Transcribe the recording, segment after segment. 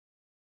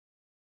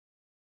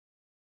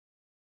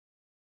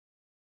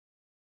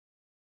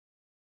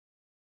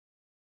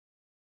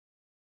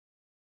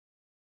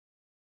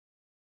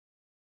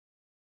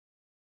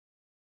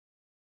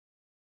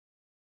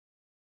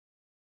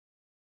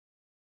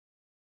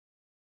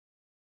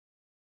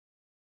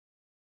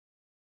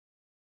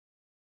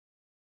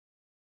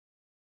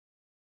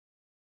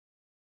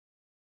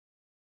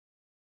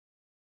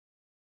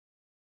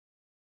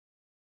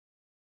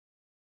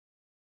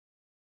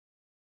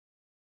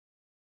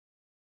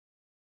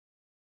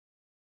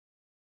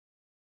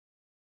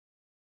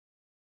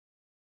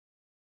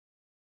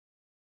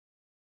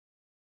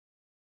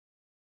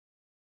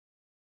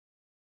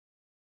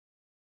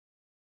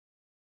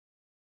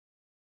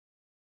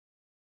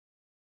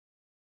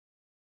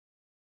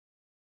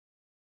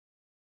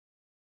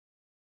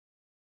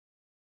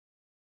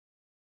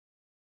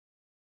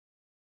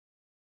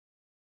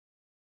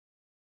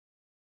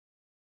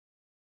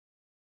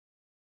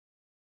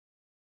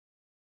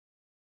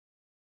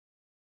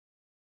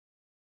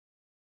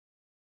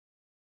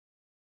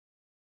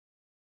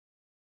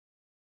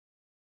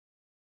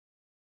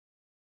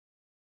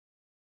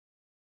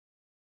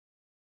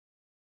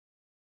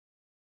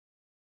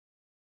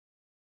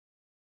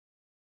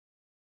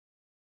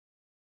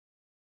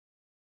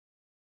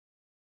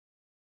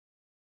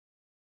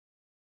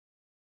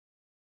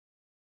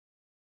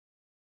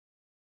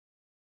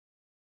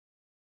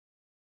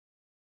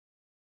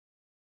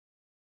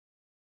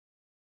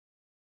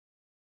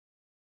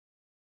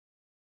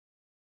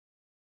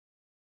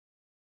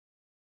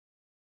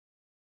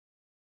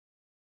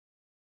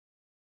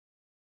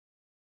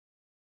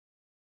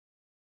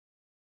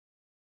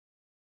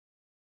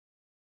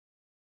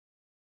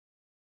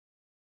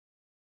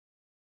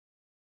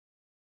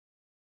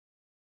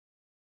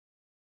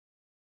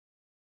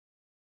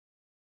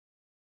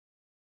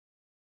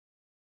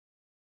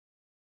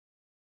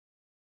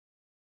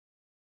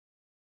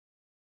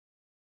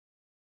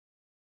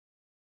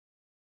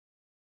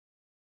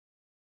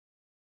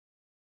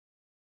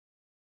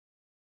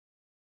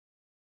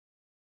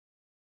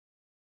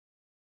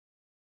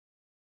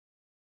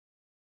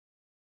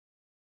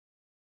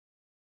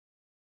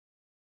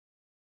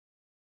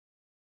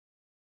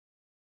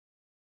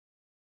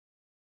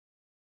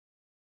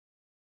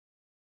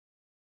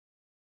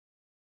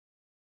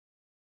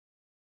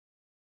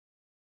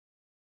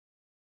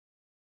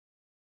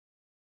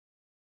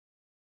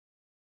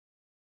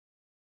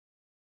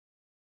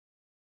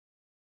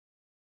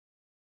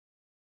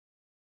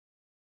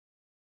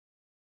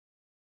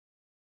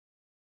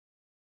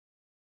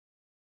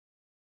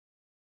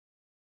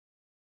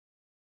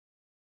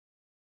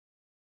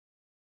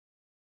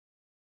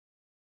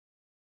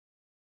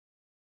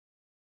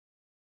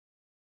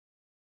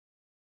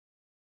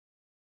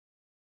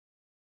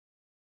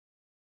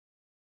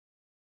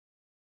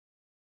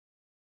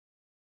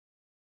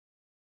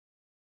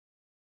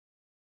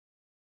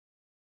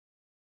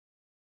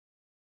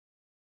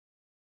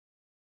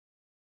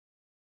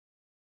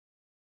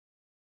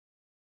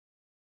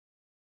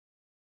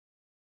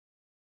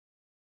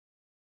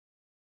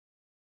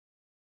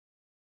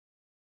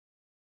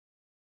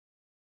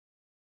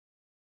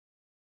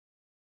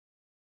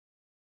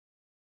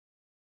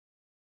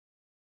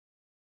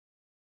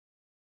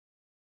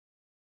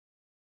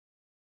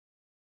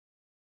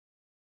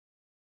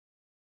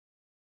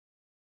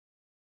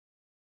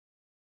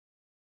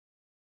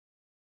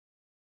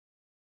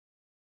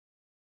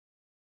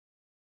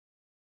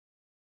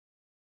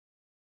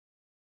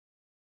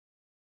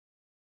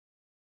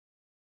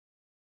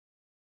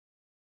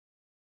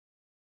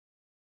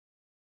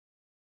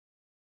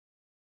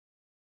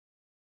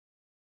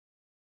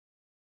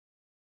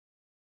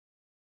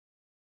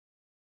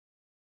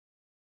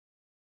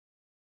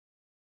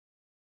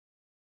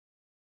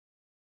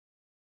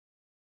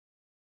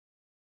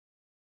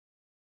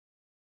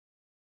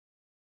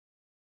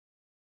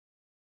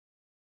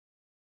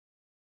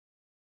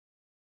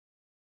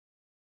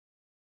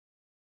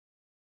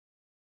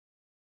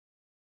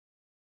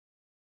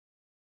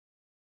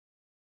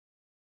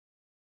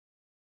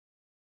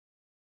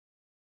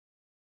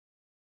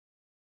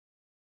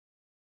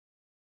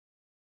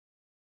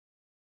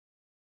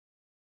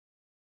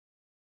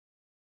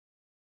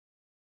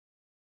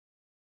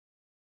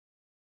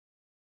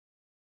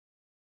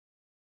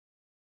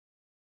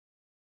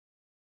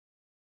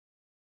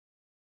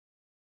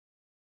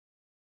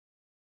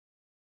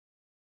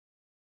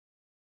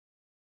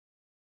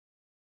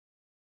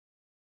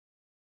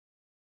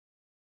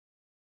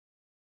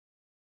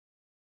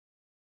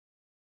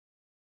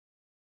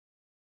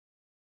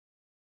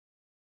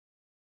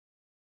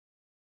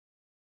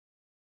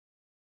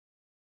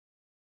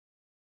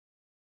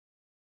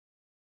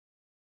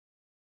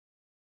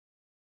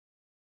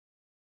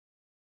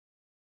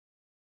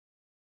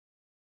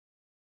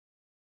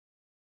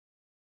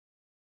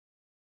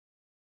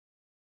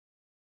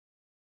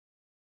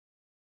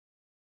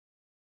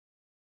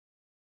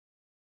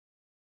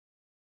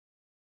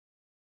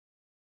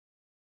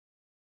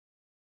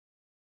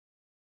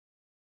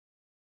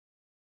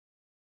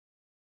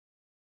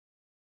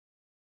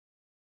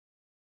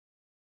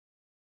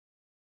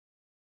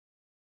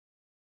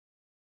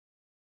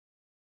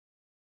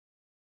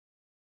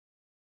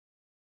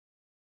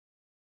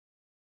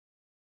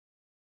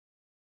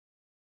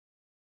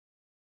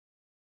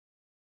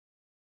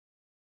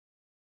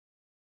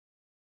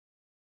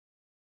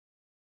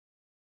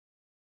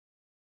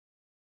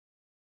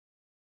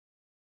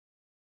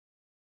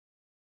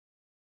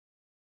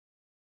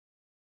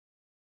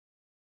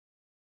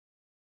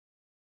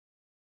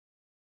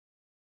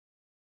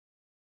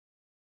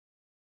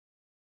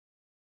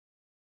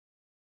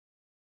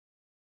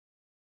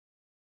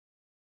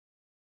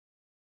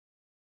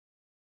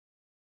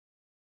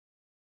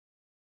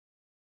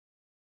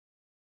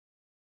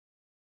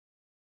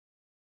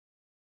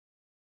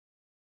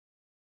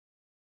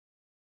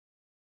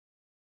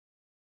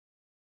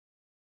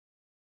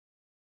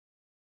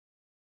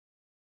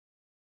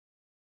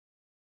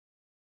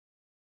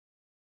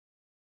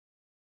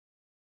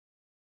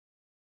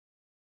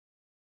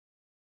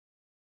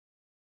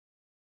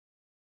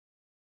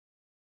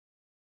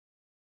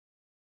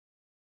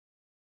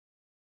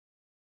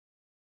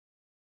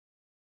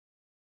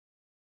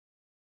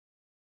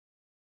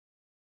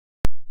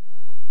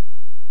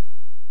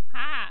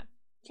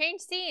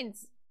Change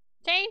scenes.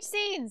 Change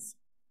scenes.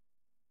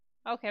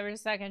 Okay, we're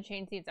just not gonna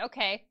change scenes.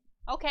 Okay.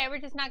 Okay, we're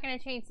just not gonna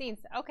change scenes.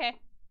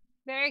 Okay.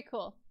 Very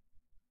cool.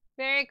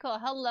 Very cool.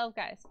 Hello,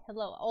 guys.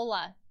 Hello.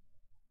 Hola.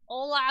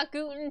 Hola,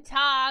 guten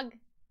Tag.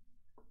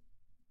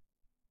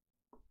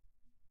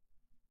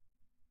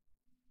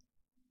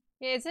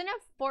 Yeah, isn't a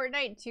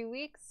fortnight 2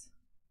 weeks?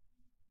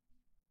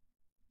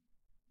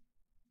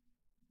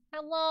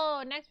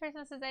 Hello. Next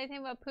person says anything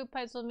about poop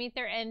pipes will meet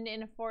their end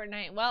in a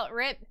fortnight. Well,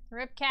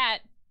 rip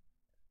cat.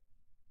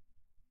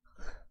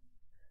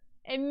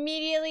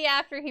 Immediately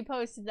after he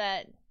posted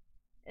that,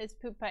 it's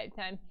poop pipe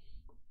time.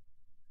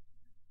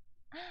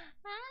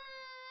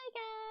 Hi,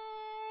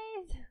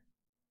 guys.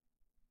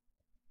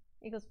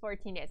 Equals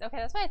 14 days. Okay,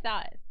 that's what I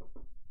thought.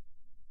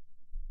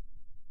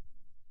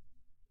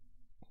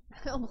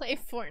 I'll play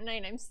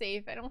Fortnite. I'm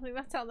safe. I don't think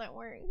that's how that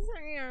works.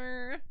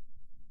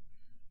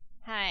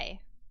 Hi.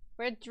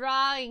 We're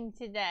drawing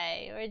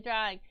today. We're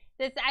drawing.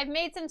 I've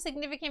made some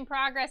significant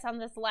progress on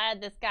this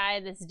lad, this guy,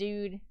 this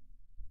dude.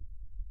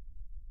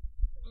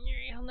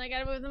 Hold on, I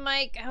gotta move the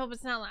mic. I hope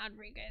it's not loud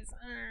for you guys.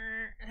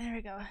 There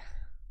we go.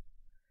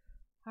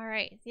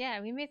 Alright,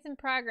 yeah, we made some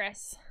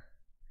progress.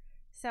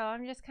 So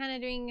I'm just kind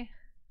of doing,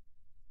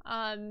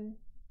 not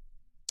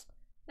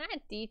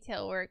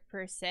detail work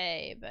per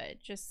se,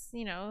 but just,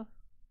 you know,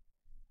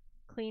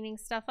 cleaning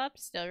stuff up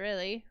still,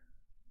 really.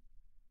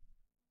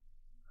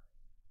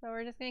 So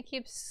we're just gonna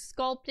keep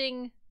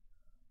sculpting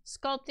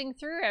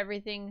through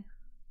everything,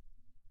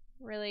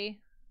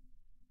 really.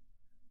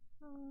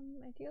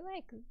 I do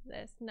like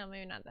this. No,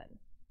 maybe not that.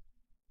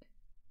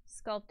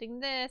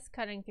 Sculpting this,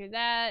 cutting through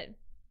that.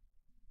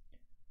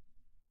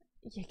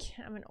 Yeah,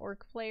 I'm an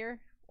orc player.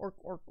 Orc.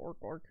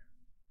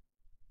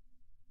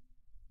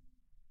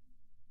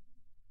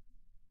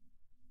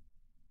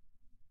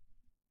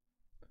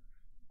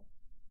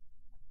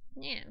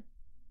 Yeah.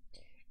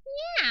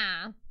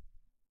 Yeah.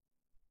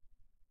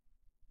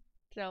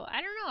 So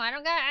I don't know. I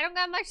don't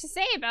got much to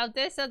say about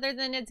this other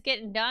than it's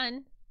getting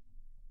done.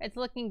 It's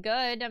looking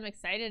good. I'm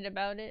excited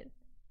about it.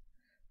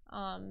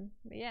 But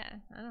yeah,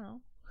 I don't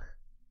know.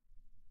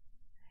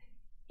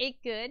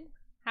 It good.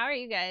 How are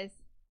you guys?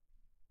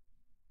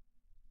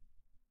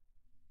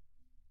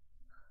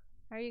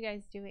 How are you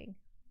guys doing?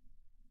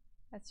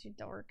 That's your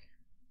dork.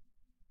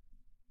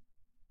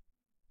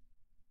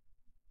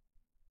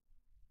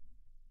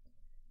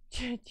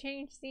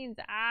 Change scenes.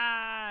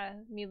 Ah,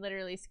 me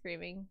literally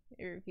screaming.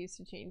 I refuse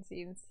to change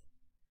scenes.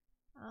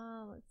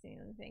 Let's see.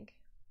 Let me think.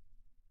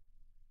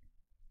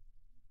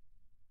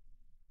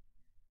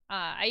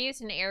 I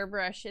used an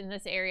airbrush in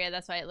this area.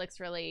 That's why it looks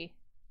really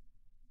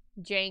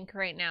jank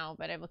right now,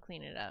 but I will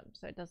clean it up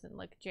so it doesn't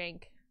look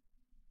jank.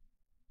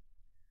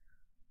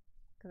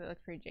 Because it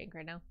looks pretty jank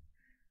right now.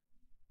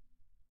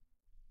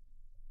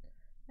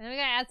 And then we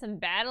gotta add some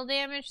battle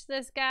damage to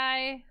this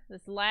guy.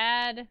 This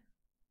lad.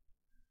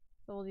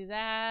 So we'll do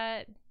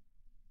that.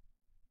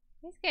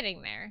 He's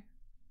getting there.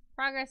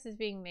 Progress is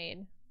being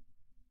made.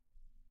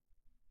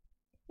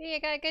 Hey, I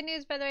got good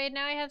news, by the way.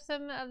 Now I have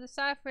some of the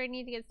software I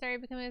need to get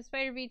started becoming a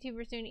spider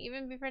VTuber soon.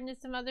 Even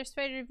befriended some other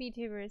spider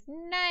VTubers.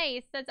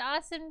 Nice! That's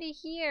awesome to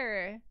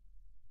hear.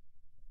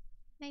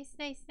 Nice,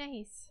 nice,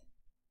 nice.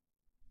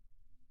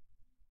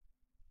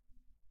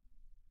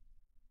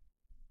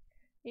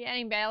 Yeah,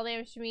 adding battle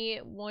damage to me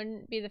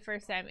wouldn't be the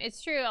first time.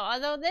 It's true,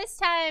 although this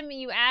time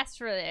you asked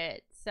for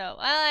it. So,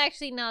 well,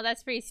 actually, no,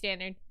 that's pretty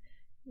standard.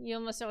 You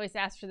almost always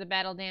ask for the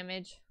battle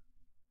damage.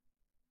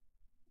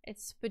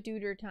 It's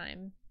Spadooter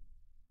time.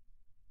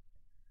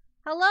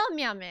 Hello,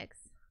 Meow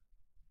Mix.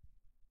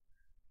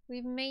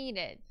 We've made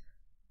it.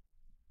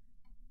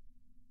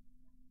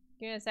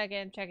 Give me a second,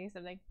 I'm checking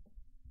something.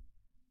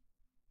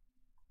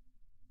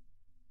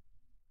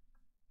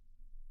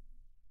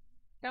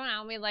 Don't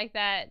out me like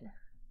that.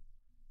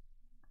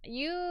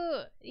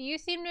 You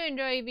seem to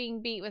enjoy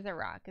being beat with a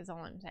rock, is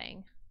all I'm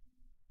saying.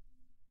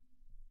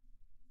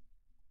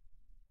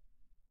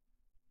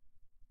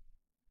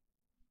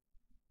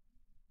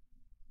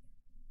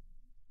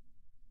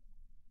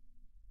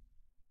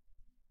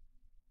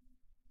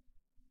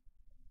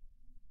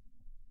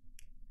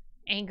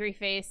 Angry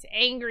face.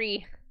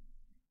 Angry.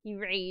 He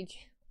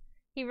rage.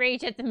 He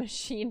rage at the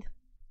machine.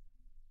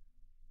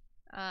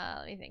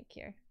 Let me think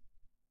here.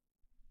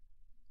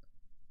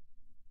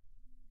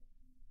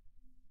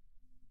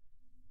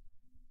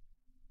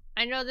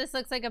 I know this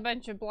looks like a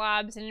bunch of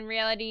blobs, and in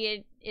reality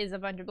it is a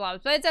bunch of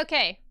blobs, but it's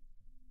okay.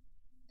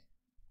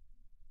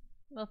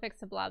 We'll fix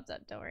the blobs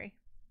up, don't worry.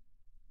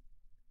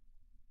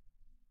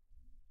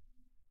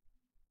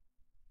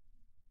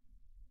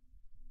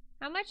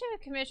 How much of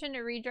a commission to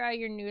redraw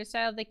your new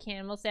style of the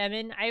cannibal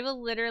salmon? I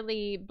will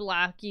literally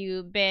block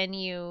you, ban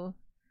you,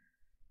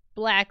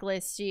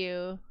 blacklist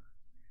you,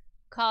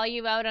 call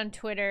you out on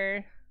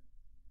Twitter.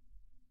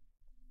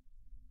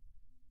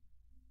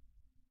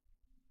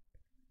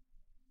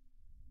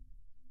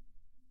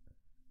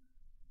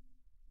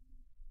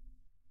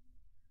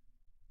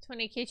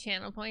 $20K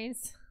channel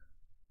points.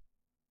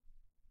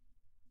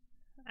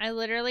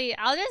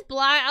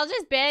 I'll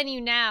just ban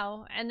you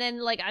now, and then,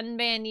 like,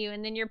 unban you,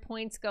 and then your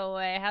points go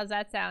away. How's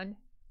that sound?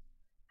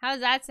 How's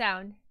that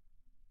sound?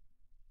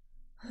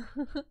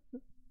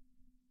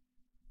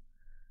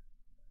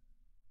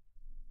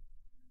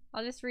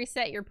 I'll just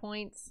reset your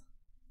points.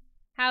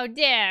 How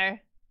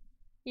dare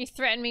you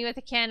threaten me with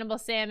a cannibal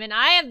salmon?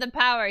 I have the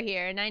power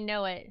here, and I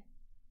know it.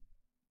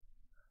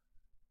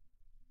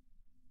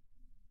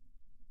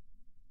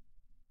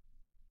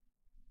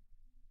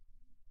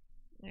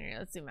 Alright,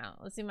 let's zoom out.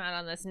 Let's zoom out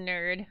on this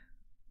nerd.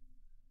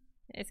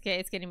 It's okay,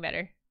 it's getting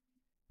better.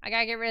 I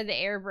gotta get rid of the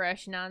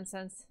airbrush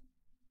nonsense.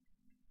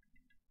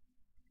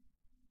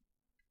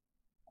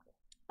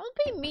 Don't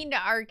be mean to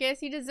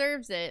Arcus. He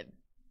deserves it.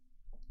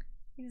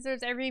 He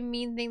deserves every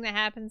mean thing that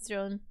happens to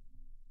him.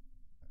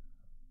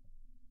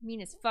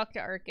 Mean as fuck to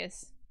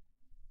Arcus.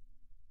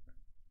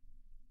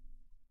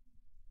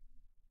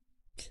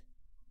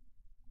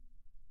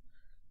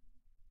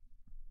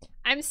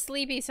 I'm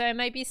sleepy, so I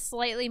might be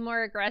slightly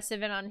more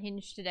aggressive and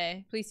unhinged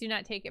today. Please do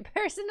not take it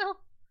personal.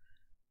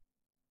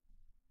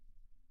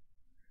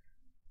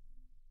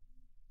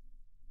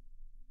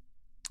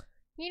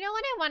 You know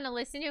what I want to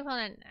listen to? Hold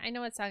on. I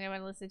know what song I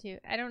want to listen to.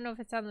 I don't know if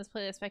it's on this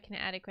playlist, but I can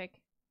add it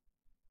quick.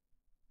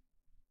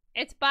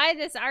 It's by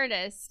this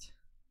artist.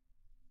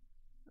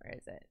 Where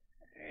is it?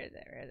 Where is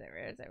it? Where is it?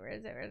 Where is it? Where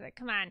is it? Where is it?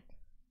 Come on.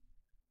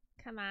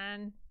 Come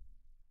on.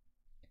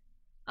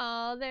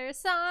 All their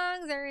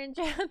songs are in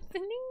Japanese.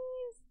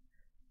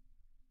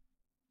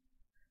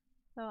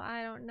 So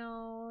I don't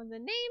know the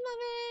name of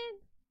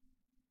it.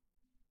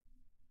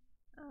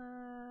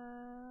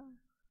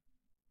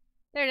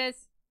 There it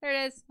is. There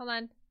it is. Hold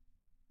on.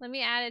 Let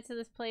me add it to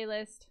this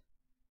playlist.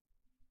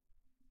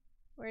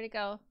 Where'd it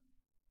go?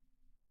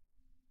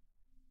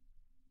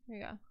 There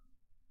you go.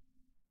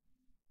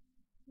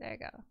 There you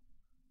go.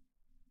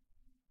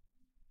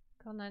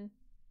 Hold on.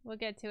 We'll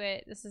get to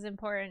it. This is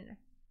important.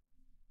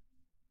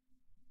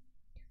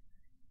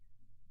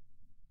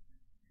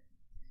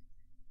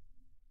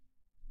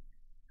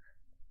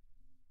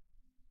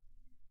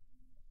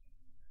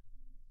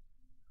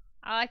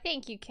 Oh,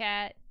 thank you,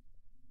 Cat.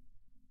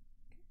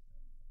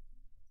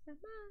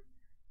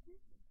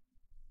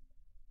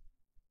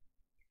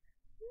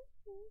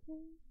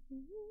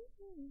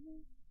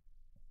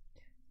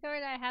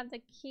 Discovered I have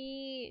the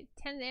Key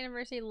 10th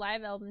anniversary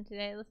live album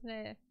today. Listen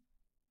to it.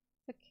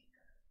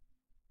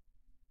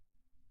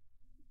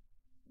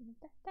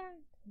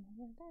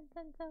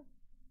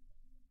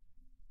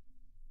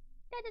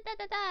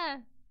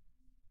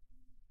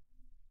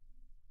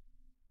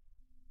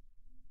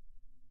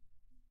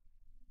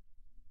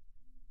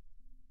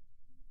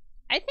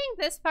 I think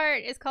this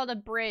part is called a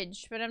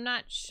bridge, but I'm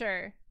not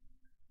sure.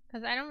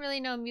 Because I don't really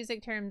know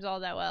music terms all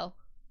that well.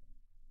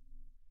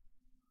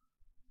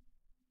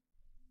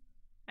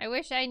 I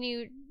wish I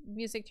knew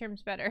music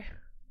terms better.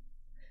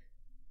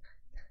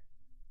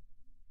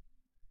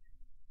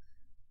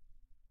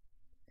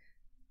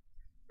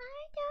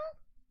 I don't.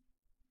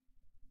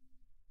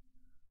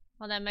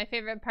 Hold on, my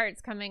favorite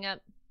part's coming up.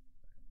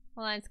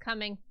 Hold on, it's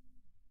coming.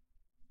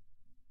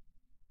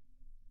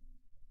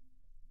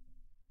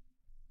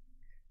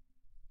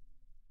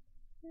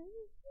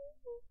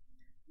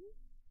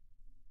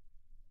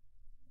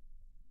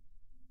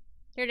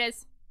 Here it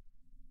is.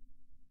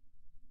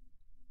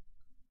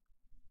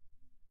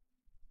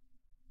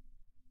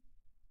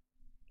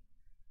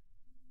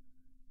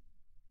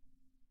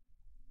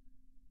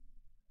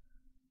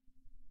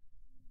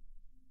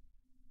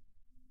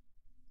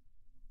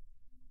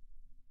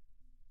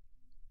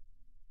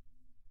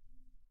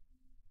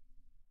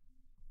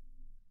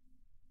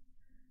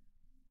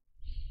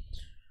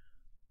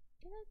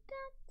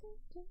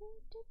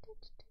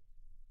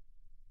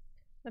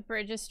 The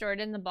bridge is stored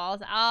in the balls.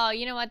 Oh,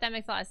 you know what? That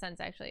makes a lot of sense,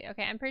 actually.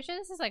 Okay, I'm pretty sure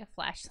this is like a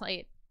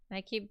flashlight. And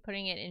I keep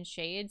putting it in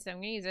shade, so I'm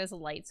going to use it as a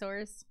light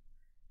source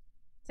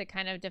to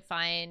kind of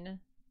define,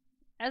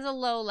 as a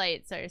low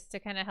light source to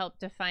kind of help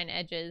define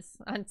edges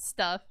on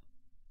stuff.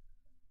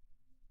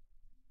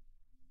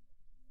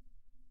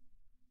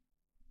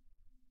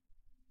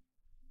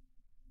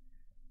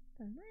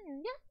 Yeah.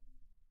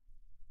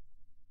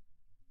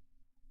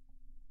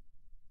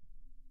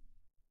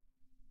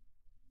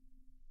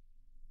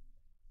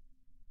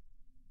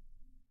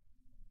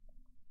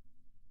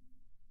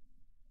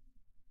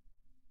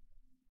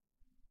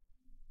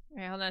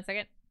 Alright, hold on a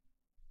second.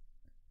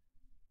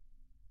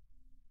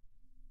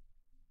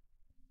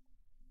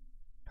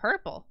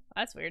 Purple.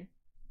 That's weird.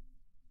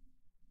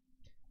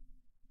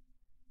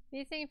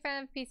 Be sitting in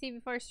front of PC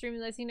before stream,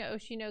 listening to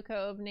Oshinoko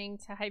opening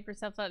to hype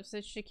herself up so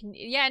she can.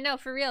 Yeah, no,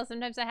 for real.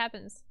 Sometimes that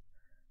happens.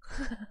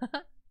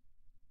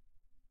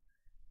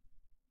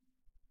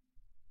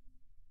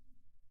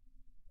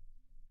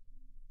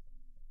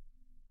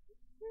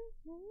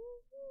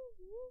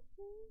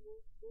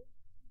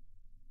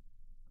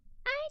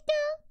 I do.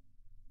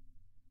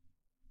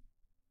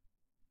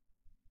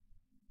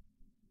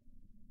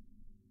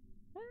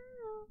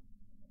 Oh.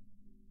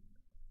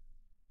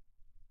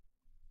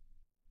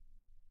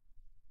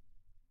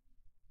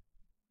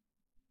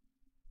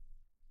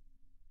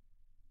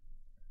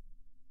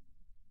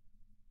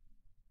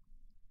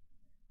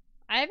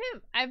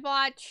 I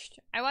watched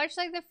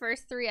like the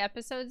first 3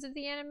 episodes of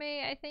the anime,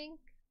 I think.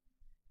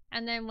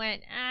 And then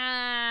went,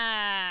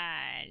 nah.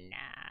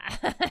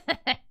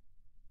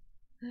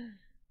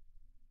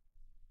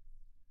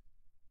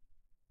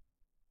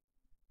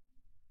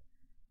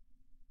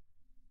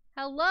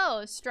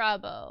 Hello,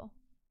 Strabo.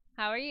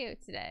 How are you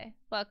today?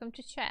 Welcome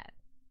to chat.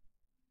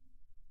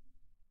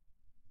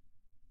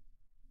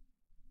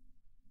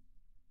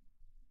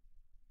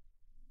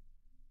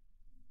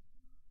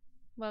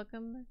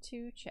 Welcome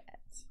to chat.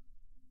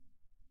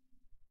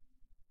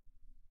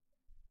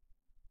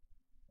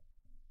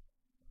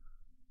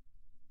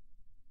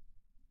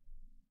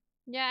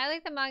 Yeah, I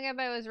like the manga,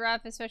 but it was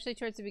rough, especially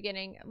towards the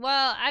beginning.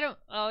 Well, I don't...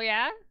 Oh,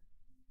 yeah?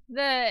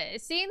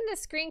 Seeing the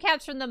screen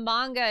caps from the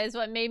manga is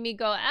what made me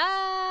go,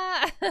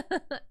 ah!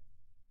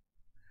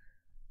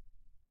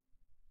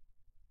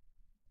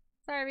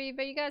 Sorry,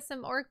 but you got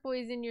some orc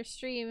boys in your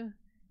stream.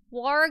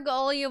 Warg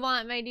all you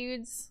want, my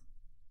dudes.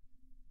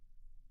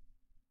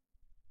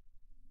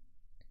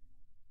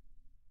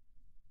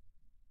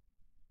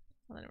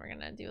 And then we're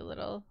gonna do a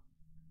little...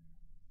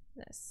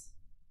 this.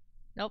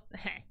 Nope.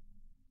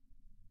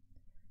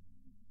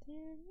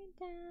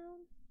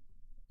 Down.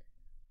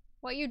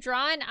 What you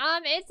drawing?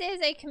 It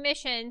is a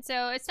commission,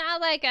 so it's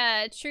not like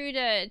a true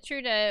to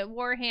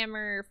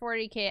Warhammer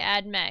 40k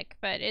Ad Mech,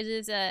 but it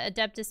is a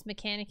Adeptus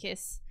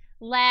Mechanicus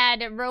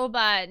lad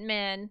robot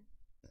man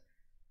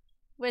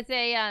with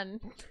a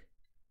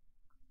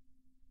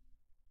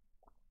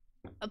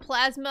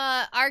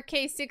plasma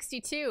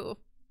RK62.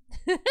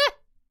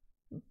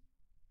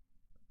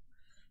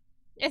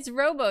 It's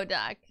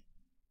Robodoc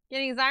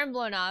getting his arm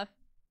blown off.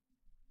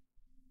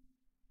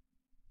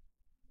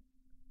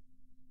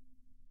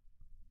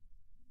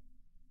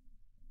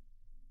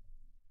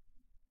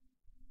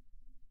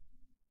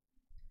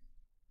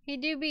 He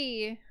do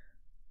be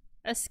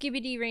a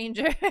Skibidi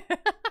Ranger. Thank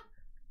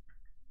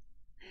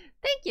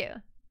you.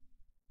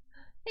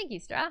 Thank you,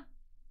 Straw.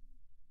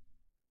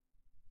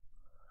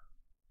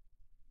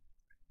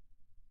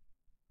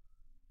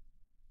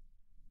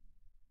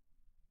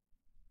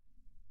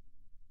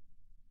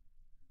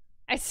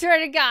 I swear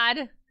to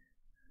God.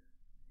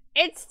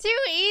 It's too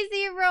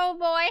easy,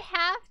 Robo. I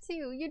have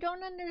to. You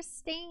don't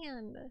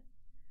understand.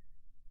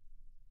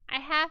 I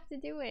have to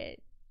do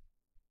it.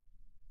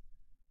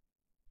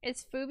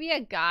 Is Fubi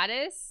a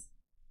goddess?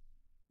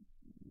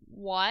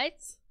 What?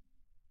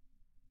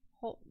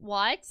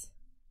 What?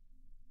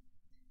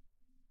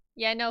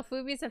 Yeah, no,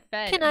 Fubi's a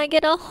fed. Can I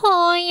get a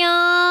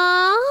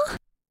Hoya?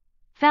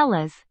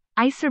 Fellas,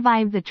 I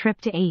survived the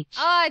trip to H.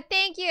 Oh,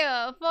 thank you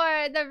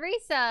for the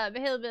resub,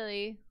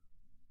 Hillbilly.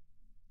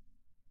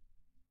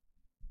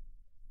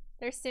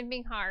 They're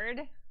simping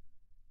hard.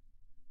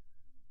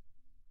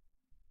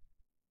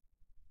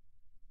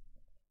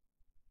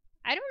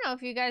 I don't know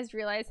if you guys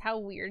realize how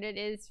weird it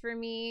is for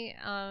me,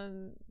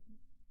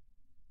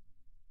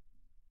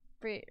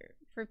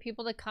 for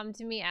people to come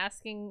to me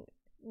asking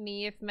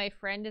me if my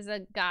friend is a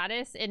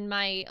goddess in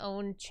my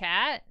own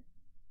chat.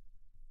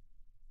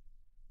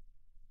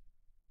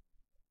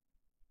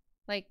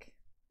 Like,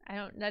 I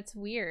don't, that's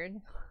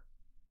weird.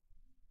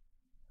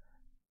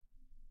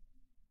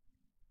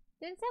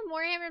 Didn't some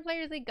Warhammer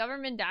players leak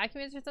government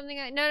documents or something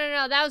like?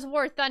 No, that was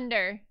War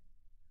Thunder.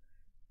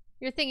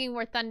 You're thinking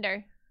War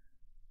Thunder.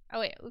 Oh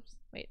wait, oops,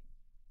 wait.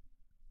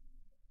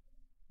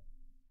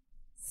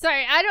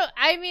 Sorry,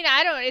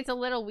 it's a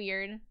little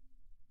weird.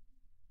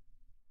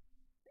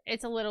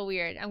 It's a little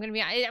weird. I'm gonna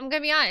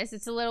be honest,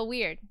 it's a little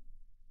weird.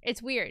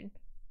 It's weird.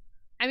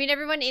 I mean,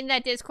 everyone in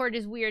that Discord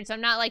is weird, so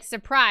I'm not like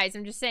surprised.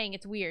 I'm just saying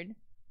it's weird.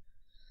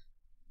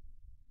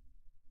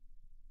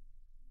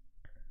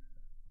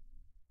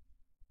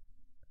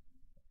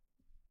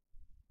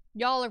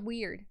 Y'all are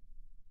weird.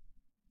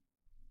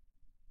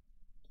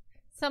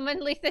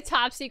 Someone leaked the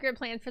top secret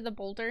plan for the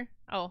bolter.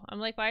 Oh, I'm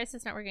like, why is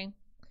this not working?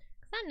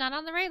 Because I'm not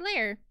on the right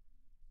layer.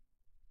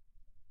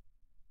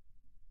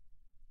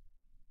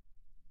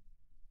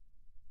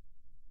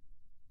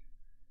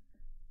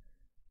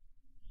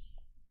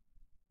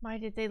 Why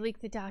did they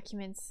leak the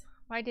documents?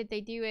 Why did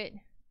they do it?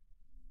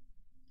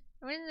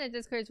 Everyone in that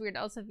Discord is weird.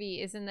 Also,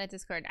 V is in that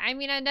Discord. I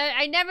mean,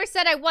 I never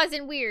said I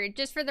wasn't weird.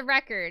 Just for the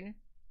record.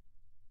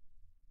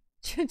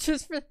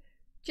 just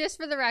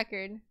for the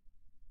record.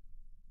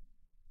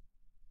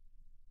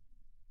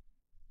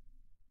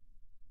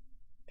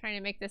 Trying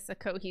to make this a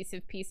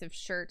cohesive piece of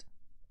shirt.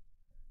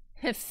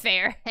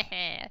 Fair.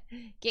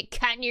 Get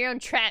caught in your own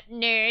trap,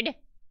 nerd.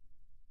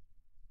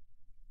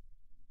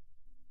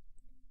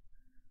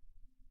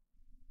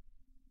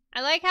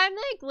 I like how I'm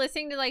like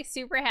listening to like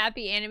super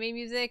happy anime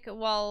music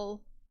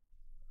while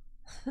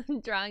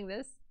drawing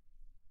this.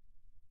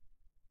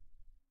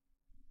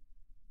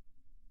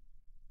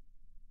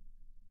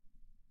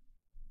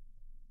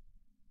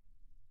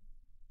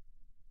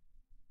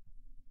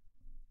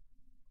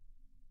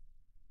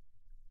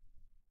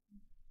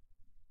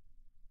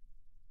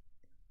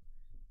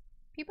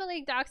 People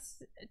leak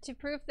docs to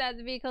prove that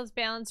the vehicle is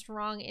balanced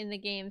wrong in the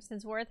game,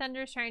 since War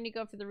Thunder is trying to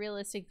go for the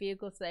realistic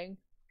vehicle thing.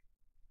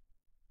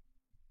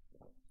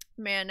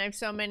 Man, I have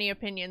so many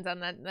opinions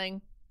on that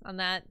thing. On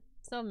that.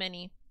 So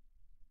many.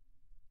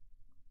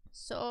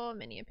 So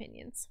many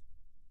opinions.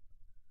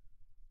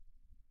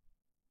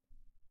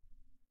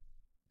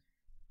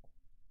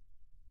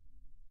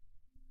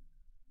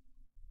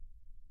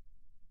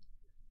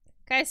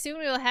 Guys, soon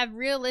we will have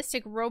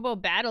realistic robo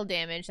battle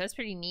damage. That's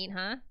pretty neat,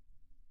 huh?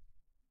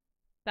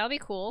 That'll be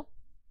cool.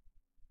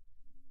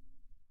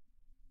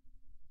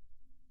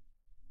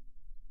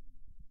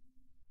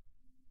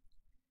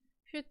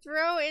 Should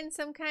throw in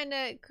some kind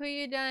of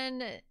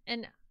Kuyudan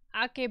and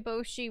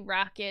Akeboshi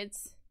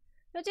rockets.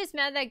 They're just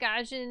mad that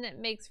Gaijin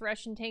makes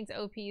Russian tanks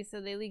OP,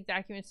 so they leak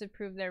documents to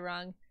prove they're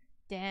wrong.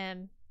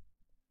 Damn.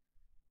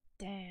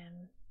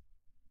 Damn.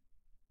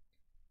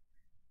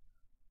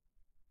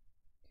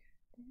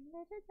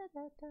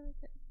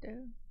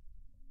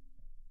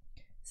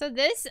 So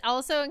this,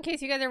 also, in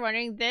case you guys are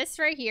wondering, this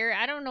right here,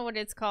 I don't know what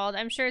it's called.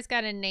 I'm sure it's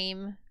got a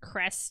name.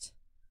 Crest,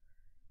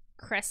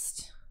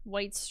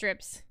 white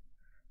strips.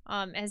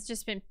 Has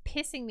just been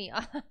pissing me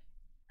off.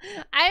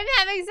 I'm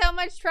having so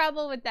much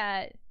trouble with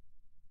that.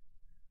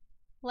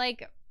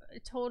 Like,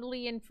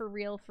 totally and for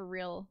real, for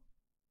real.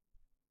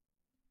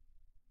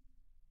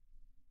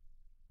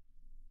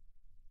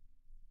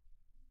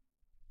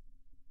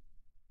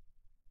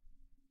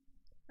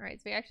 Alright,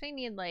 so we actually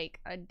need, like,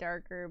 a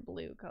darker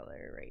blue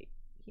color right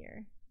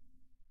here.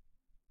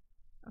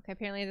 Okay,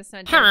 apparently this is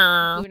not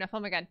dark blue enough. Oh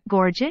my god.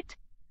 Gorget?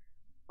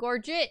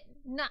 Gorget?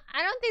 No,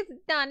 I don't think...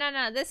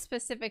 No. This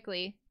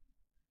specifically.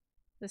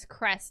 This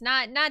crest.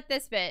 Not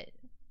this bit.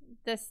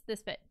 This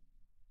bit.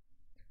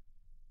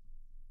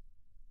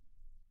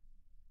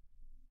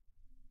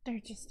 They're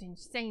just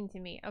insane to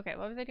me. Okay,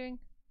 what was I doing?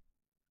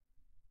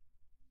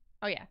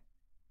 Oh, yeah.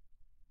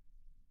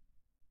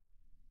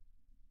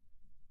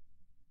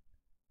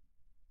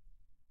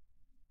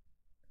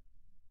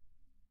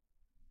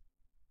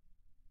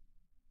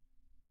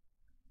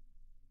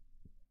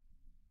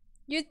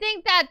 You'd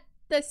think that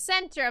the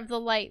center of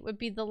the light would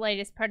be the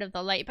lightest part of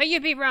the light, but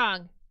you'd be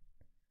wrong.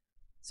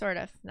 Sort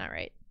of. Not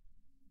right.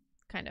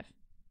 Kind of.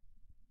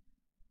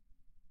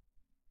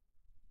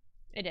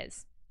 It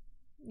is.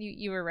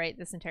 You were right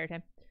this entire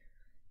time.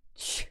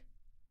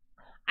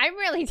 I'm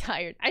really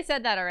tired. I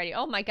said that already.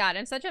 Oh my god,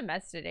 I'm such a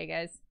mess today,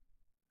 guys.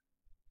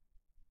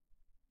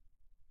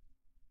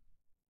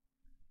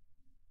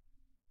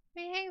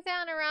 It hangs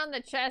down around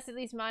the chest, at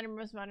least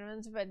most modern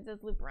ones, but it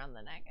does loop around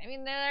the neck. I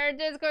mean, there are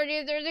Discord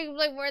users who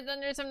play more than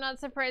there's some not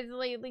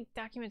surprisingly leaked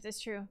documents.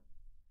 It's true.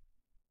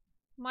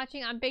 I'm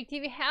watching on big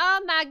TV.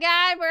 Oh my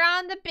god, we're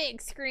on the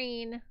big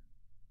screen.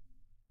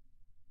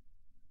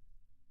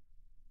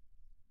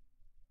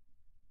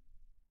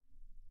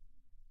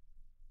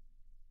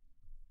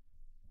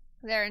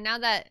 There, now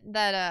that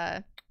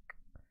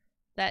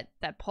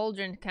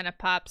pauldron kind of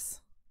pops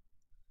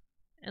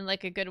in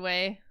like a good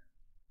way.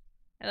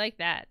 I like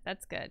that.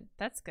 That's good.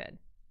 That's good.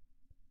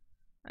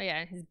 Oh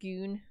yeah, his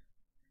goon.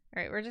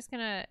 Alright, we're just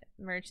gonna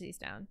merge these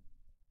down.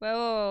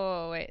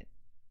 Whoa, wait.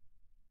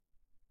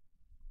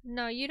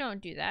 No, you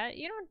don't do that.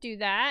 You don't do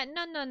that.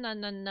 No.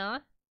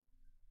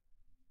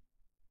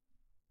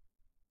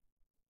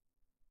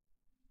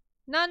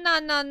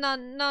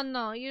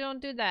 No, you don't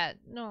do that.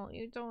 No,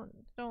 you don't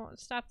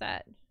stop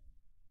that.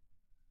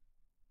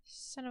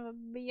 Son of a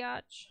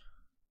biatch.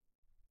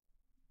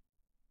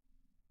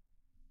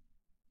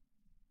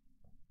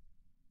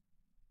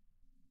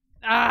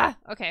 Ah,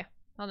 okay.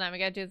 Hold on, we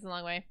gotta do this the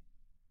long way.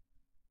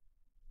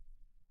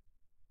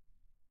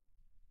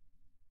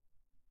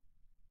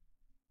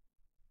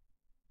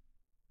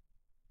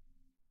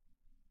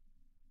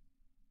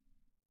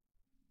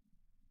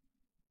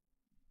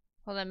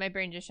 Hold on, my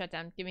brain just shut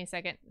down. Give me a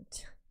second.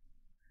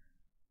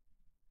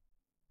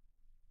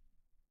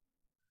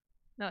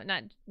 Nope.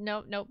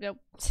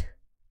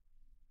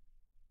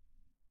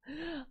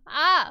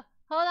 Ah!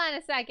 Hold on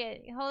a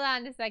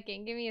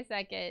second. Give me a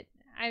second.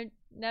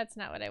 That's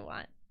not what I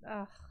want.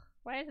 Ugh.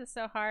 Why is this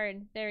so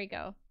hard? There we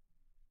go.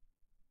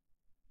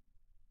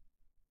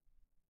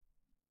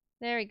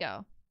 There we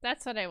go.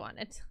 That's what I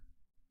wanted.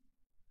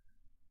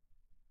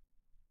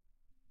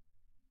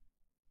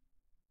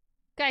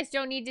 Guys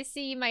don't need to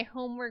see my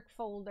homework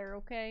folder,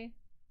 okay?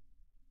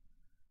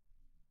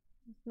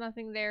 There's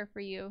nothing there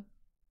for you.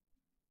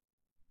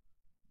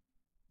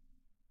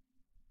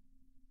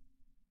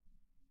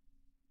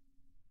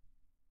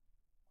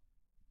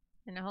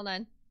 And now hold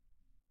on.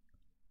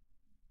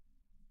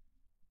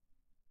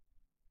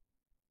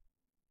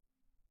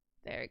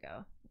 There we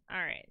go.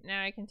 Alright,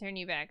 now I can turn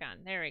you back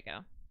on. There we go.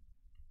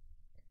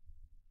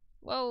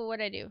 Whoa,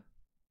 what'd I do?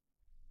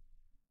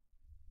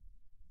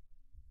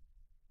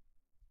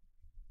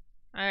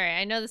 Alright,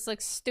 I know this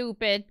looks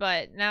stupid,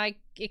 but now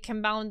it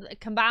can bound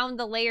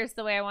the layers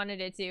the way I wanted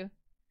it to.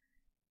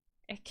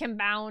 It can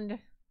bound.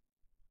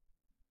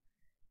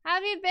 How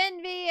have you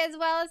been, V? As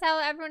well as how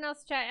everyone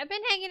else chat. I've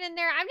been hanging in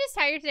there. I'm just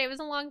tired today. It was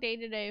a long day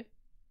today.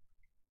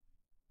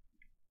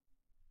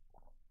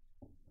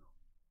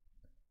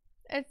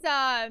 It's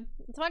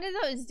one of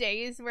those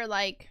days where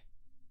like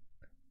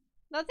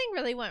nothing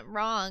really went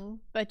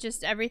wrong, but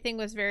just everything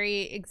was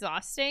very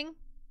exhausting.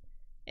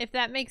 If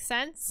that makes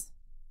sense.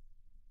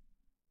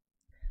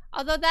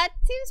 Although that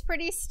seems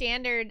pretty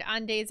standard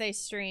on days I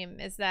stream,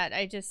 is that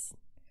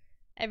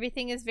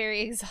everything is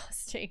very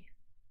exhausting.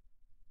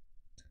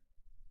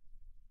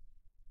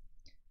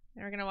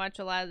 And we're gonna watch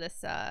a lot of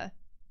this,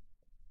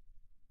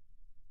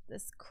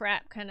 this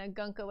crap kind of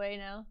gunk away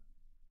now.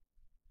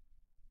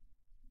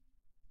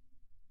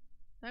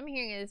 I'm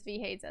hearing is V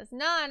hates us.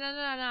 No,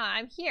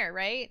 I'm here,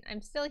 right?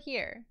 I'm still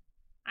here.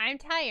 I'm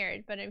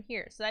tired, but I'm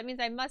here. So that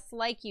means I must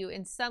like you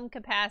in some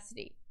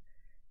capacity.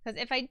 Because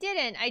if I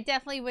didn't, I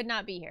definitely would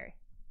not be here.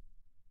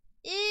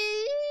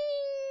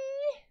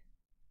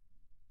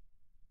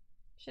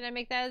 Should I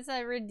make that as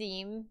a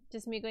redeem?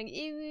 Just me going,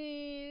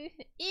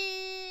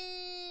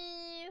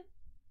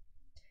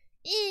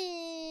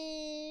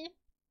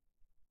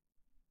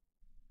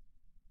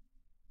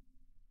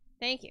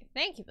 Thank you.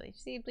 Thank you, Bleach.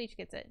 See, Bleach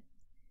gets it.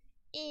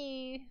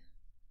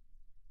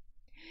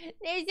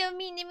 They're so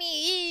mean to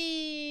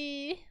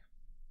me.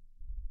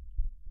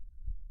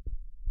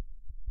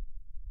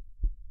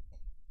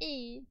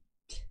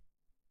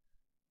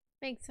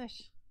 Thanks,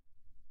 Sush.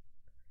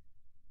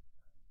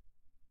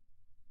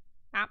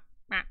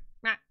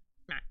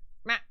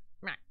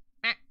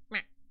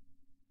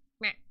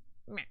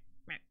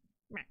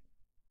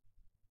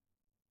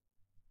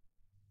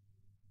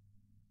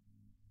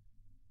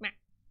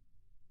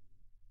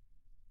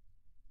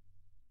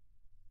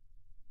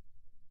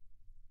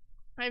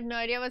 I have no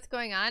idea what's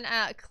going on.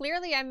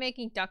 Clearly I'm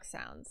making duck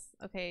sounds.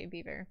 Okay,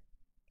 Beaver.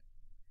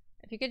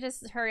 If you could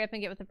just hurry up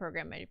and get with the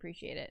program, I'd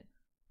appreciate it.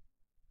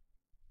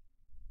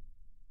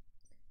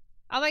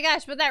 Oh my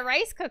gosh, but that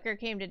rice cooker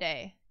came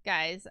today,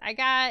 guys.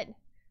 I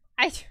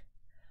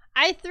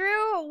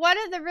threw one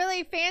of the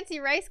really fancy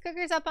rice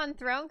cookers up on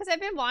Throne because I've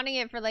been wanting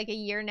it for like a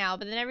year now,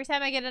 but then every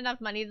time I get enough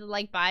money to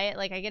like buy it,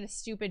 like I get a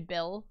stupid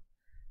bill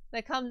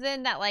that comes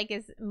in that like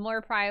is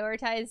more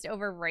prioritized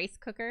over rice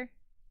cooker.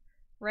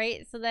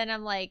 Right? So then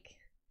I'm like,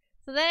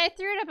 so then I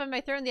threw it up on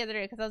my Throne the other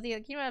day because I was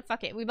like, you know what,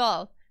 fuck it, we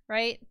ball,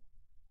 right?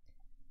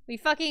 We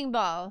fucking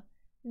ball.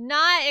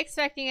 Not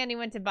expecting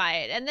anyone to buy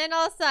it. And then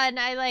all of a sudden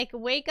I like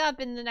wake up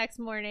in the next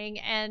morning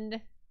and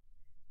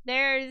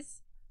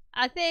there's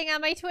a thing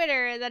on my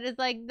Twitter that is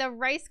like, the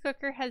rice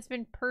cooker has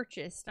been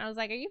purchased. And I was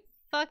like, are you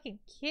fucking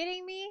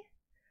kidding me?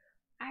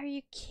 Are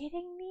you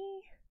kidding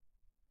me?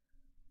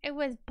 It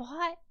was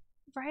bought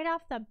right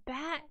off the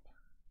bat.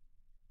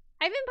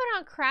 I even put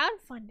on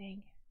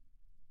crowdfunding.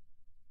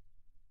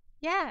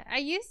 Yeah, I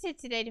used it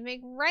today to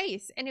make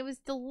rice, and it was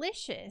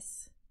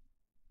delicious.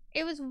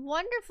 It was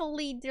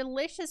wonderfully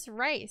delicious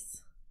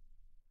rice.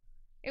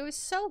 It was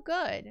so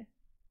good.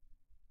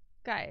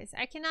 Guys,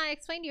 I cannot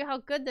explain to you how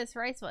good this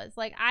rice was.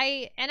 Like,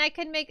 I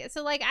could make it,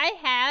 so like I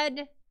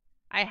had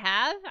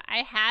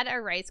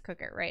a rice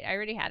cooker, right? I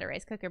already had a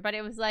rice cooker, but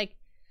it was like,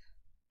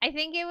 I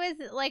think it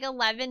was like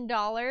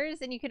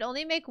 $11, and you could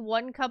only make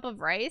 1 cup of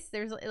rice.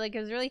 There's like, it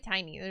was really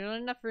tiny. There's not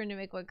enough room to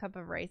make 1 cup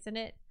of rice in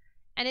it.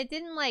 And it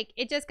didn't like,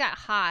 it just got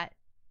hot.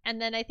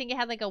 And then I think it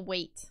had like a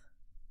weight.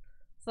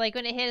 So like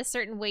when it hit a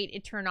certain weight,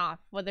 it turned off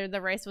whether the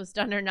rice was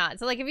done or not.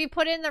 So like if you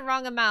put in the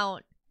wrong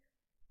amount,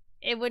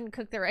 it wouldn't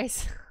cook the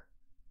rice.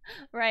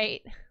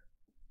 Right.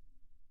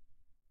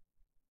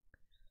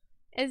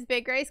 Is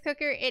big rice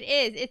cooker? It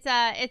is.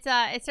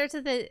 It starts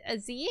with a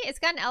Z. It's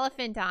got an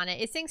elephant on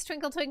it. It sings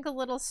Twinkle Twinkle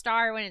Little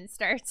Star when it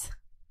starts.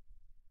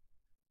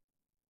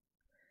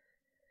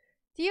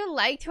 Do you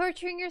like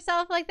torturing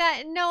yourself like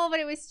that? No, but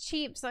it was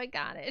cheap, so I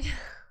got it.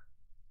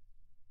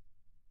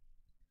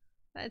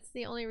 That's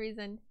the only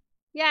reason.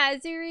 Yeah,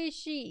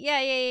 Zurishi.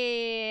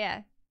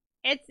 Yeah.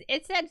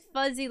 It said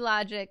fuzzy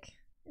logic.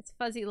 It's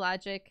fuzzy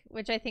logic,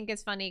 which I think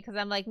is funny because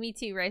I'm like, me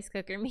too, rice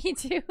cooker, me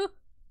too.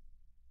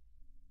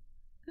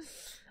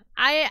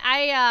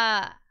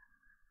 I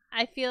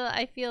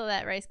feel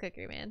that rice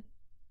cooker, man.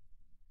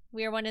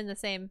 We are one and the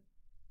same.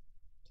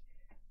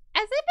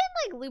 Has it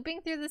been like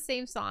looping through the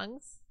same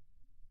songs?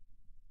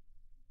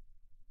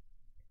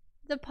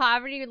 The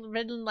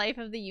poverty-ridden life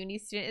of the uni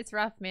student. It's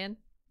rough, man.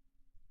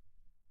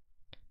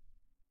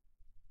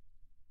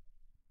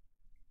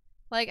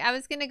 Like, I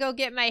was gonna go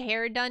get my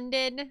hair done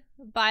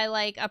by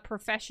like a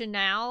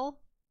professional,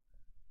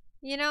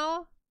 you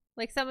know?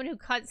 Like someone who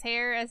cuts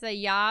hair as a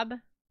job.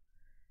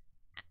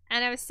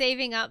 And I was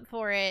saving up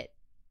for it.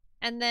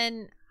 And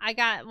then I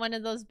got one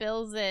of those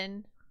bills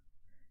in.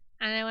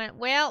 And I went,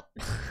 well,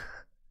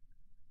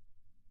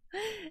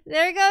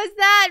 there goes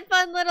that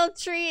fun little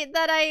treat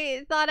that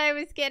I thought I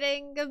was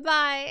getting.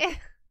 Goodbye.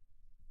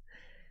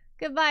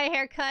 Goodbye,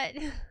 haircut.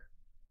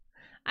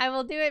 I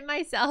will do it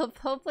myself.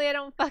 Hopefully I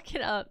don't fuck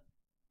it up.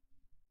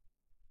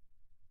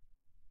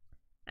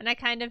 And I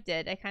kind of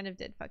did. I kind of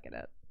did fuck it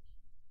up.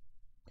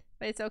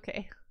 But it's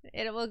okay.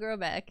 It will grow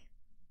back.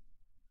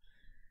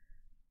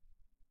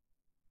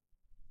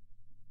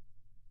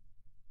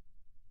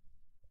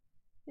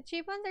 The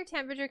cheap ones are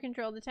temperature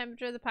controlled. The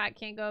temperature of the pot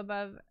can't go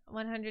above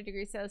 100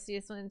 degrees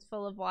Celsius when it's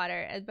full of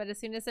water. But as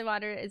soon as the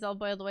water is all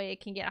boiled away,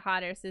 it can get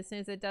hotter. So as soon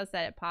as it does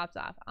that, it pops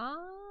off.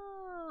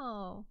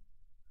 Oh,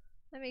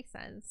 that makes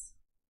sense.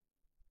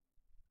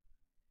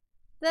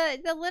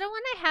 The little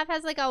one I have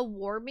has like a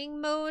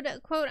warming mode,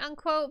 quote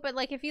unquote, but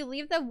like if you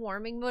leave the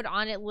warming mode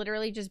on, it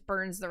literally just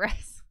burns the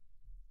rest.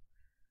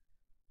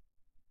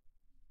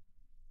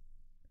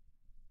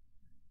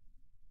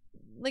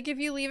 Like if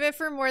you leave it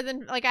for more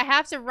than, like I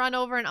have to run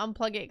over and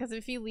unplug it because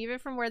if you leave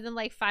it for more than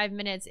like 5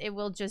 minutes, it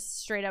will just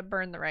straight up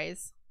burn the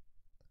rice.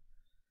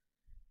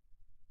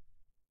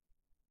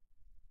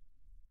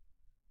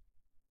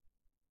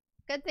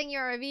 Good thing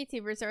you're a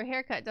VTuber, so a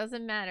haircut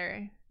doesn't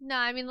matter. No,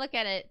 I mean, look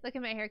at it. Look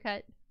at my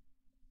haircut.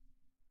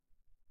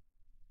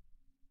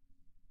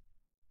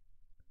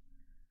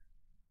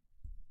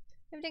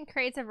 I've done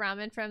crates of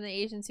ramen from the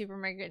Asian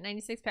supermarket.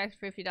 96 packs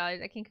for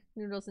 $50. I can cook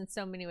noodles in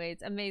so many ways.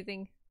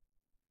 Amazing.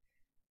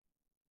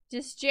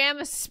 Just jam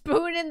a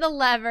spoon in the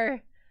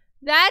lever.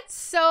 That's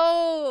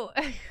so...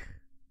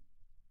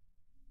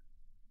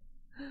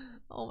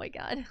 Oh my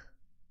god.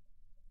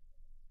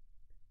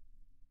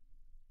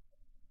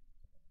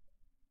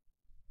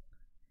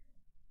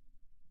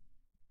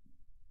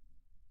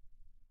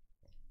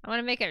 I want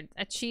to make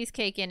a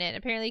cheesecake in it.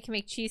 Apparently you can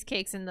make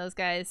cheesecakes in those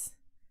guys.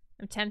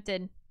 I'm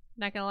tempted.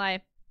 Not gonna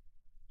lie.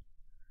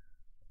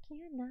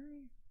 Can't I?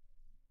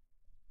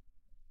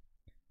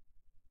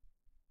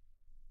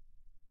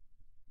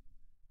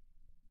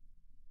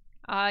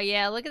 Oh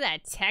yeah, look at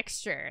that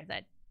texture.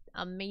 That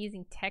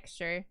amazing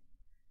texture.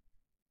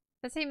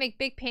 Let's say you make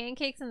big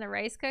pancakes in the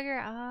rice cooker.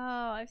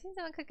 Oh, I've seen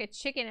someone cook a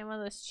chicken in one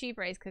of those cheap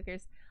rice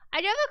cookers.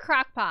 I do have a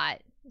crock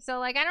pot. So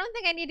like I don't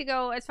think I need to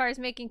go as far as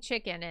making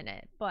chicken in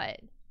it, but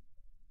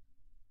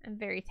I'm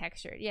very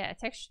textured. Yeah,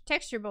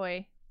 texture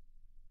boy.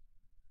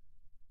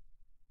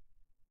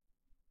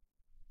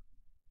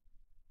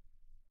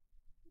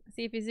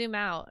 See if you zoom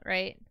out,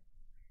 right?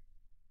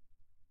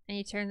 And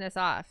you turn this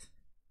off.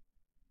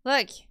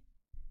 Look.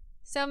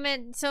 So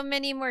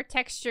many more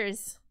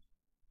textures.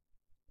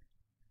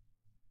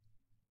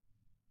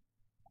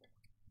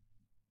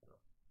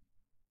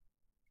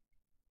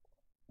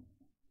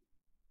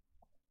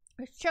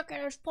 This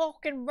chicken is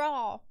fucking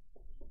raw.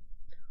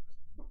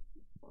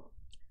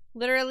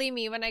 Literally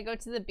me when I go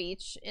to the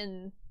beach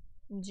in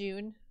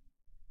June.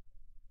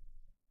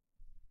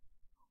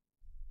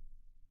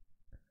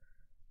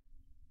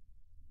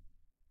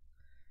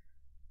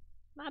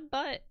 My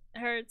butt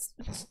hurts.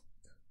 I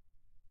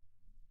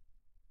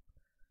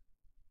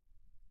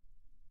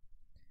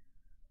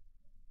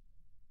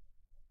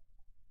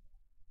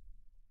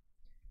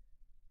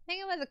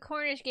think it was a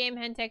Cornish game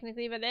hen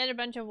technically, but they had a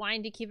bunch of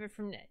wine to keep it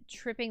from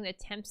tripping the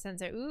temp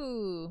sensor.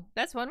 Ooh,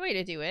 that's one way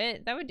to do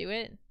it. That would do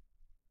it.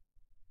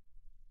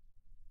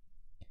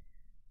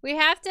 I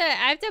have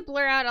to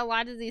blur out a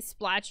lot of these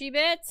splotchy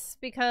bits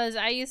because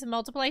I use a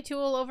multiply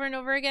tool over and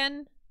over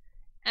again.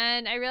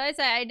 And I realized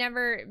that I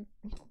never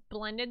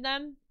blended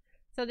them.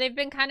 So they've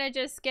been kind of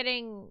just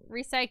getting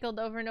recycled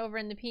over and over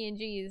in the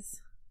PNGs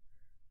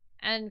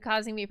and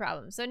causing me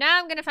problems. So now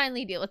I'm going to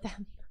finally deal with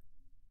them.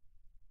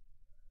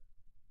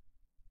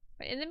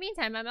 But in the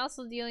meantime, I'm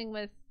also dealing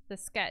with the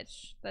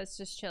sketch that's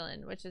just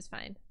chilling, which is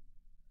fine.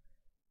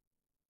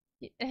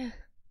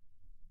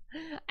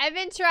 I've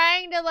been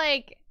trying to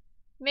like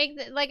make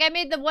the, like I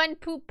made the one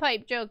poop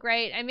pipe joke,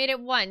 right? I made it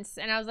once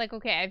and I was like,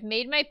 okay, I've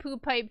made my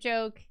poop pipe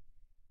joke.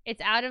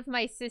 It's out of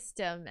my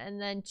system.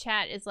 And then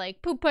chat is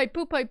like, poop pipe,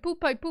 poop pipe,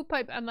 poop pipe, poop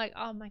pipe. I'm like,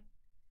 oh my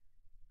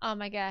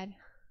god.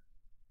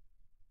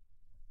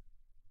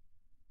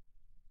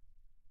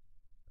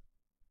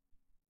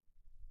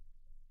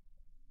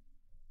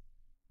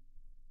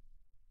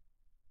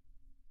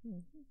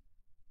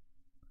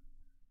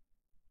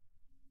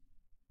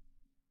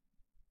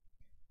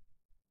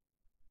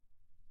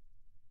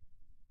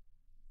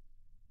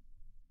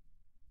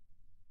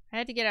 I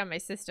had to get out of my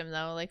system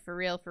though, like for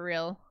real, for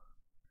real.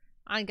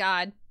 On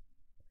God.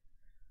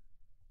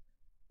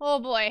 Oh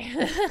boy.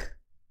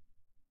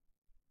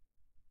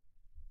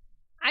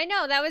 I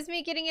know, that was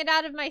me getting it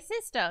out of my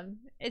system.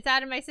 It's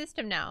out of my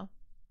system now.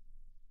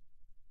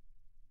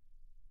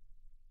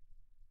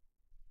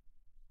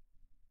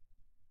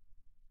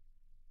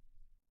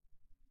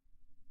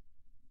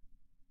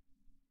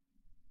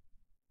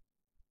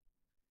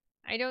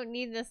 I don't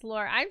need this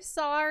lore. I'm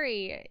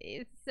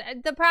sorry.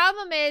 The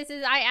problem is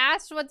I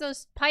asked what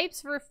those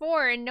pipes were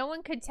for and no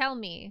one could tell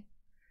me.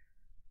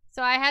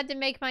 So I had to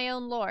make my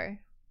own lore.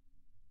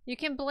 You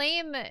can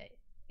blame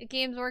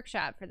Games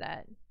Workshop for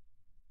that.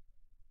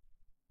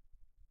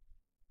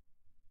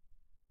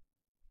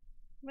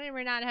 May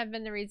or not have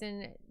been the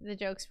reason the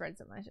joke spread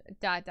so much. ...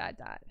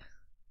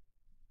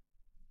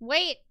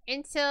 Wait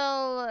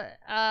until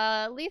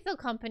Lethal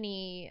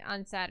Company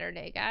on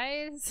Saturday,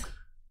 guys.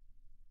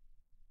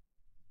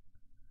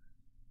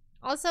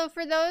 Also,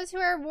 for those who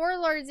are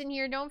Warlords in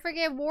here, don't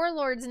forget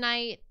Warlords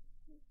Night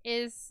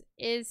is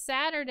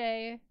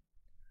Saturday.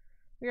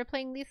 We are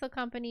playing Lethal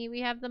Company. We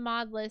have the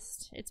mod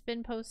list. It's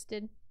been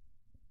posted.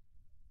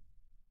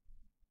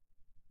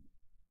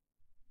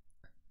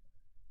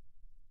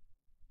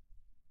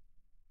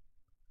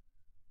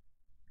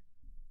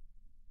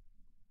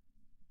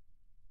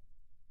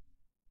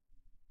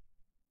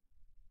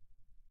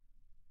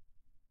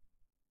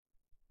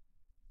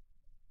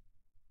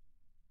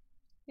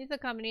 He's the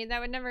company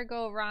that would never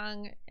go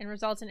wrong and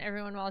result in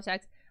everyone wall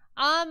checks.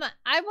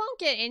 I won't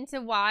get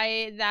into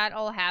why that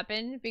all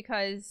happened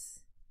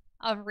because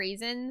of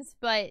reasons,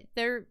 but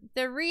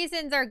the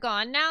reasons are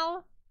gone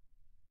now,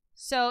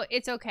 so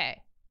it's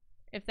okay,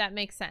 if that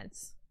makes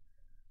sense.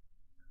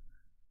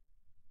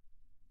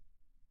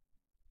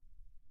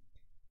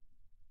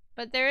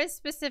 But there is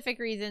specific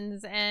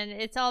reasons, and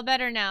it's all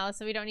better now,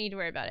 so we don't need to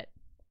worry about it.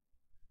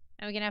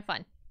 And we can have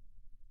fun.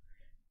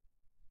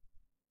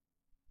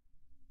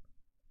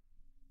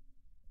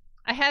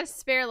 I have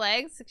spare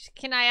legs.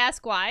 Can I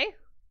ask why?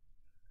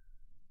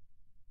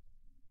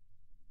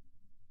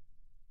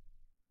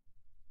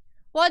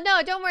 Well,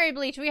 no, don't worry,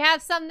 Bleach. We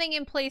have something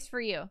in place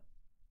for you.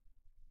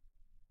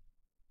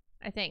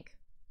 I think.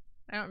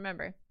 I don't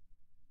remember.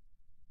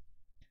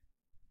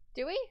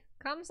 Do we?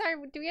 Commissar,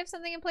 do we have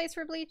something in place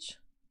for Bleach?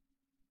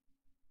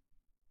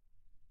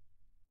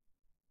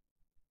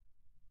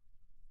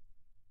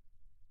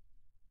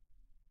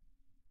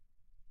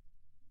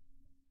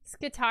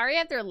 Skitari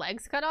have their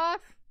legs cut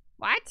off?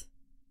 What?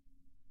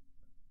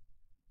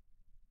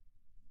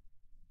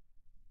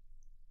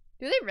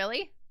 Do they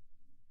really?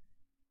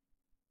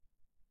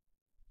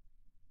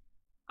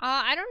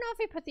 I don't know if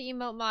he put the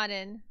emote mod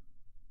in.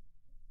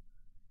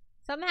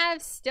 Some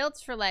have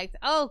stilts for legs.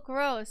 Oh,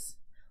 gross.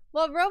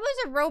 Well, Robo's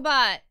a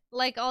robot,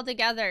 like,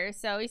 altogether,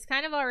 so he's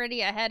kind of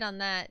already ahead on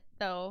that,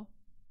 though.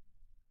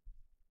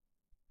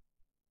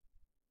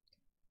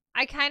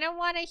 I kind of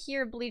want to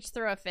hear Bleach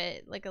throw a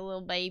fit, like a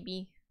little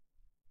baby.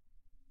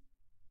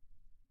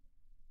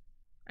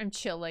 I'm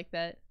chill like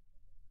that.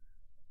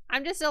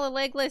 I'm just a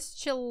legless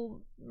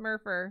chill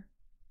murpher.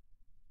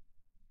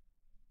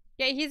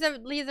 Yeah, he's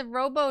a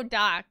robo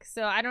doc,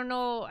 so I don't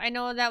know. I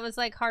know that was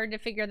like hard to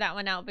figure that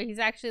one out, but he's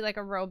actually like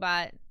a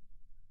robot.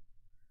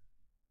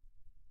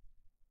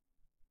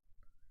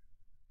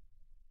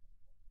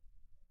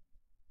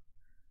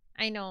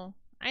 I know.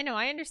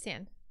 I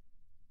understand.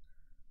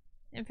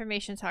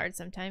 Information's hard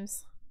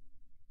sometimes.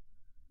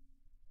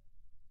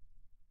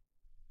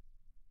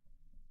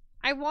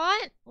 I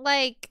want,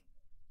 like,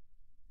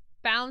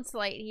 bounce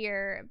light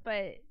here,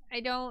 but I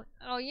don't...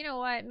 Oh, you know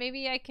what?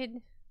 Maybe I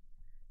could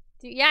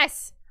do...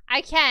 Yes!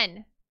 I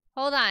can!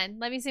 Hold on.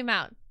 Let me zoom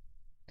out.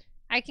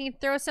 I can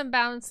throw some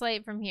bounce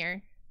light from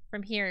here.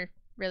 From here,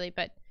 really,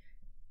 but...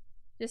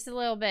 Just a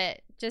little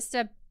bit. Just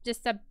to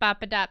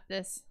bop-a-dop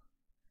this.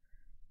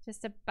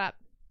 Just to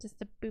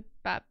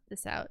boop-bop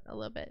this out a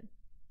little bit.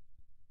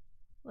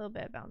 A little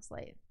bit of bounce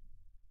light.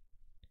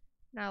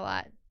 Not a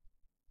lot.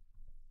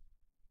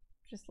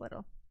 Just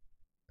little.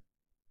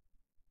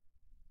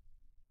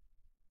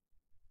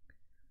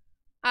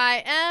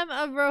 I am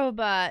a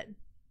robot.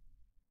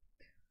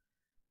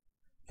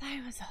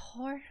 I was a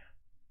whore.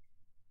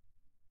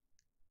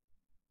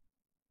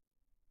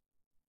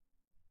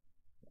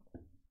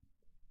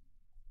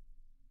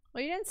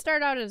 Well, you didn't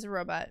start out as a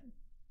robot.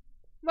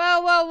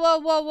 Whoa, whoa, whoa,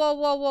 whoa, whoa,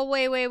 whoa, whoa,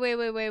 wait.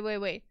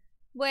 Wait.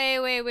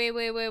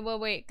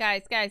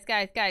 Guys.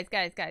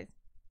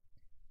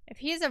 If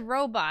he's a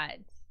robot...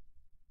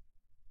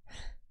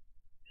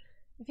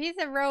 If he's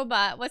a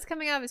robot, what's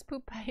coming out of his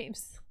poop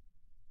pipes?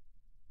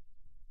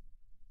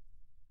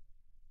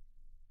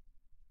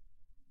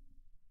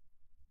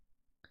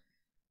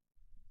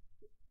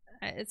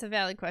 It's a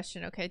valid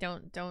question. Okay,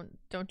 don't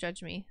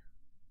judge me.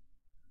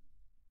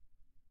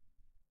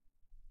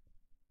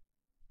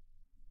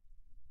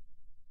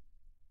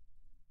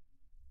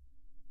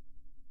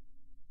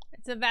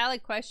 It's a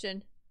valid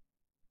question.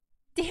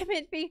 Damn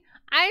it, B.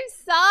 I'm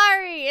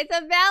sorry. It's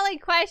a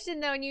valid question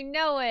though, and you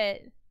know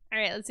it. All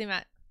right, let's zoom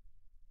out.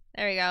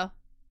 There we go.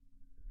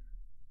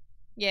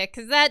 Yeah,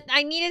 because that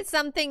I needed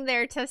something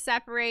there to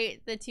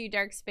separate the two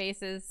dark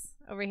spaces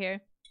over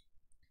here.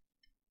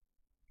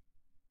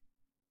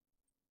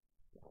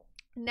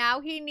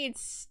 Now he needs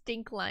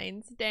stink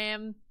lines.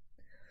 Damn.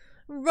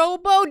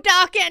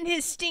 Robo-Doc and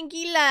his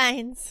stinky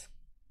lines.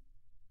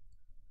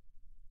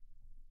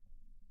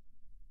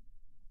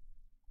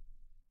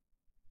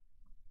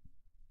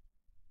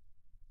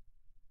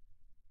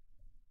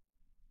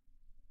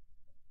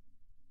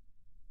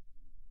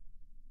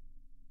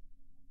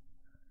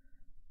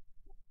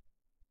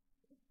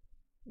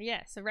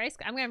 Yeah, so rice.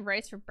 I'm gonna have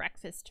rice for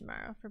breakfast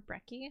tomorrow for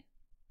brekkie.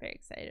 Very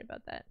excited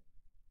about that.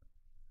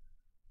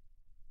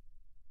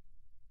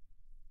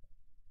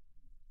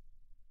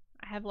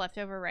 I have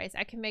leftover rice.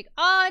 I can make.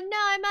 Oh no,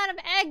 I'm out of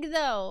egg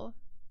though.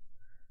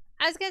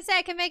 I was gonna say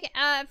I can make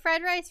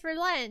fried rice for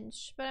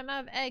lunch, but I'm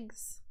out of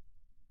eggs.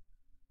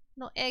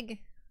 No egg.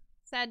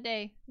 Sad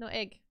day. No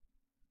egg.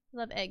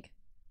 Love egg.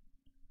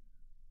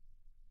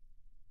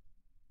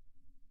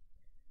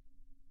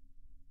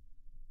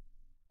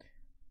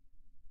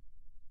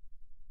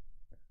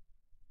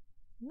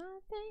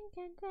 Nothing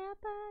can tell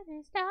but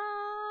it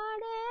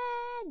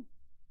started.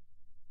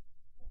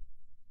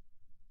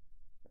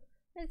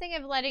 I was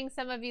thinking of letting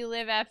some of you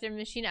live after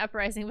Machine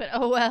Uprising, but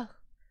oh well.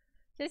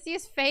 Just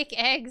use fake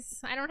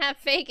eggs. I don't have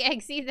fake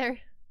eggs either.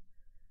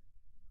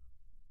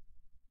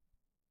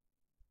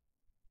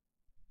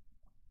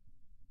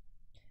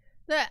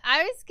 I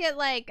always get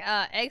like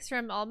eggs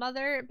from All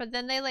Mother, but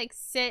then they like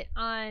sit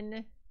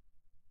on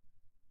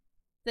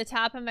the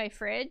top of my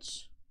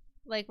fridge,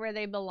 like where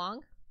they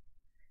belong.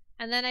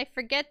 And then I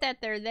forget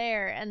that they're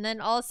there, and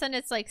then all of a sudden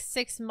it's like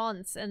 6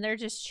 months and they're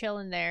just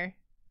chilling there.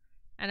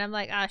 And I'm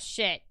like, ah,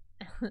 shit.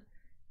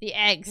 The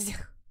eggs.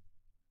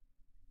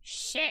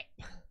 Shit.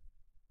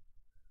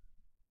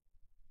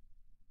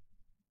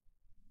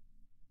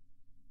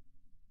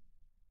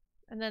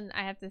 And then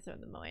I have to throw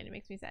them away and it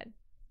makes me sad.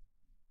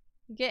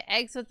 You get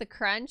eggs with the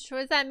crunch? What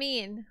does that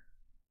mean?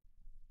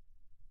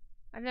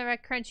 I've never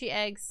had crunchy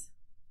eggs.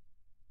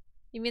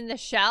 You mean the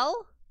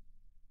shell?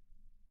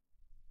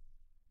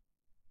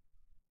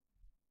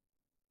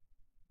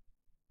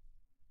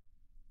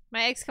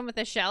 My eggs come with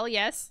a shell,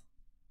 yes.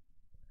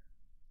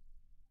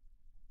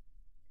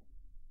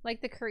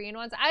 Like the Korean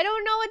ones. I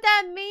don't know what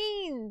that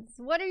means.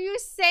 What are you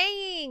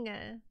saying?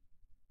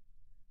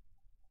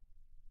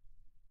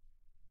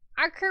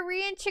 Are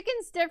Korean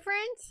chickens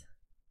different?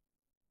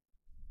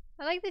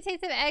 I like the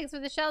taste of eggs,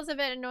 but the shell's a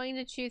bit annoying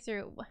to chew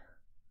through.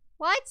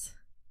 What?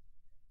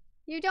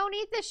 You don't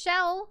eat the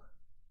shell.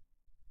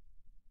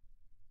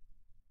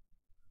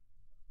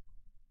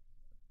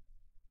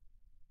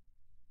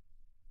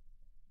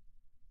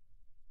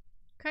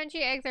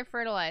 Crunchy eggs are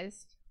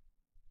fertilized.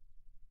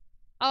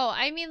 Oh,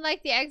 I mean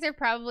like the eggs are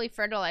probably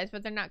fertilized,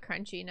 but they're not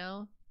crunchy,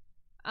 no.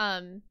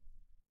 To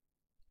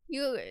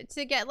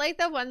get like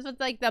the ones with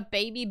like the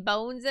baby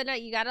bones in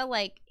it, you gotta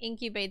like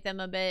incubate them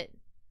a bit.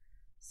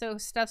 So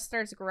stuff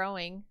starts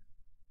growing.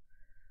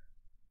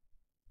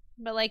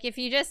 But like if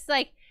you just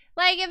like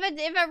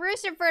if a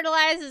rooster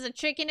fertilizes a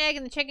chicken egg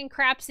and the chicken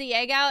craps the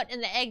egg out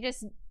and the egg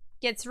just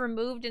gets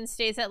removed and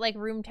stays at like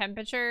room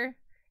temperature,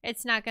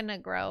 it's not gonna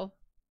grow.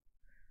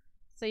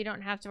 So you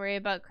don't have to worry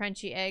about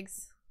crunchy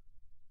eggs.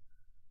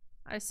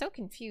 I was so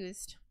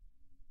confused.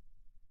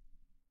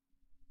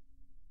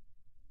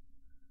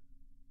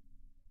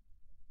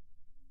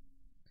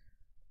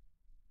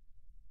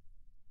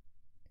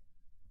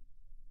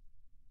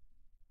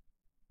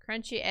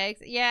 Crunchy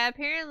eggs. Yeah,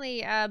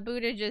 apparently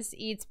Buddha just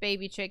eats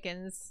baby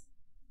chickens.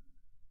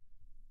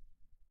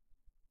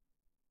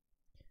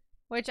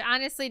 Which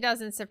honestly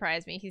doesn't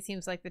surprise me. He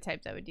seems like the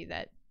type that would do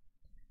that.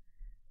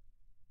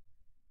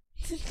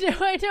 Do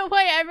I know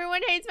why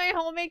everyone hates my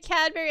homemade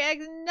Cadbury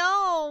eggs?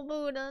 No,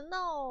 Buddha,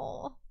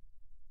 no.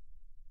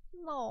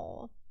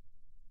 No.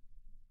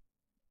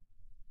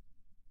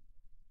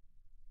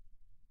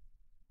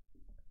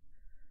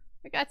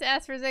 I got to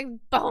ask for his eggs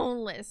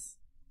boneless.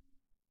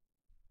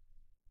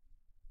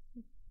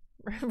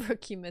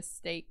 Rookie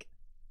mistake.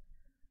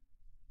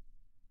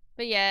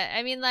 But yeah,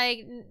 I mean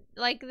like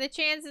the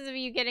chances of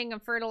you getting a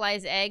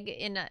fertilized egg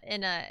in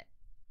a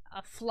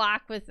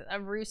flock with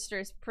a rooster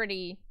is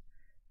pretty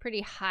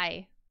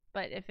high.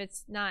 But if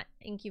it's not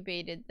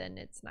incubated, then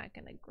it's not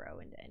gonna grow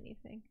into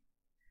anything.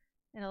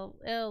 It'll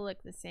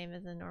look the same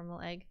as a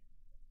normal egg.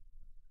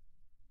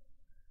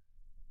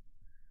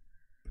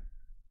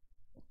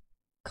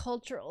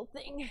 Cultural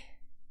thing.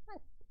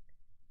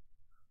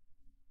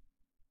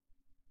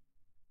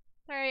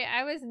 Sorry,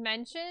 I was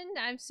mentioned.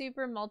 I'm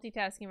super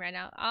multitasking right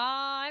now.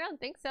 I don't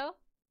think so.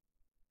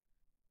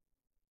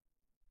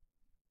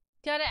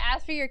 Gotta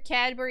ask for your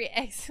Cadbury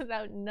eggs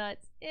without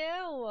nuts. Ew.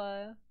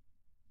 Oh,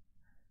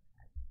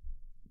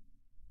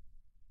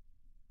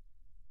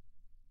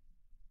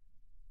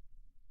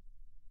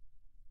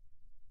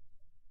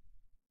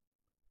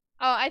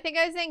 I think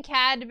I was saying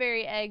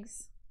Cadbury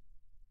eggs.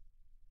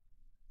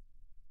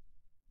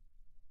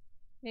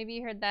 Maybe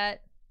you heard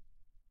that.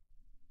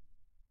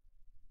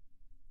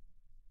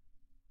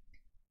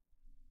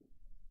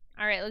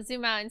 All right, let's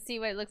zoom out and see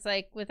what it looks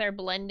like with our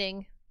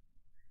blending.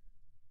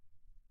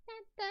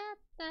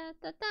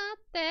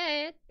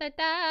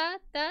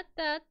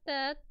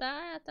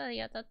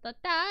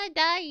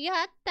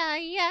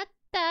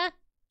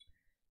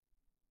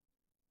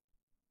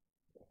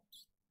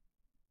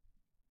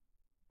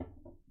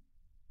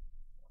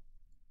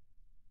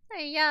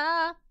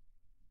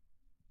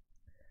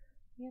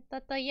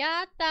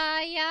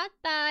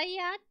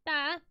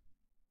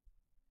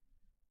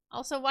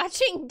 Also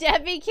watching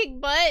Debbie kick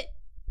butt.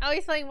 Oh,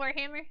 he's playing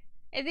Warhammer.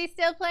 Is he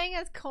still playing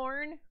as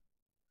Korn?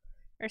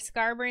 Or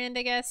Scarbrand,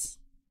 I guess.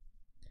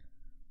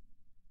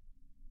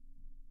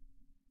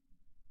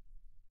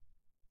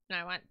 No,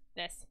 I want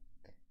this.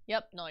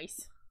 Yep,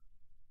 nice.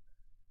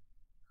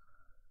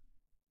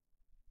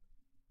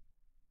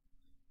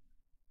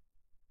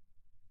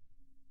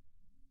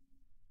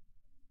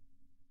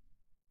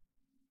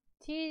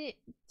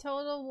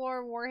 Total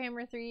War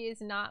Warhammer 3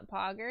 is not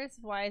poggers.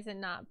 Why is it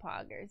not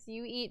poggers?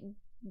 You eat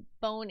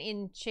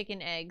bone-in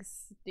chicken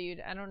eggs,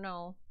 dude. I don't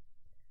know.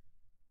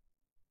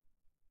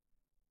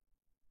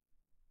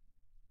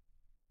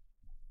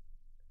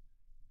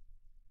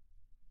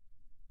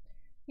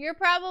 You're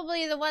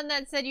probably the one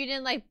that said you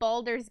didn't like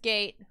Baldur's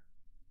Gate.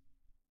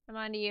 I'm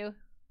on to you.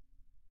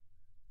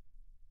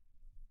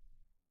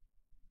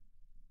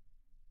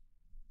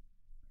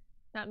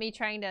 Not me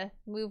trying to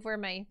move where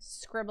my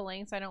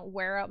scribbling so I don't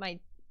wear out my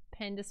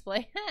pen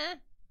display.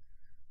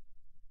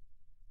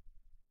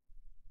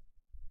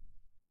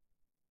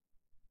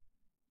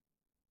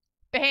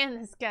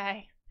 stand this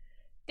guy.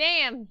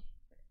 Damn.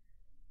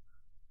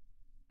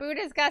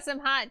 Buddha's got some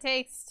hot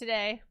takes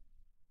today.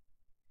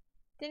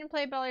 Didn't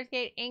play Baldur's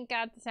Gate, ain't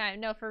got the time.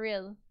 No, for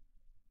real.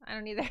 I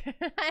don't either.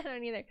 I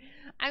don't either.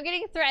 I'm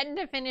getting threatened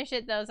to finish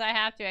it though, so I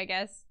have to, I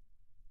guess.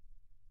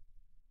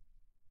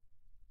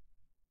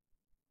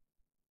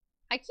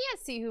 I can't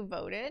see who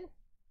voted.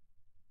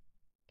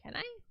 Can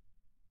I?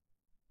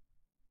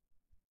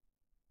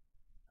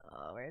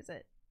 Oh, where is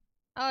it?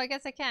 Oh, I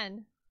guess I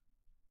can.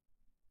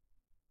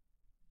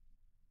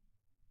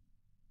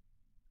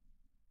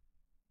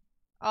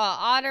 Oh,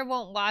 Otter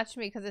won't watch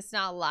me because it's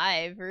not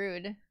live.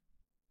 Rude.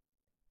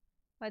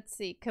 Let's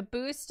see.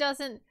 Caboose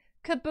doesn't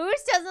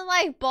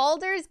like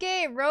Baldur's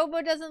Gate.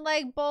 Robo doesn't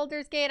like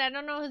Baldur's Gate. I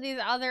don't know who these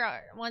other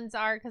ones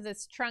are because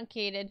it's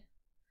truncated.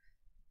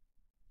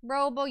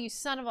 Robo, you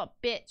son of a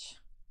bitch.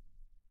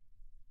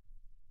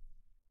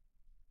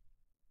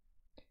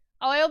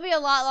 Oh, it'll be a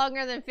lot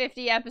longer than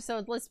 50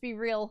 episodes. Let's be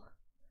real.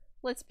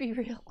 Let's be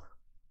real.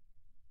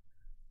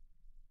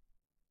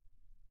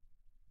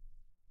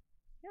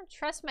 You don't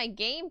trust my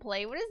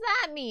gameplay? What does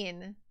that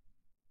mean?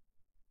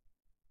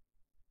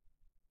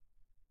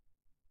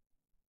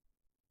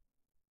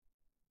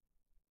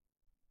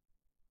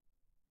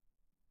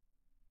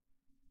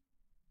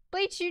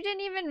 Bleach, you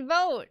didn't even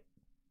vote.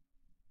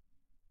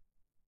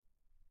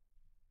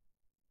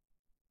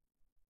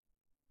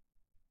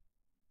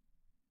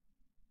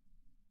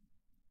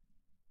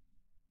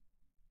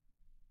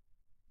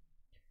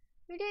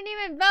 You didn't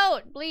even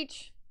vote,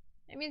 Bleach.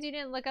 That means you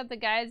didn't look up the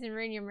guides and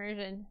ruin your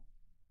immersion.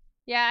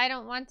 Yeah, I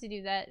don't want to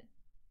do that.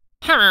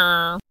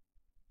 I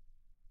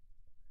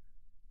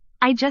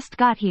just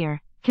got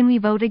here. Can we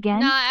vote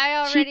again? Nah, I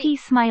already... Cheeky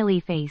smiley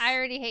face. I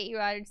already hate you,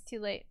 Otter. It's too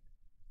late.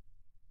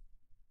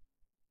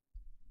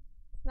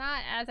 It's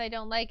not as I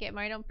don't like it,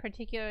 but I don't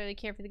particularly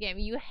care for the game.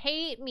 You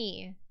hate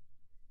me.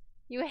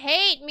 You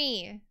hate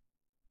me.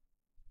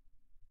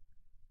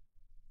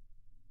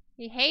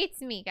 He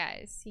hates me,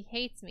 guys. He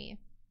hates me.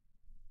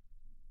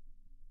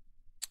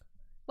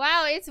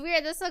 Wow, it's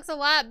weird. This looks a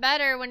lot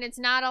better when it's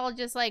not all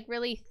just like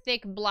really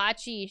thick,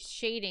 blotchy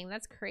shading.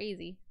 That's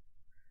crazy.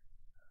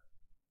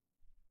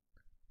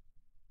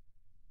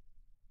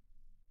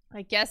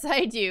 I guess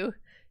I do.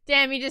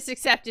 Damn, you just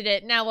accepted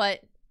it. Now what?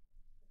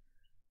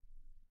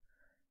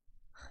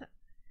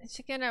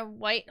 Chicken a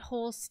white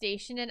hole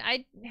station and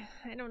I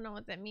don't know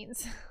what that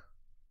means.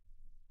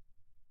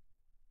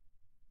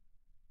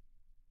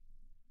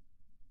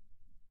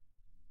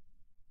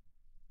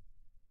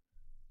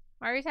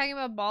 Why are we talking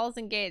about balls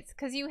and gates?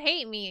 Because you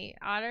hate me,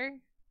 Otter.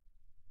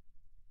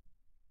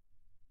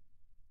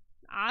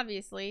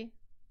 Obviously.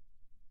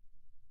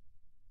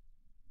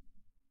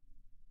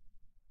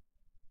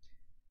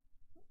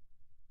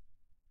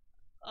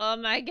 Oh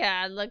my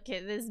god, look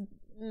at this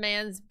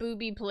man's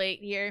booby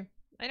plate here.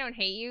 I don't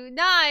hate you.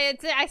 Nah,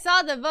 I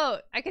saw the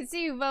vote. I can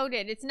see you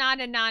voted. It's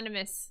not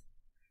anonymous.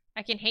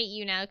 I can hate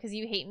you now because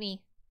you hate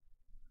me.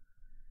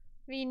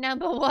 Me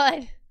number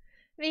one.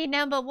 Me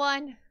number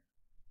one.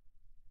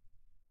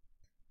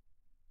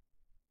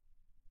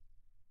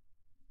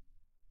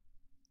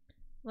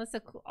 Unless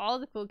all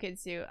the cool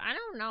kids do. I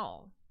don't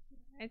know.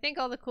 I think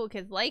all the cool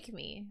kids like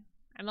me.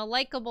 I'm a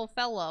likable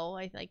fellow,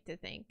 I like to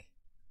think.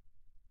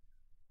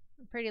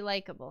 I'm pretty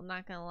likable,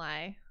 not gonna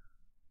lie.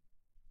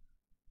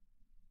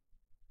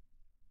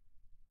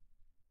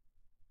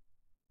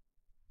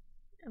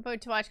 I'm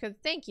vote to watch because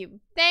thank you.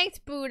 Thanks,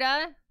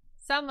 Buddha.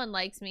 Someone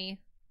likes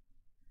me.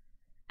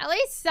 At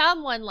least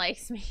someone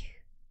likes me.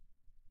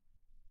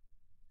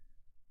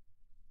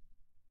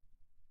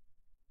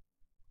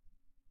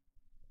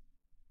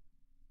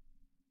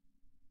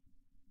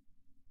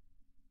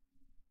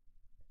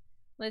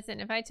 Listen,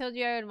 if I told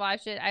you I would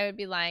watch it, I would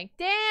be lying.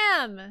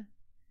 Damn!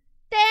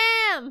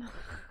 Damn!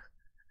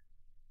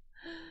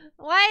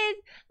 Why is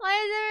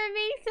everyone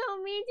being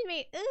so mean to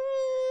me?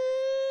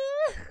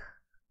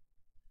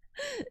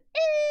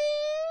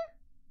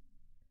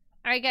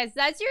 Alright guys,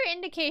 that's your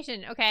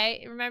indication,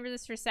 okay? Remember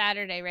this for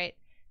Saturday, right?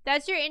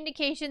 That's your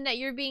indication that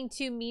you're being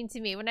too mean to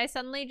me. When I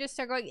suddenly just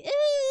start going,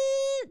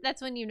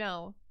 that's when you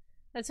know.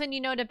 That's when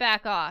you know to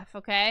back off,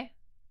 okay?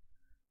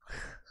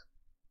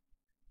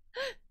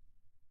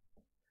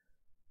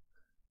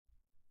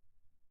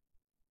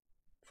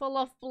 Full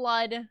of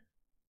blood.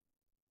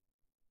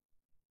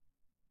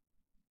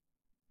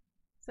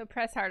 So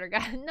press harder,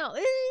 guys. No.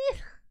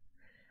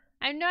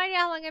 I have no idea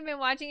how long I've been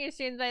watching your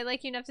streams, but I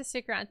like you enough to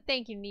stick around.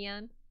 Thank you,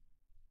 Neon.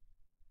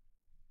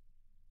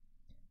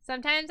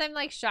 Sometimes I'm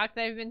like shocked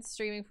that I've been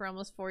streaming for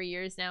almost 4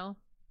 years now.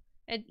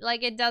 It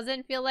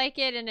doesn't feel like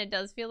it, and it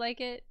does feel like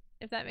it,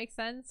 if that makes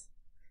sense.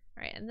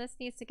 Alright, and this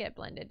needs to get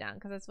blended down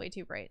because it's way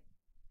too bright.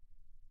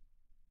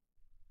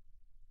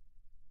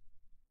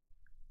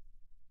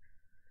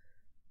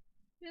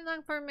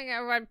 Long form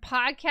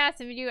podcast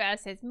and video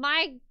essays.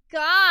 My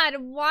god,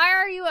 why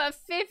are you a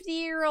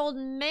 50-year-old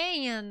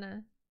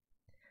man?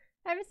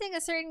 Ever seeing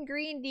a certain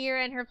green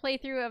deer in her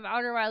playthrough of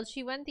Outer Wilds,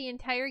 she went the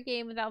entire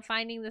game without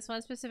finding this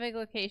one specific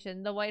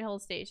location, the White Hole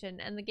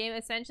Station, and the game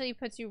essentially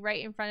puts you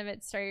right in front of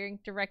it, staring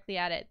directly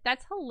at it.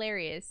 That's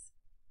hilarious.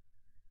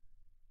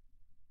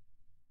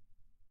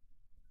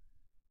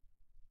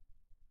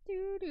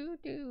 Do do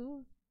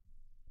do.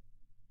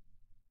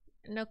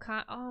 No,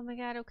 oh my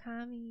god,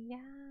 Okami.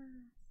 Yes.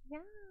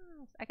 Yes.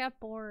 I got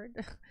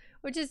bored.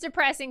 Which is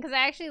depressing because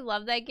I actually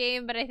love that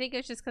game, but I think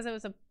it's just because it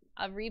was a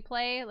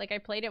replay. Like, I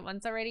played it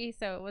once already,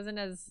 so it wasn't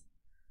as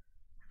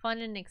fun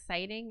and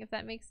exciting, if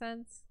that makes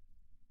sense.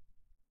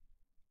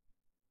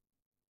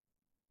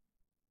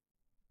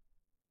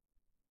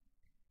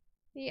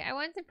 Yeah, I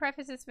wanted to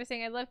preface this by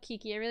saying I love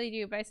Kiki, I really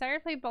do, but I started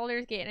to play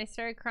Baldur's Gate and I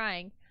started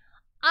crying.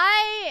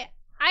 I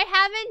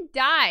haven't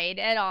died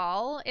at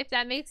all, if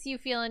that makes you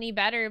feel any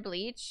better,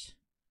 Bleach.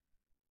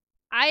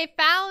 I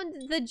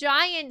found the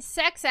giant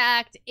sex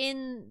act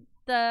in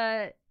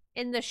the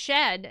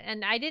shed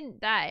and I didn't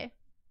die.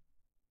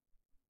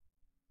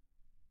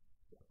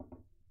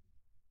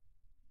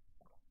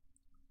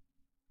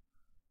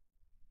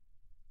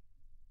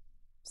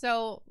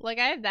 So, like,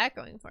 I have that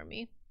going for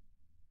me.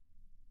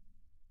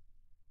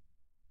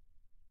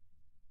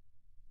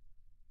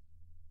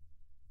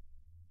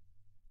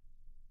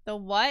 The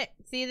what?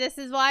 See, this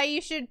is why you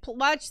should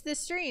watch the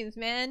streams,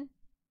 man.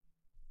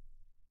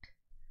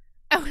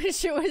 I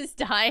wish it was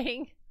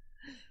dying.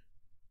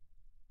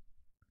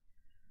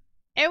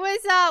 It was,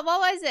 what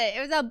was it? It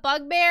was a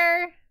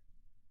bugbear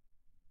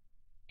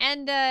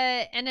and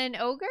an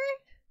ogre?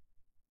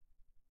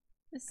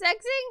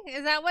 Sexing?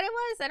 Is that what it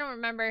was? I don't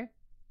remember.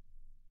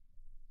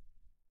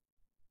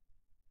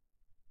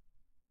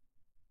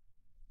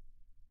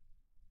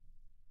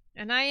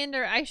 And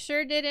I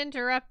sure did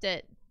interrupt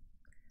it.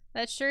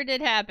 That sure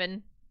did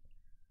happen.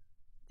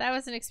 That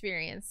was an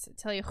experience, I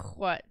tell you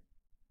what.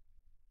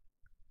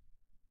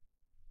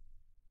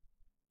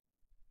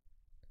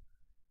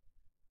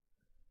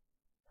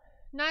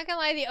 Not gonna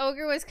lie, the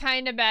ogre was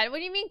kinda bad. What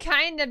do you mean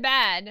kinda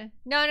bad?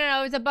 No,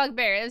 it was a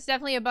bugbear. It was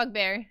definitely a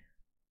bugbear.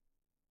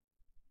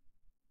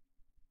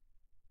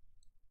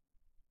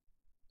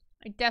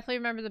 I definitely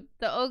remember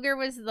the ogre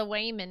was the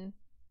Wayman.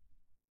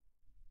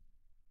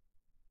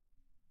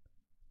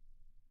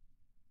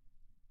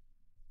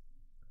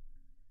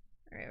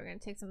 Alright, we're gonna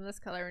take some of this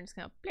color and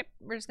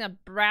we're just gonna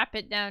wrap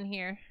it down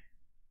here.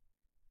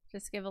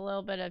 Just give a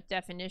little bit of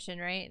definition,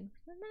 right?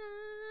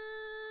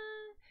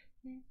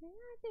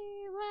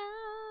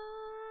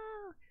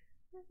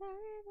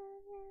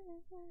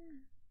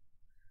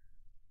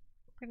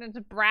 We're gonna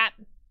just brap.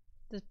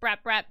 Just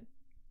brap.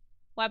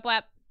 Whap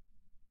whap.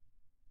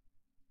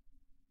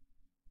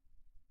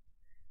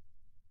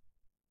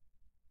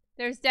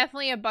 There's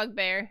definitely a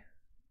bugbear.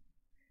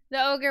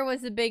 The ogre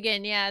was the big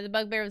one, yeah. The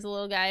bugbear was the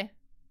little guy.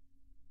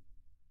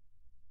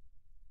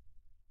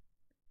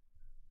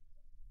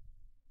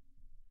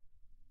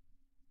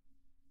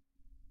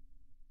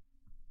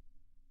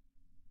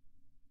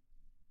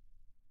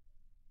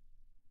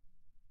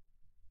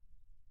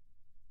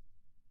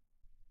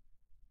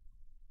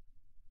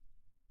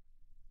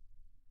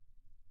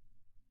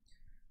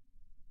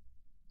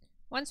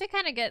 Once we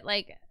kind of get,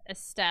 like,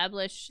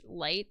 established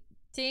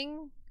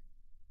lighting,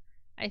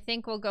 I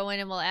think we'll go in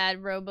and we'll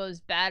add Robo's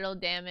battle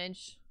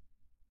damage.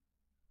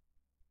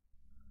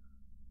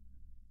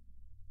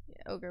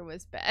 Yeah, ogre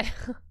was bad.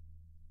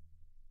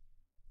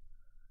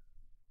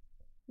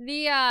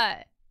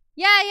 Yeah,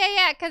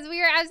 because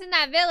I was in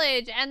that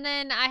village, and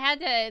then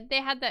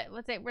they had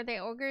the, were they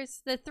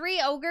ogres? The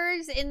 3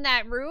 ogres in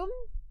that room?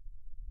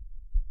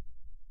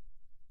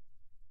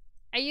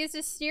 I used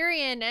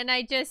Asterion and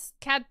I just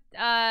kept,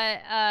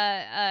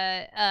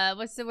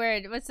 what's the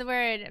word?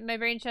 My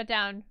brain shut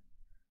down.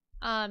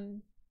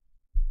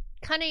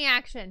 Cunning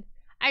action.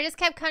 I just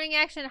kept cunning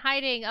action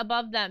hiding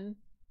above them.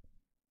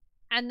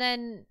 And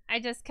then I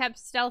just kept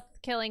stealth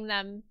killing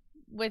them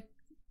with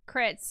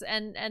crits,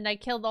 and I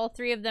killed all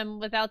 3 of them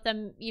without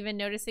them even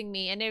noticing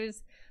me. And it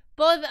was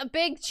both a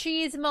big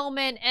cheese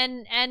moment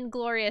and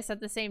glorious at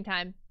the same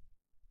time.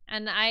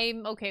 And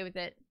I'm okay with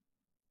it.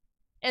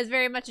 It's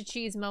very much a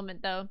cheese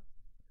moment, though.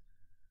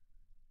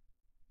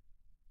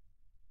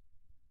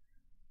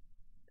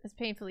 It's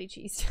painfully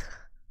cheesed.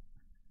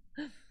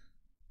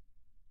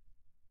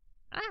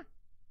 Ah.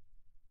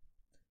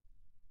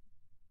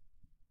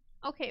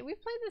 Okay,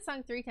 we've played this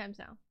song 3 times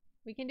now.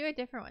 We can do a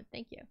different one.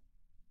 Thank you.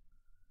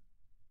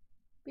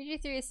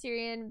 BG3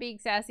 Asterion being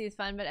sassy is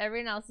fun, but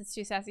everyone else is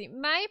too sassy.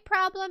 My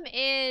problem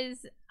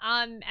is,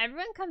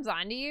 everyone comes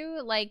on to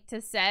you, like,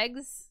 to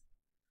segs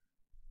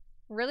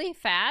really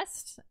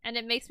fast, and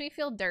it makes me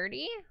feel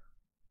dirty.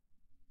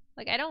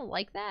 Like, I don't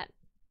like that.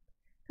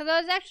 Because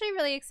I was actually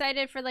really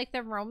excited for, like,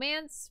 the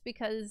romance,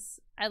 because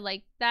I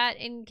like that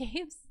in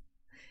games.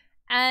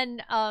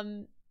 And,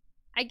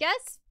 I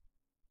guess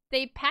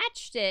they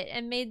patched it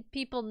and made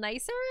people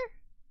nicer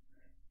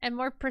and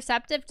more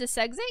perceptive to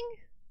segsing,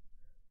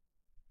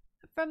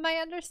 from my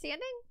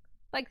understanding.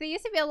 Like, they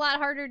used to be a lot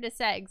harder to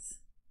segs,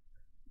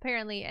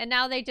 apparently, and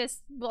now they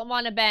just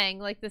want to bang,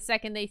 like, the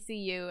second they see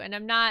you, and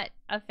I'm not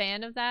a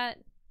fan of that,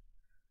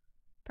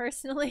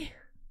 personally.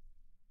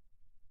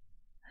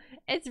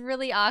 It's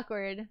really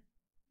awkward.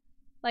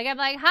 Like, I'm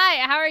like,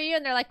 hi, how are you?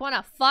 And they're like,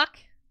 wanna fuck?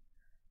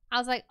 I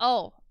was like,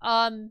 oh,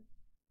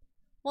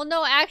 well,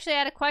 no, actually, I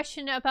had a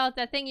question about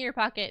that thing in your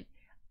pocket.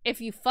 If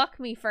you fuck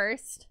me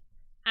first,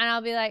 And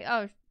I'll be like,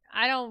 oh,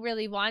 I don't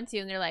really want to.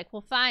 And they're like,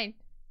 well, fine.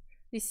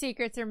 These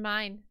secrets are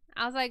mine.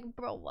 I was like,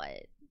 bro, what?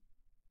 I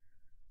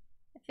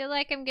feel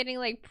like I'm getting,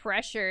 like,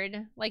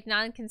 pressured. Like,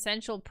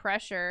 non-consensual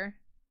pressure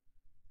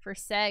for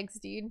sex,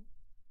 dude.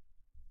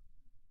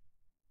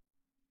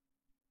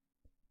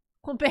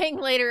 We'll bang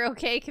later,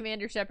 okay,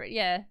 Commander Shepard.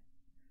 Yeah.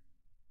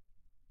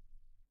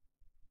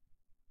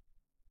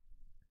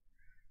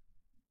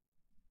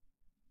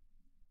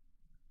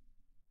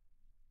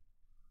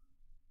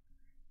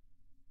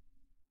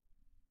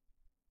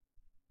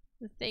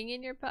 The thing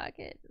in your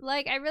pocket.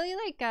 Like, I really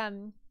like,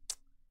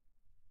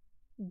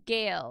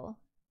 Gale.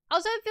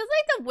 Also, it feels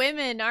like the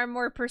women are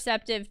more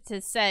perceptive to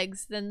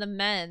segs than the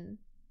men.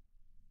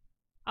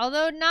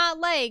 Although not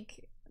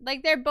like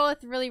they're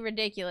both really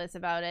ridiculous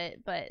about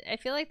it, but I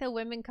feel like the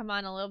women come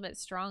on a little bit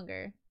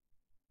stronger.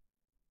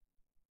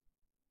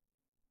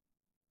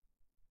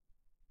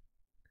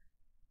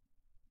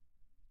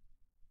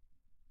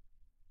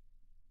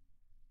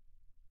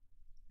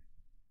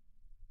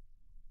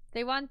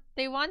 They want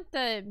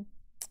the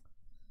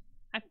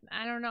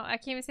I don't know. I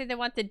can't even say they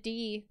want the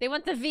D. They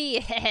want the V.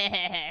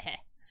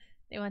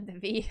 They want the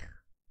V.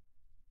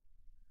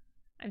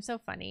 I'm so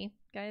funny,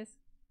 guys.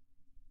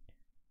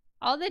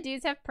 All the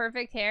dudes have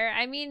perfect hair.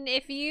 I mean,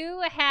 if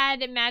you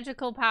had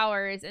magical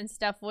powers and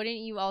stuff, wouldn't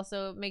you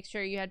also make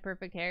sure you had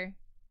perfect hair?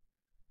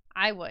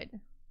 I would.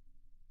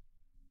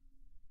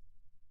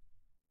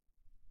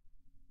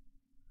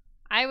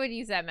 I would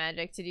use that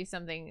magic to do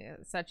something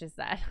such as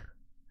that.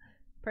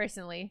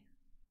 Personally.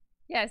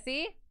 Yeah,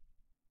 see?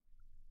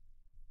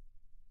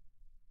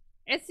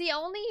 It's the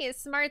only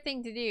smart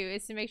thing to do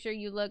is to make sure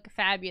you look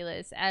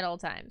fabulous at all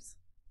times.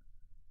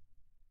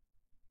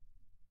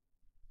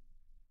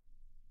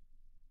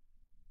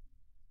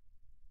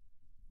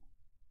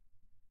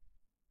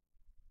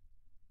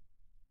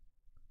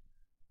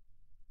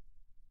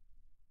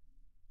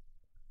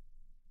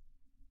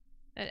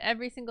 At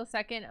every single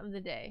second of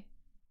the day.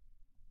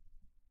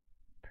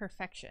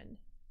 Perfection.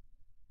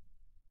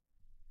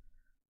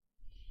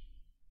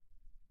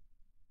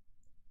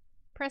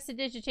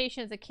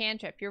 Prestidigitation is a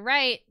cantrip. You're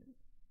right.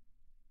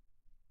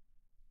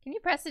 Can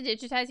you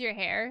prestidigitize your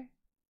hair?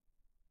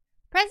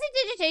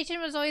 Prestidigitation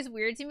was always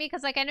weird to me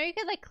because, like, I know you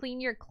could, like, clean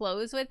your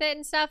clothes with it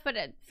and stuff, but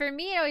for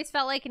me, it always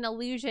felt like an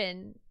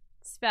illusion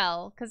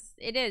spell because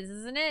it is,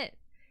 isn't it?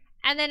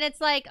 And then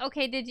it's like,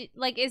 okay, did you,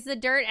 like, is the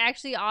dirt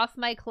actually off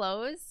my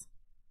clothes?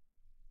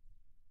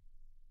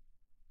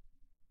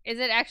 Is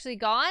it actually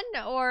gone,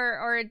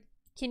 or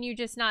can you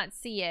just not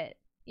see it?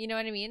 You know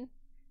what I mean?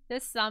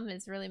 This thumb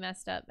is really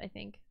messed up, I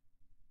think.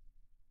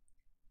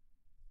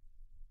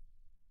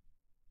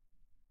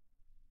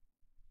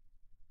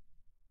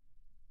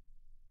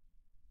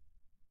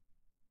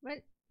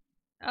 What?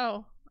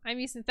 Oh, I'm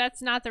using,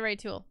 that's not the right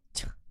tool.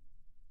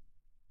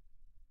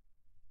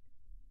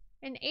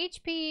 In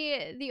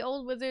HP, the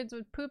old wizards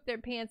would poop their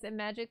pants and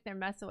magic their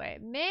mess away.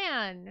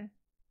 Man!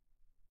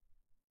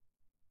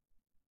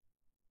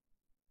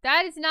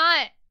 That is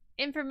not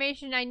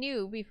information I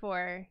knew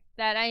before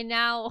that I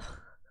now...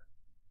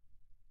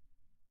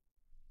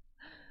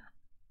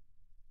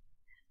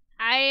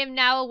 I am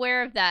now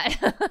aware of that.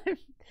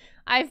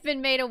 I've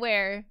been made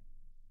aware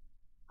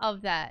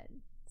of that.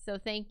 So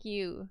thank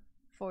you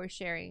for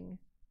sharing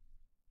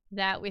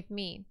that with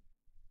me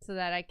so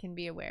that I can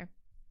be aware.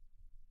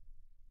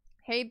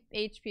 Hey,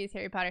 HP is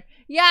Harry Potter.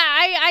 Yeah,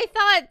 I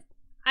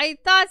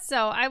thought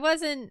so. I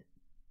wasn't...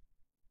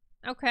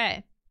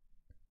 Okay.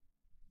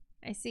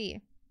 I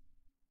see.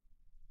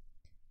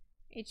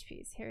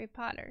 HP is Harry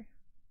Potter.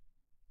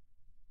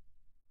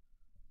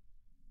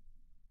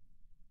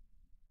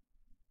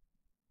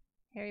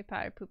 Harry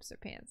Potter poops her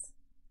pants.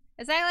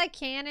 Is that like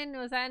canon?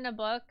 Was that in a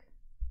book?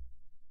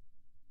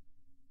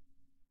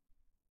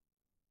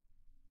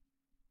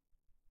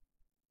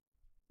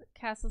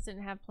 Castles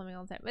didn't have plumbing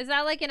all the time. Is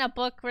that like in a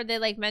book where they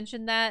like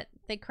mentioned that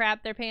they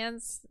crap their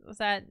pants? Was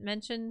that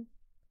mentioned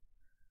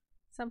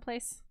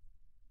someplace?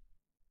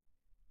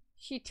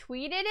 She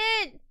tweeted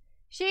it?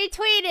 She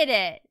tweeted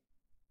it.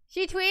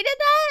 She tweeted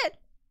that?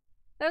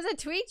 That was a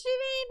tweet she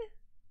made?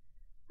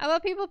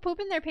 About people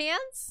pooping their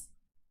pants?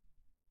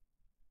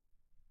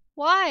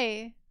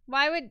 Why?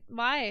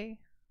 Why?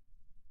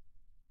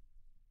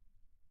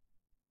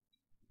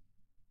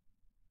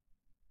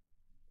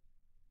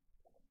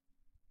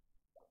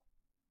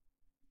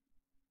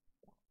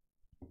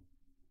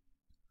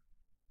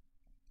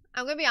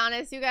 I'm gonna be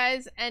honest, you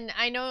guys, and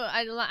I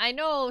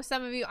know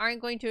some of you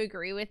aren't going to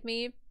agree with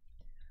me,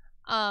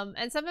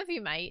 and some of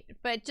you might,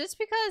 but just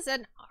because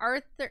an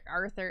author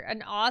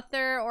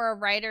or a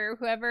writer,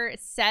 whoever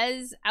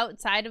says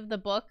outside of the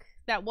book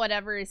that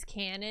whatever is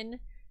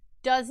canon,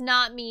 does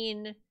not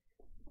mean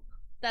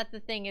that the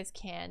thing is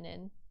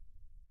canon.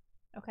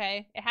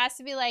 Okay, it has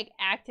to be like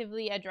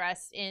actively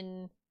addressed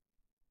in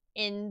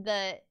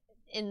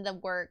the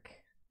work.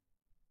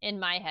 In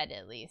my head,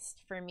 at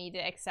least, for me to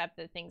accept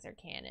that things are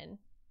canon.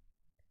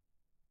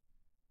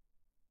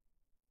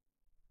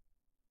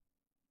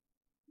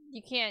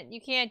 You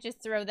can't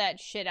just throw that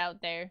shit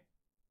out there.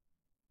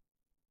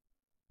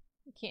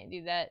 You can't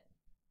do that.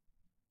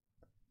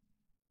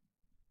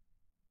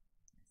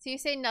 So you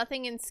say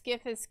nothing in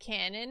Skiff is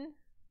canon?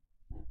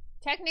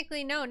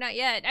 Technically, no, not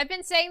yet. I've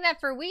been saying that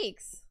for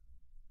weeks.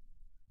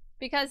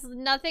 Because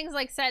nothing's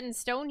like set in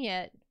stone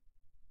yet.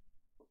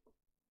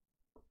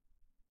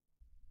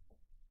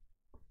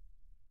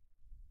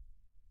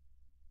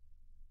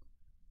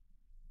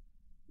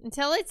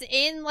 Until it's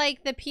in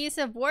like the piece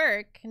of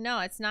work,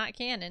 no, it's not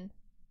canon.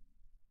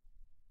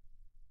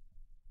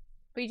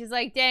 But he's just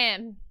like,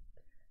 damn.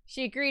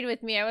 She agreed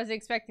with me. I wasn't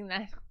expecting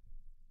that.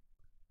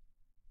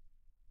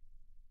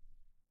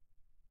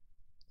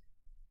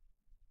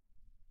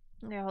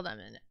 Okay, hold on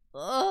a minute.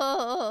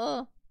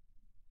 Oh.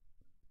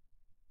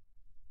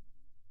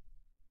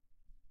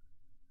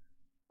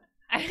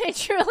 I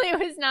truly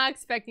was not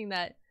expecting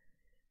that.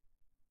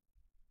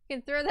 You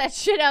can throw that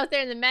shit out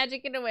there and then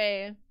magic it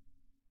away.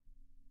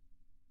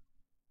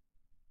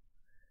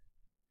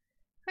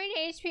 According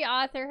to HP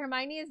author,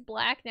 Hermione is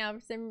black now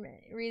for some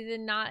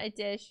reason, not a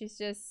dish. She's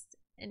just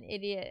an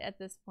idiot at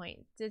this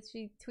point. Did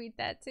she tweet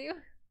that too?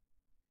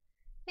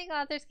 I think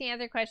authors can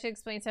answer questions,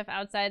 explain stuff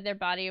outside their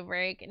body of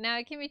work. Now,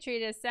 it can be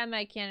treated as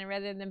semi-canon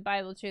rather than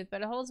Bible truth,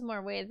 but it holds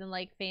more weight than,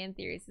 like, fan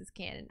theories as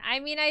canon.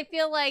 I mean, I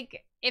feel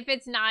like if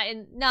it's not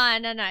in... No.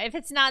 If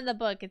it's not in the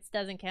book, it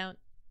doesn't count.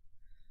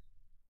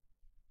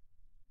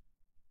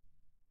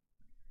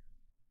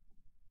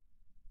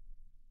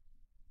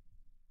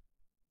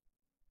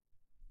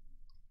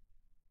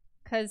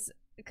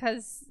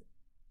 Because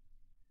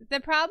the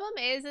problem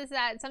is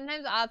that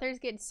sometimes authors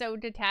get so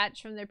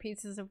detached from their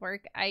pieces of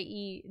work,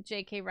 i.e.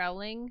 J.K.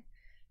 Rowling,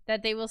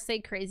 that they will say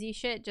crazy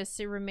shit just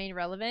to remain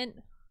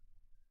relevant.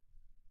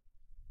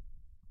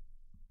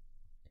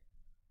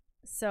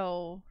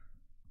 So,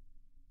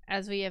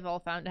 as we have all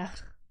found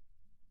out.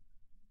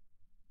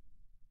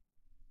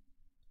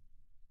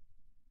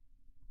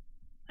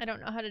 I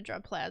don't know how to draw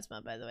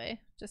plasma, by the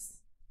way.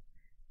 Just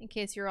in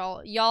case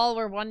y'all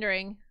were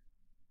wondering.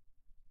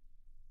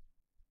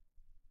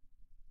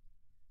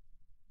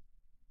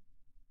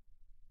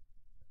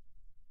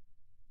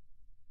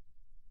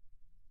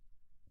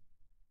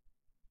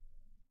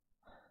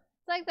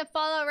 It's like the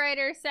Fallout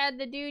writer said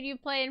the dude you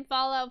play in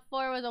Fallout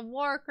 4 was a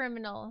war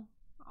criminal.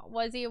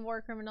 Was he a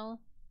war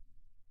criminal?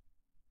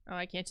 Oh,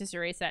 I can't just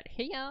erase that.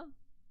 Yeah.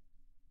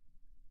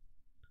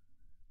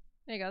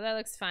 There you go. That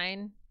looks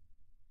fine.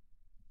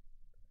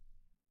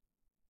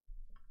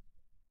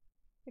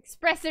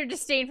 Express their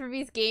disdain for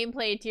these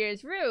gameplay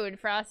tiers. Rude,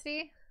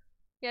 Frosty.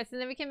 Yes, and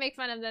then we can make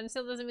fun of them.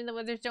 Still doesn't mean the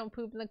wizards don't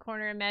poop in the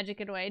corner and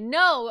magic it away.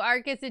 No,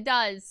 Arcus, it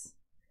does.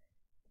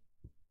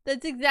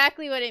 That's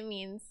exactly what it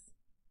means.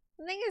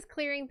 The thing is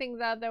clearing things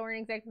out that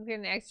weren't exactly clear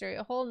in the extra.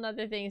 A whole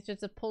nother thing is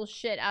just to pull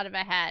shit out of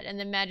a hat and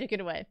then magic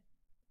it away.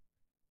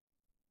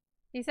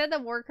 He said the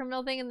war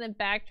criminal thing and then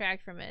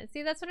backtracked from it.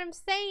 See, that's what I'm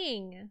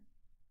saying.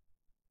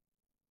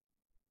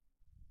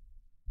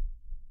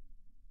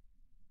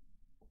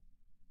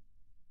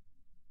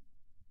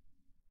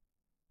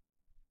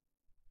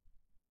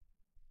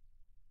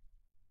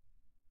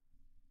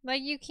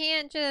 Like, you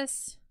can't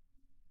just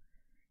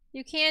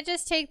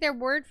take their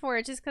word for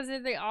it just because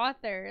they're the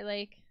author.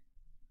 Like,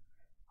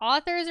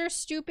 authors are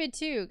stupid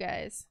too,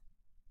 guys.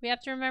 We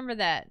have to remember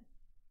that.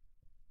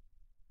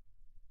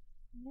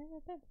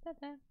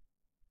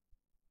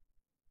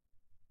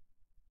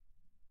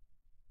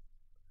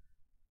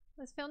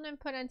 Was filmed and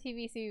put on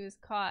TV so he was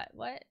caught.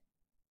 What?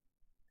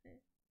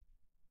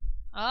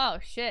 Oh,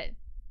 shit.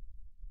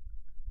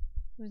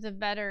 He was a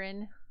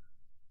veteran.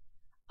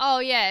 Oh,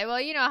 yeah.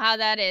 Well, you know how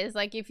that is.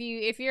 Like, if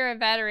you're a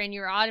veteran,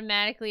 you're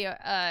automatically,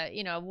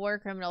 you know, a war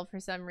criminal for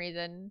some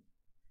reason.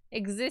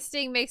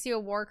 Existing makes you a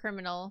war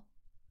criminal.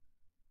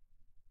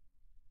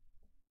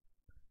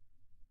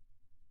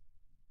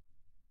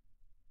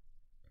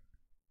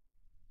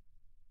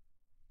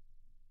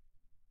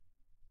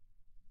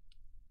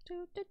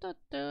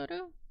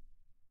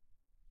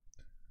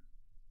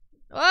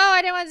 Whoa,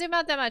 I didn't want to zoom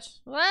out that much.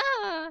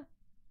 Whoa.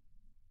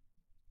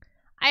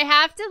 I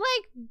have to,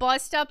 like,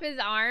 bust up his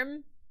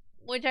arm,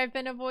 which I've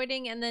been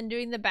avoiding, and then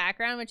doing the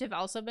background, which I've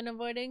also been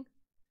avoiding.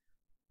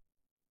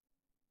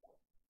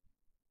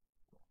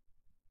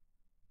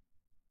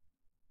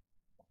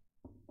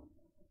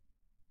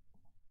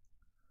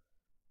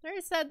 There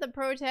said the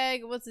pro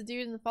tag was the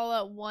dude in the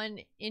Fallout 1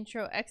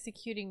 intro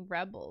executing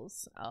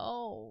rebels.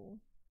 Oh.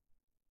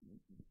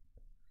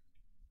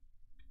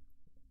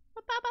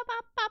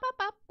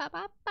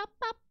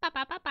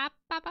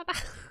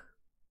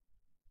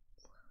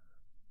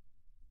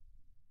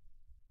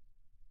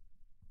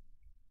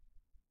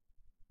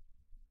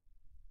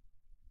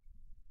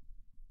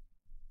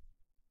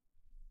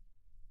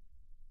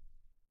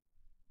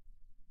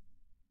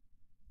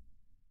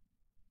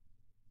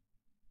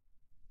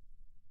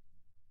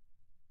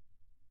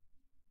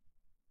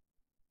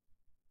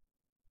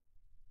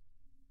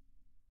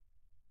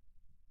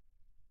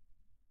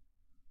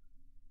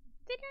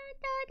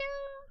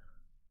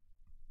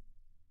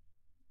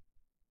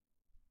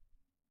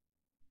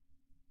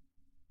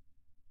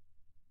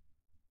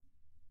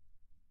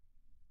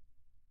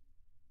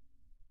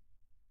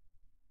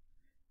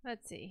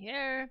 Let's see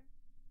here.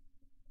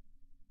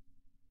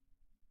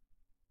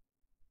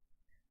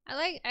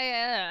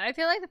 I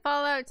feel like the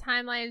Fallout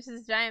timeline is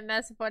just a giant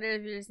mess of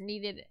whatever is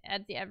needed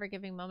at the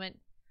ever-giving moment.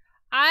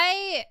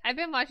 I've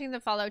been watching the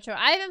Fallout show.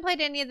 I haven't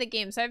played any of the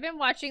games, so I've been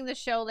watching the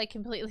show like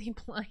completely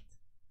blind.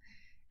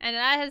 And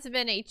that has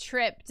been a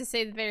trip, to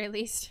say the very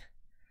least.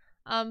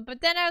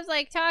 But then I was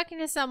like talking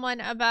to someone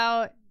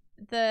about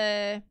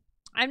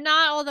I'm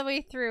not all the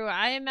way through.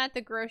 I am at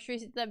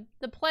the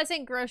the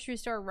Pleasant grocery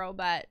store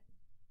robot.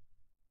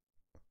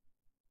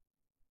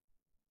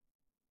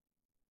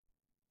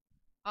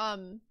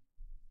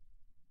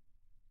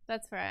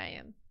 That's where I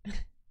am.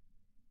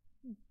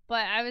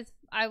 But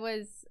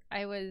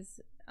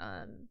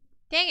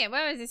dang it,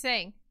 what was I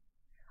saying?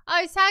 Oh,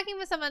 I was talking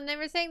with someone, and they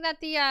were saying that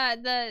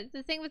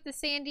the thing with the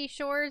sandy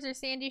shores or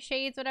sandy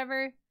shades,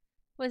 whatever,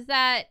 was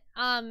that,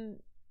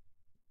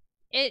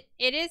 it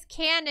is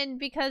canon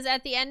because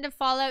at the end of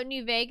Fallout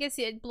New Vegas,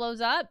 it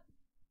blows up.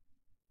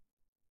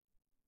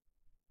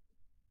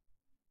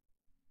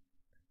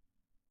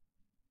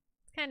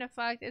 It's kind of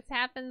fucked. It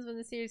happens when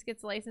the series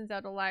gets licensed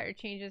out a lot or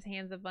changes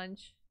hands a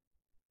bunch.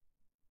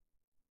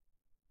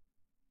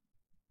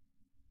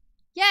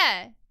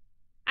 Yeah.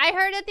 I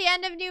heard at the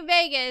end of New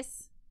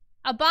Vegas,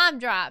 a bomb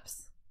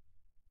drops.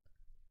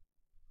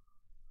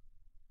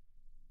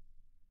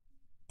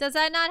 Does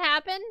that not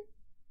happen?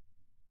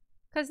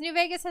 Because New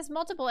Vegas has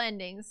multiple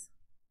endings.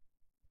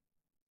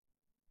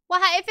 Well,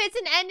 if it's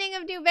an ending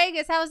of New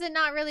Vegas, how is it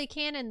not really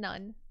canon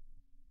then?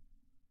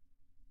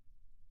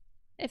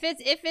 If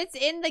it's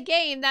in the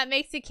game, that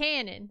makes it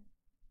canon.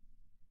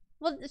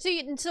 Well,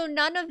 so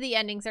none of the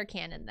endings are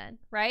canon then,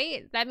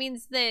 right? That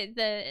means the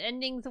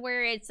endings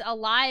where it's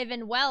alive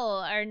and well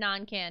are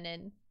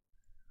non-canon.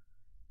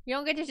 You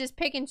don't get to just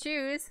pick and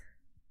choose.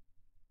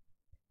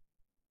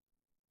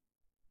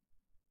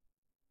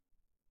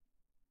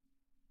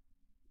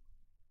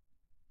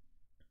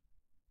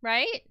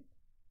 Right?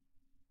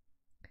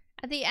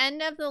 At the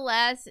end of the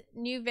last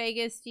New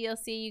Vegas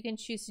DLC, you can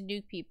choose to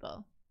nuke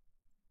people.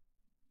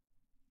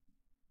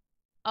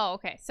 Oh,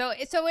 okay. So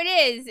it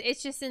is.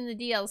 It's just in the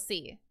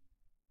DLC.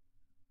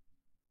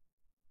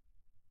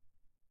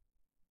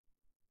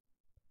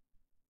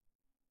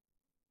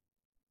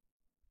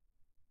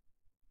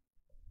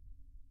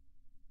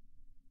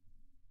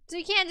 So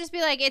you can't just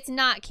be like, it's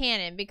not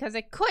canon, because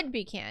it could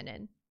be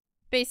canon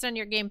based on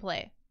your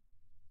gameplay.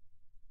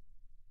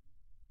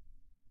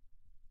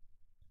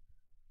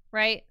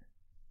 Right?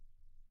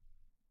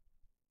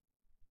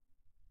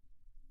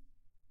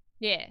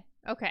 Yeah.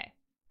 Okay.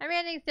 Every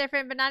ending's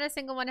different, but not a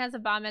single one has a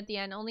bomb at the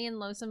end. Only in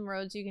Lonesome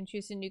Roads you can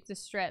choose to nuke the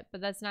strip,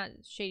 but that's not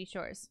Shady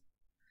Shores.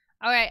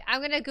 Alright,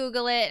 I'm gonna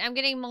Google it. I'm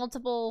getting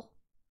multiple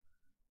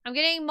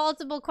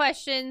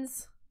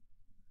questions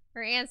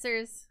or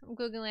answers. I'm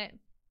Googling it.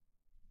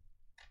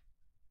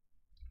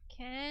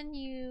 Can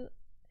you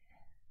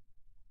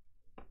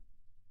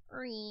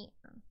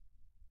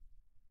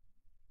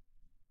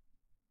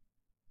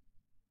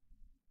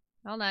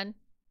hold on.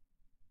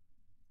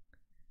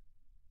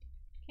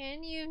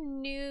 Can you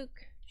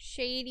nuke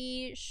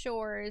Shady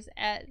Shores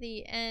at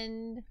the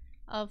end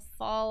of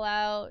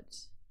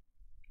Fallout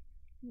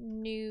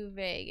New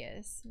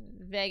Vegas?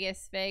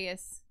 Vegas.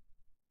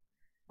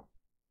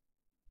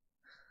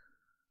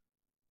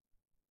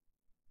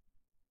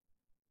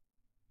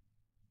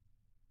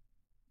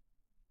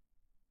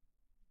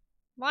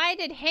 Why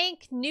did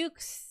Hank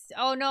nuke?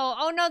 Oh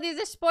no,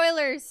 these are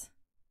spoilers.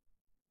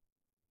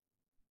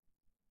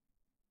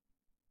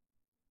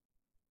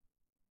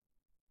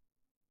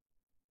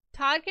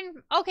 Todd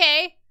can.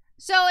 Okay.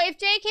 So if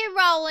J.K.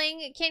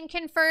 Rowling can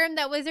confirm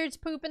that wizards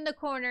poop in the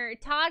corner,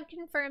 Todd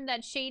confirmed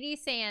that Shady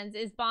Sands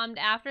is bombed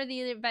after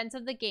the events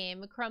of the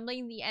game,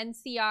 crumbling the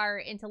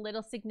NCR into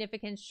little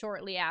significance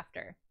shortly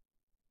after.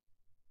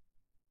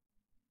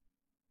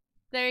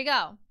 There you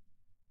go.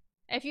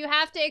 If you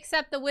have to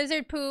accept the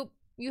wizard poop,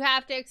 you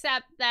have to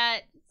accept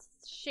that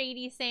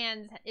Shady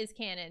Sands is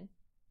canon.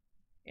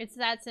 It's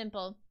that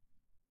simple.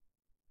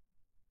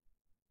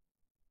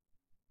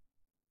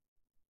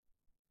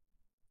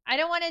 I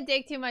don't want to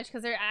dig too much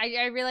because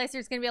I realize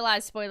there's going to be a lot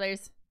of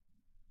spoilers.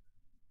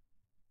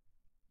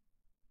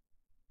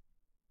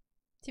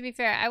 To be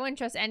fair, I wouldn't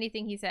trust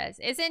anything he says.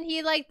 Isn't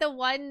he like the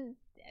one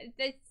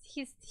that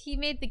he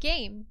made the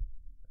game?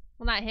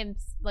 Well, not him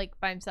like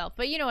by himself,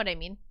 but you know what I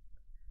mean.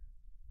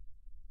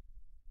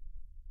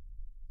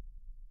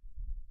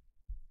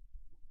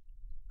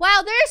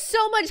 Wow, there's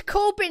so much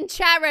cope in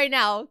chat right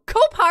now.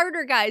 Cope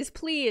harder, guys,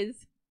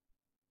 please.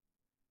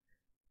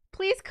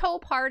 Please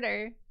cope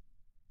harder.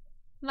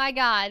 My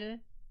god.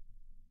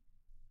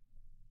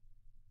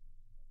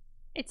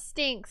 It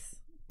stinks.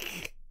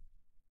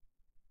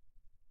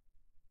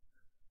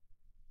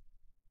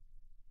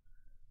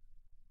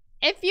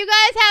 If you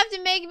guys have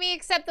to make me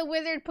accept the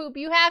wizard poop,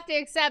 you have to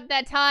accept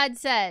that Todd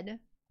said.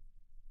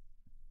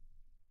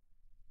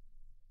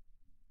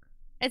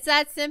 It's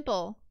that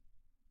simple.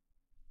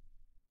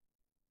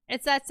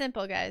 It's that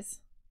simple, guys.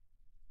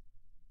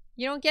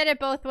 You don't get it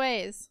both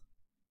ways.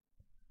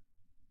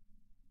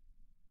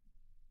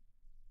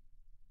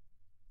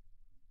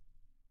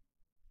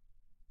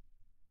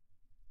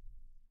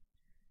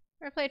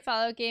 Never played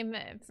Fallout game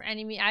for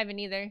any. I haven't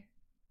either.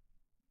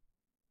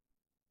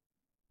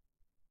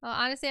 Well,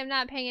 honestly, I'm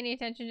not paying any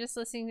attention, just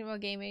listening to while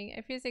gaming. I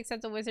refuse to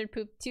accept the wizard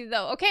poop too,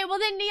 though. Okay, well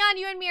then, Neon,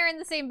 you and me are in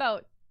the same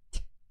boat.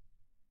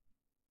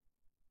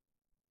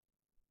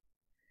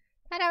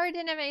 That hour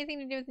didn't have anything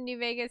to do with New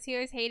Vegas. He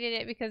always hated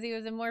it because he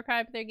was a more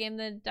popular game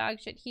than the dog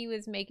shit he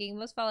was making.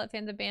 Most Fallout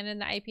fans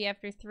abandoned the IP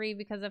after 3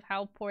 because of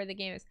how poor the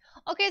game is.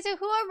 Okay, so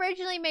who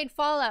originally made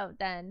Fallout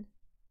then?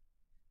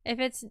 If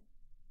it's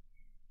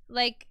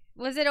like,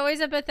 was it always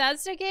a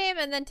Bethesda game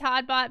and then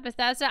Todd bought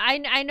Bethesda?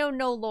 I know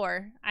no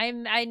lore.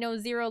 I know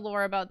zero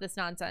lore about this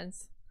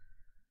nonsense.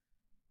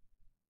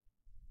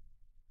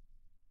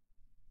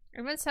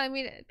 Everyone's telling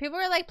me people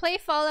are like, play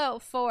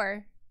Fallout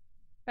 4.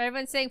 But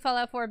everyone's saying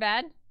Fallout 4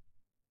 bad.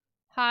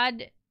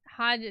 Hod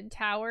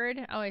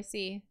Towered. Oh, I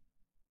see.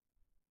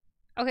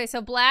 Okay,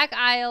 so Black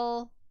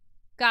Isle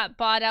got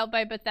bought out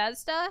by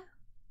Bethesda.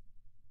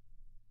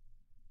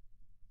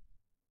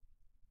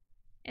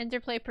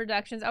 Interplay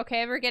Productions.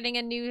 Okay, we're getting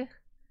a new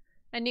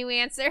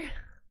answer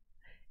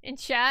in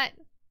chat.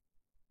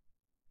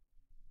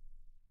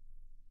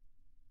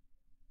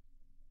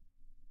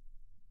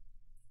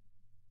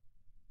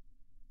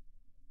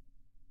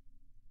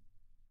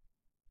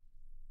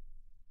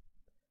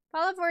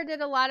 Fallout 4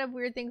 did a lot of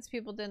weird things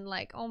people didn't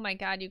like. Oh my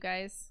god, you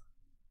guys.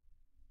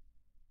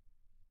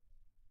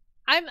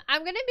 I'm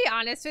gonna be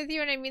honest with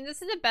you, and I mean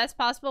this in the best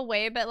possible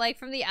way, but like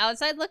from the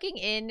outside looking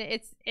in,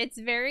 it's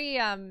very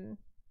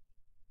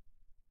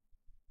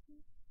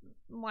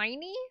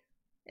whiny?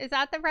 Is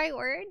that the right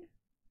word?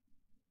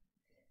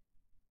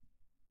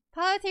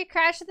 Fallout 3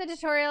 crashed at the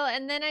tutorial,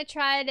 and then I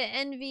tried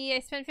NV. I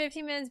spent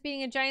 15 minutes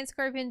beating a giant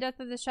scorpion death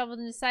with the shovel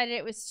and decided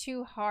it was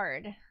too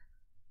hard.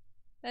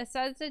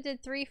 Bethesda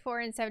did 3, 4,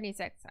 and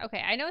 76.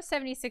 Okay, I know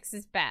 76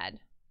 is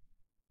bad.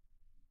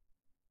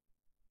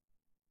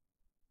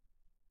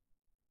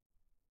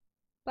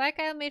 Black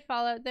Isle made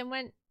Fallout,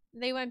 then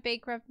they went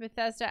bankrupt.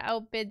 Bethesda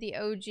outbid the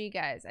OG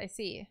guys. I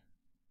see.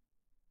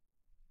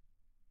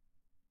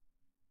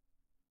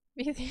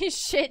 Because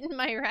shit in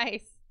my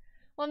rice.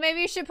 Well,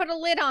 maybe you should put a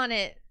lid on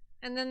it,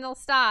 and then they'll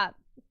stop.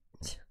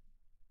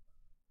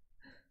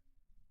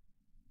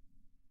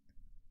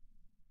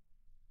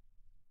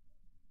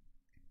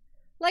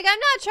 Like, I'm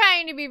not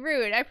trying to be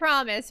rude, I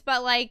promise,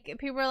 but like,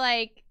 people are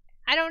like,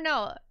 I don't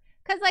know.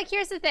 Cause like,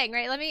 here's the thing,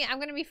 right? I'm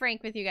gonna be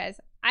frank with you guys.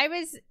 I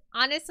was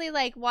honestly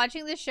like,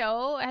 watching the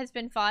show has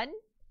been fun,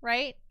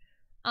 right?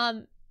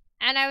 And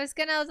I was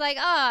like,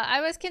 oh,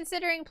 I was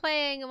considering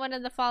playing one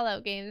of the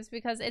Fallout games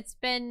because it's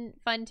been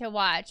fun to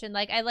watch. And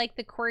like, I like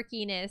the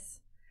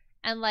quirkiness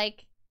and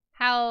like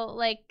how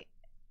like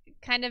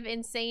kind of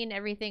insane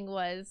everything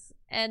was.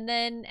 And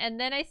then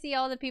I see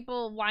all the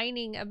people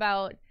whining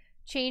about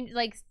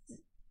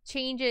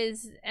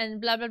changes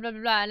and blah blah blah blah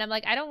blah, and I'm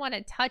like, I don't want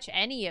to touch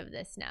any of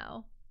this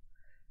now.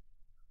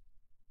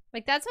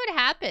 Like, that's what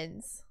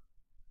happens,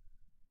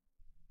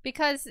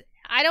 because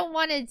I don't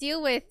want to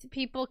deal with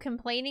people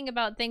complaining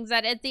about things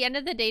that at the end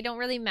of the day don't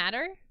really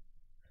matter,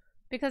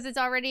 because it's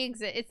already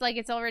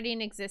it's already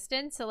in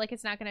existence, so like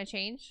it's not going to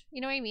change.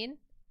 You know what I mean?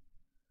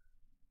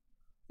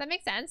 Does that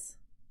make sense?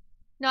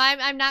 No,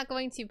 I'm not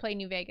going to play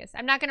New Vegas.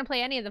 I'm not going to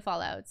play any of the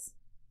Fallouts.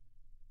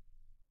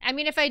 I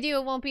mean, if I do,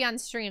 it won't be on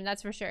stream,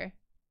 that's for sure.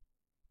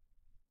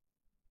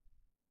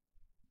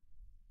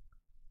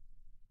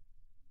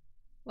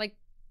 Like,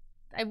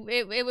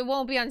 it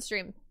won't be on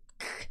stream.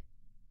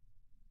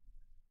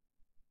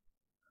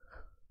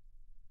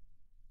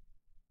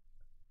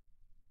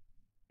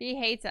 He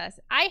hates us.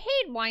 I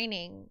hate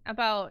whining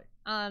about,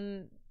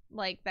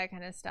 like, that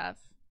kind of stuff,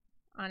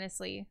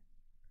 honestly.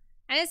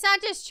 And it's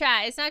not just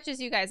chat. It's not just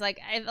you guys. Like,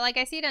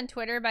 I see it on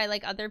Twitter by,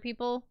 like, other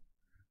people.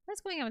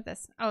 What's going on with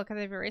this? Oh, because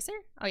I have a eraser?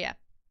 Oh, yeah.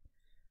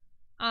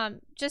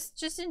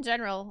 Just in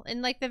general.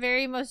 In, like, the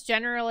very most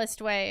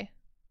generalist way.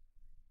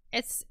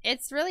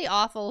 It's really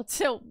awful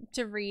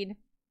to read.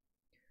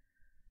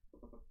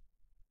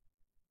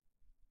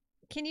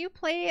 Can you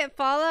play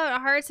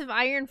Fallout Hearts of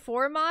Iron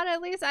 4 mod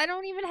at least? I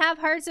don't even have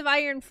Hearts of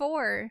Iron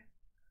 4.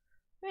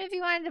 I mean, if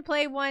you wanted to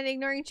play one,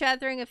 ignoring chat,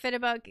 throwing a fit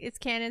about its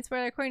canon,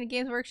 spoiler, according to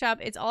Games Workshop,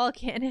 it's all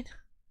canon.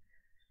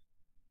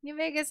 New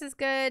Vegas is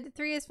good.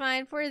 3 is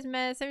fine. 4 is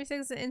meh.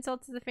 76 is an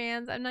insult to the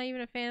fans. I'm not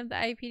even a fan of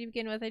the IP to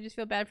begin with. I just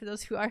feel bad for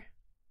those who are.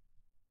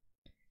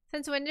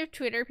 Since when do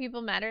Twitter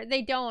people matter?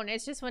 They don't.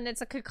 It's just when it's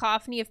a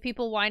cacophony of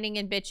people whining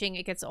and bitching,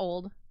 it gets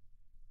old.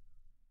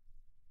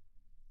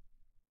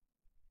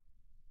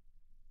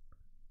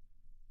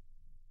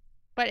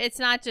 But it's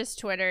not just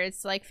Twitter.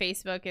 It's like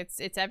Facebook.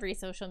 It's every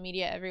social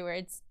media everywhere.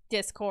 It's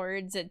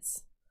Discords.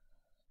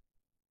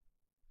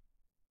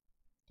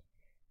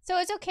 So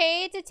it's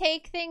okay to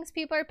take things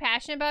people are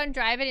passionate about and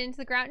drive it into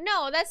the ground?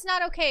 No, that's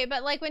not okay.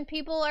 But like when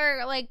people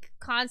are like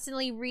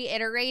constantly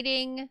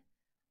reiterating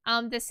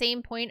the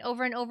same point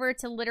over and over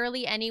to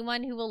literally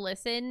anyone who will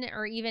listen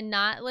or even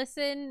not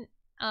listen,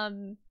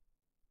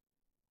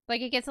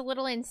 like it gets a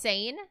little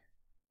insane.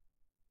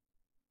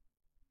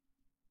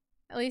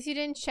 At least you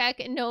didn't check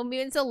no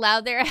mutants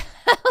allowed there.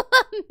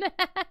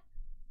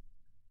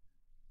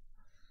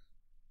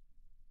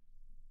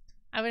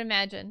 I would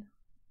imagine.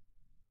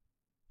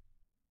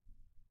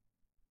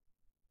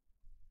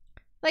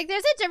 Like,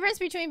 there's a difference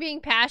between being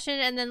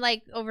passionate and then,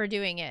 like,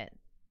 overdoing it.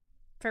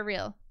 For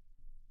real.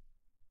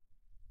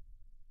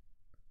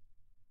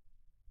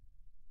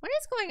 What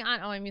is going on?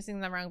 Oh, I'm using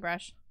the wrong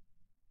brush.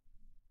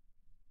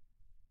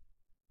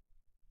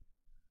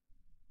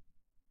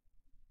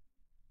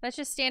 That's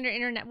just standard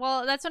internet.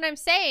 Well, that's what I'm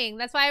saying.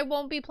 That's why I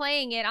won't be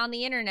playing it on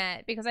the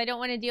internet, because I don't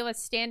want to deal with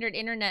standard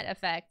internet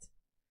effect.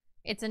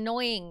 It's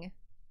annoying.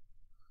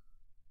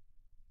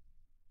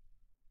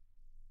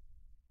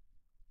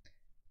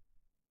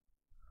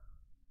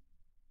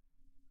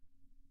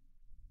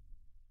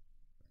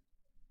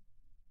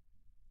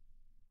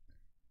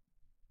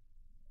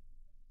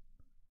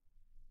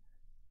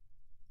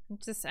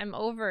 I'm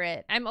over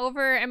it. I'm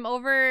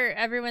over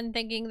everyone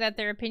thinking that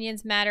their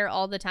opinions matter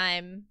all the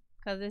time.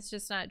 Because it's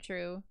just not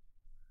true.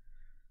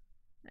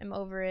 I'm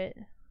over it.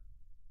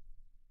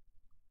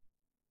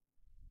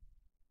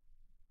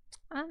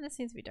 This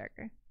needs to be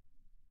darker.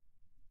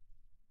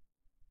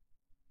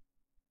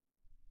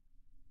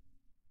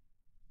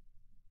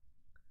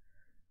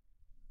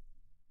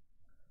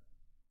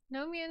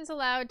 No mutants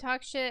allowed.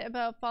 Talk shit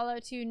about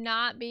Fallout 2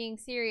 not being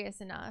serious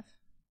enough.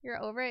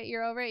 You're over it?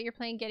 You're over it? You're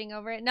playing Getting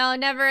Over It? No,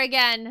 never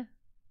again.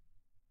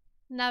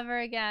 Never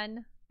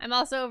again. I'm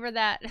also over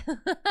that.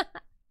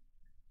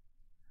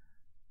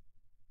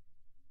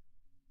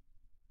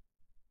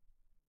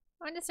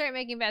 I want to start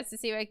making bets to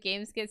see what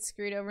games get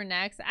screwed over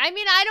next. I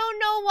mean, I don't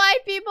know why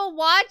people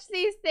watch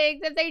these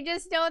things if they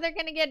just know they're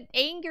gonna get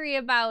angry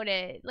about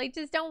it. Like,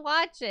 just don't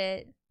watch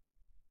it.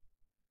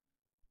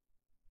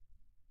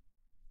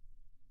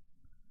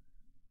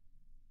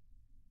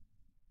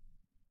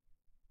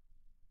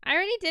 I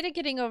already did a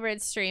Getting Over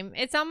It stream.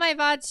 It's on my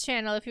VODs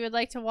channel if you would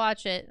like to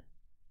watch it.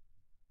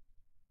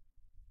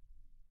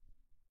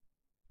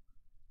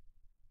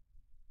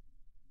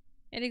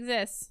 It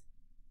exists.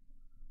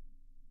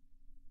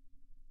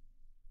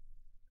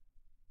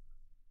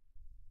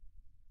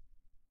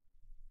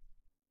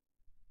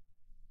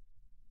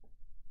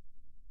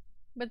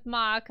 With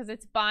Ma, because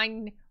it's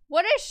bond.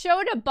 What a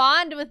show to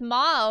bond with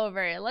Ma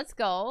over. Let's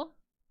go.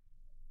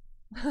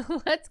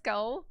 Let's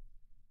go.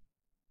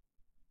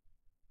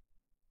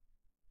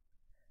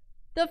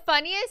 The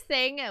funniest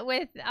thing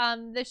with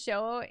the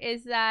show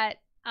is that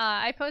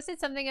I posted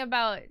something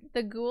about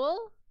the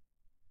ghoul,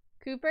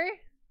 Cooper.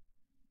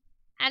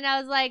 And I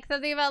was like,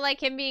 something about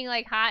like him being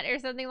like hot or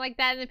something like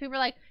that. And then people were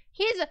like,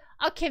 he's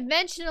a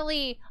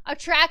conventionally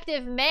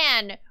attractive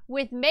man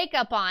with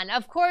makeup on.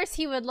 Of course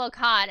he would look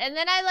hot. And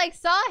then I like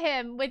saw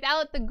him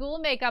without the ghoul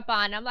makeup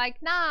on. I'm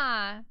like,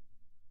 nah.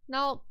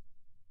 Nope.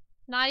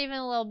 Not even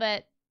a little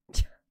bit.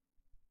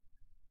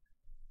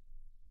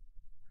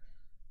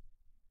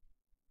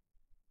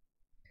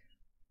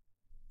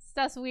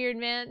 Stuff's weird,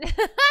 man. A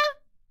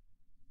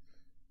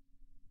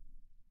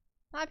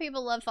lot of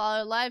people love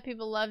Fallout. A lot of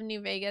people love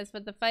New Vegas,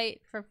 but the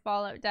fight for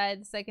Fallout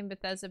died the second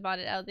Bethesda bought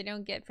it out. They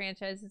don't get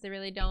franchises. They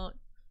really don't.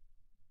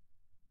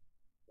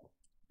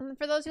 And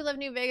for those who love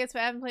New Vegas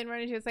but haven't played 1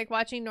 or 2, it's like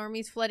watching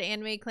normies flood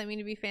anime claiming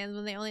to be fans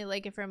when they only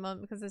like it for a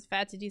moment because it's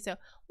fat to do so.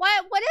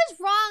 What is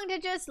wrong to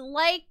just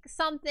like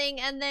something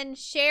and then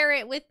share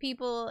it with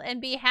people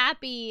and be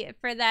happy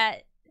for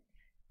that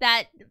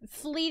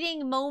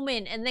fleeting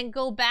moment and then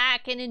go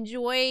back and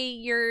enjoy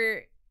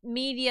your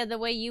media the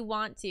way you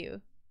want to?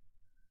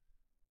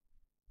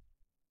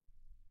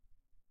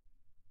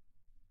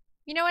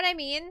 You know what I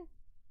mean?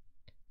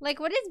 Like,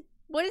 what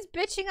is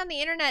bitching on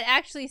the internet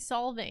actually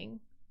solving?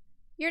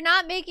 You're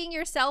not making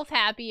yourself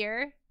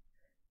happier.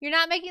 You're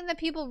not making the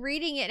people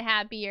reading it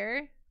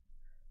happier.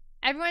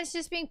 Everyone's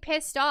just being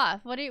pissed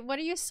off. What are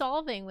you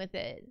solving with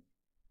it?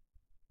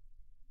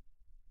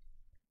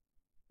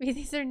 If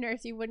these are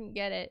nerds, you wouldn't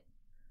get it.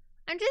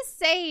 I'm just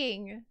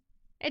saying.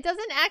 It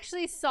doesn't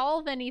actually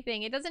solve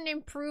anything. It doesn't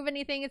improve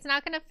anything. It's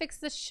not gonna fix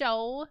the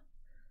show.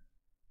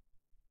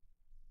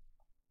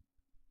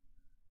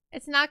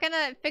 It's not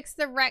gonna fix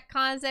the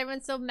retcons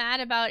everyone's so mad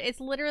about.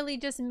 It's literally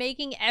just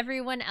making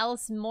everyone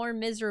else more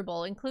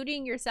miserable,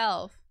 including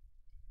yourself.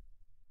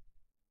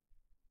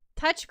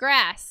 Touch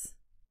grass.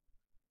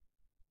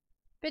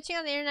 Bitching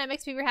on the internet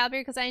makes people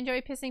happier because I enjoy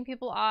pissing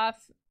people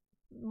off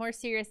more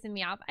serious than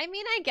me off. I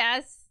mean, I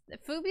guess.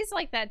 Fubi's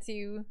like that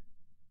too.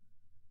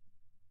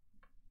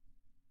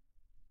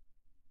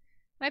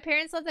 My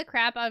parents love the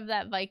crap out of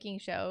that Viking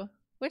show.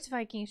 Which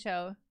Viking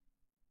show?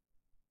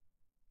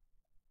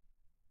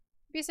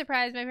 Be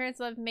surprised. My parents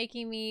love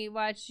making me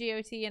watch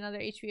GOT and other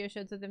HBO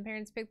shows with them.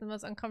 Parents pick the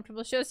most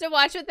uncomfortable shows to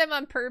watch with them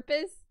on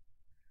purpose.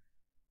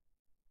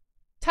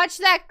 Touch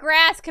that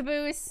grass,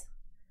 Caboose.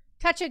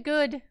 Touch it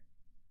good.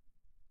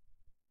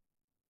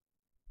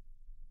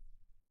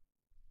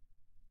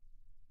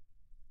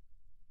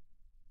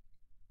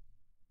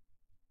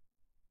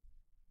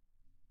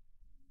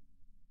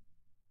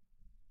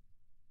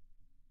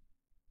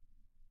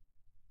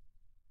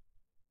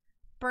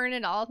 Burn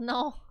it all?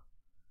 No.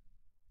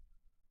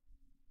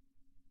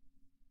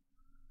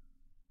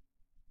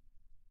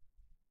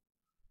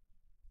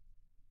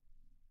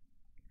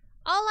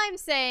 All I'm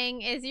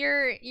saying is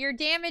you're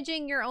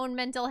damaging your own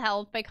mental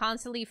health by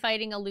constantly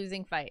fighting a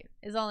losing fight,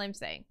 is all I'm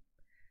saying.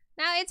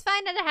 Now, it's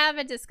fine to have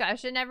a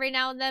discussion every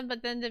now and then,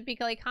 but then to be,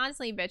 like,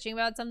 constantly bitching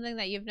about something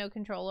that you have no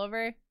control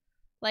over,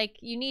 like,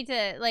 you need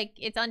to, like,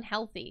 it's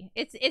unhealthy.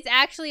 It's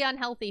actually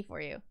unhealthy for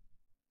you.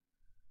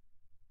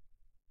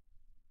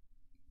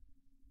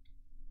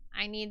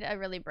 I need a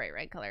really bright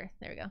red color.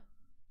 There we go.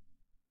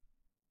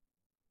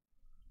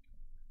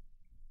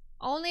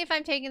 Only if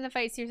I'm taking the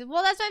fight seriously.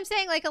 Well, that's what I'm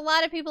saying. Like, a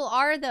lot of people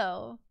are,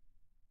 though.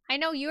 I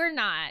know you're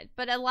not,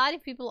 but a lot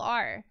of people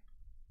are.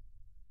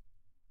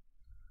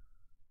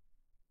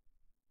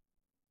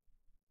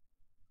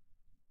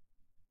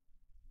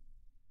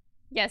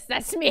 Yes,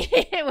 that's me.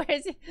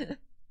 Where's it? If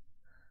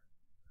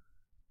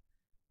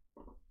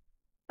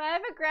I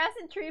have a grass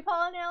and tree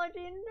pollen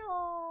allergy,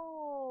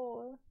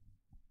 no.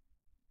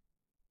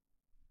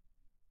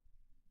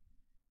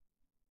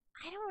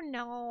 I don't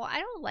know. I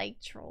don't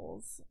like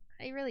trolls.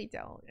 I really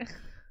don't.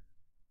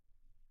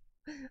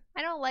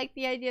 I don't like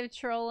the idea of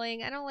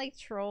trolling. I don't like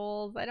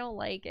trolls. I don't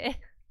like it.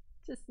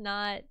 Just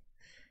not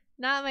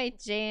my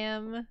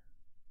jam.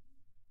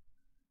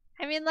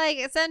 I mean,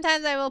 like,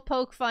 sometimes I will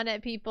poke fun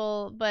at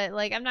people, but,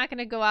 like, I'm not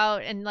gonna go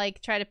out and,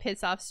 like, try to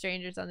piss off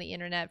strangers on the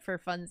internet for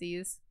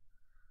funsies.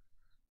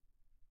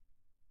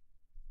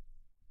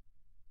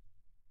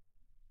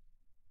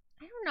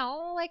 I don't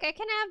know. Like, I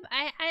can have...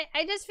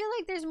 I just feel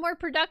like there's more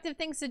productive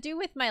things to do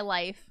with my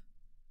life.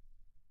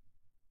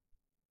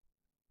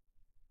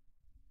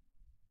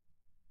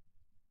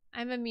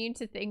 I'm immune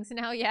to things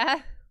now,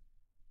 yeah?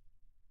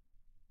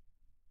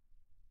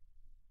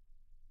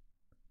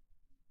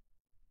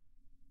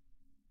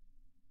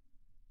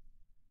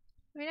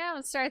 I mean, I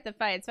don't start the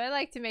fight, so I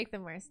like to make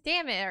them worse.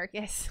 Damn it,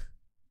 Arcus.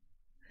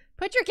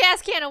 Put your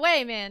gas can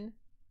away, man.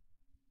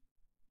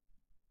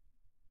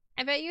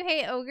 I bet you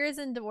hate ogres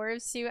and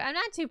dwarves, too. I'm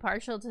not too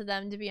partial to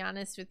them, to be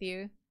honest with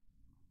you.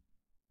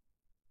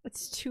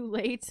 It's too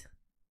late.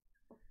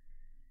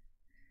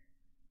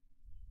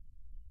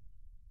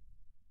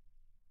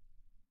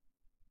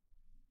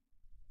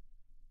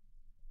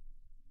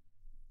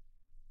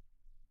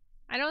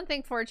 I don't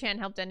think 4chan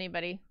helped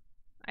anybody.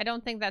 I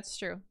don't think that's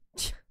true.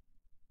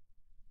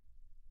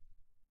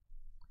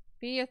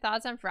 Be your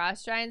thoughts on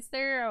frost giants?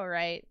 They're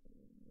alright,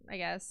 I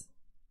guess.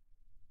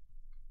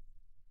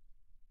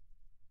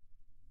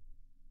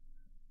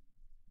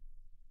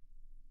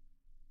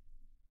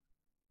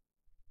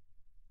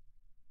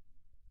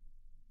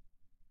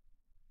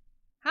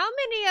 How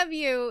many of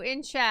you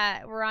in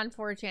chat were on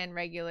 4chan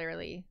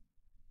regularly?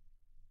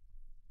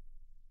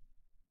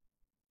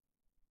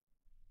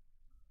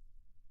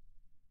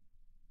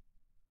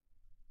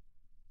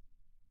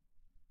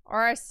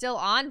 Or are still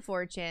on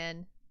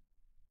 4chan?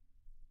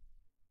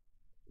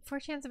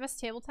 4chan's the best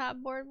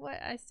tabletop board?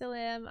 What? I still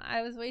am.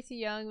 I was way too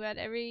young, but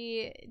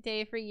every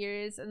day for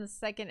years, and the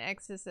second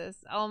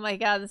Exorcist. Oh my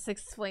god, this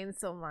explains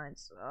so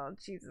much. Oh,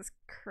 Jesus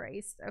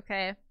Christ.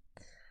 Okay.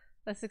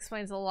 This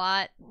explains a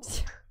lot.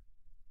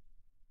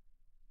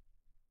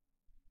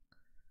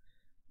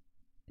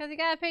 Because you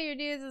gotta pay your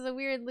dues as a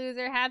weird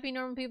loser. Happy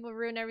normal people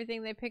ruin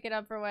everything. They pick it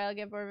up for a while,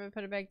 get bored of it,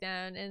 put it back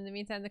down. In the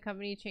meantime, the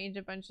company changed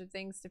a bunch of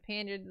things to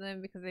pander to them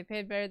because they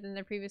paid better than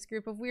their previous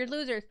group of weird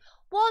losers.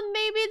 Well,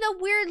 maybe the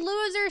weird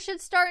loser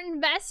should start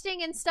investing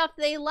in stuff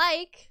they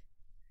like.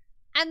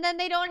 And then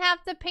they don't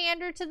have to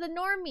pander to the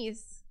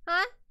normies.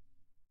 Huh?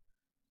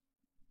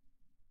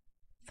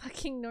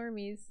 Fucking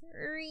normies.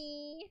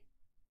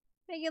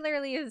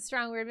 Regularly is a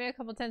strong word. Maybe a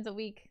couple times a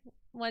week.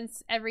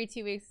 Once every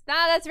 2 weeks.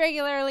 Nah, that's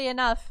regularly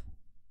enough.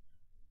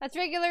 That's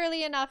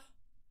regularly enough.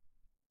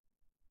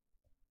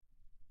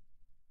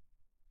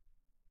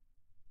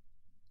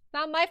 It's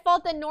not my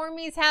fault that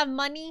normies have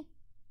money.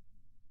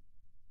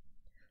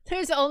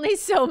 There's only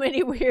so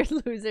many weird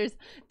losers.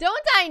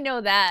 Don't I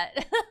know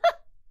that?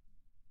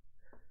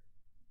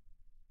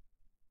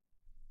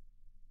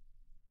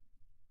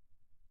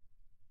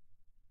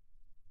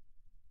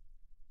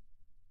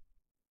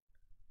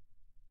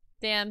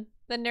 Damn,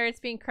 the nerd's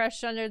being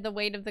crushed under the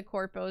weight of the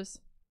corpos.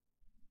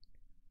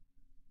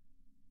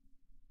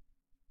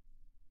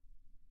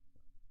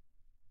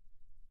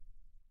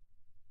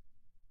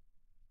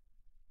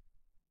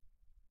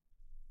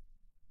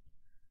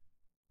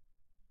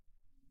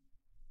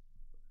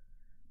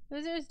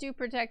 Losers do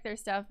protect their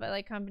stuff, but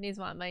like companies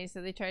want money, so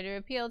they try to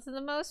appeal to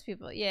the most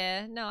people.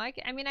 Yeah, no, I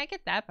mean, I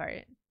get that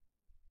part.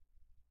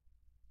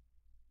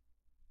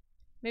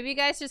 Maybe you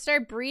guys should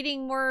start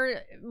breeding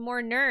more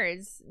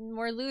nerds,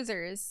 more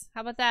losers.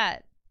 How about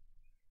that?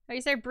 How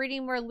you start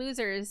breeding more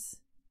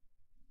losers?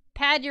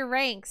 Pad your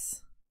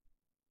ranks.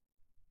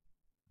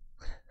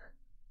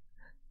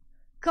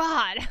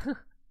 God.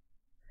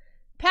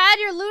 Pad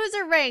your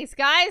loser ranks,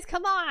 guys.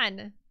 Come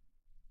on.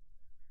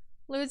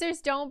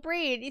 Losers don't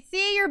breed. You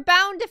see, you're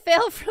bound to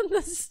fail from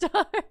the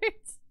start.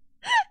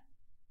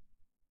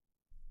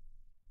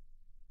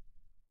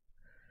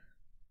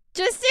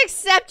 Just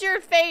accept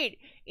your fate.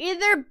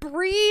 Either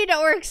breed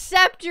or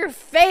accept your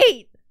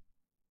fate.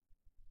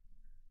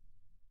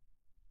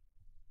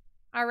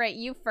 All right,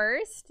 you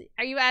first.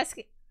 Are you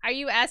asking? Are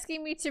you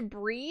asking me to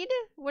breed?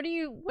 What are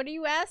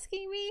you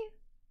asking me?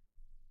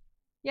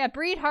 Yeah,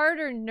 breed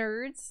harder,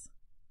 nerds.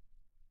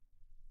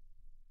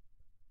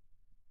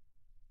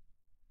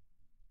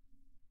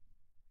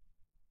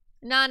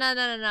 No.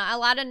 A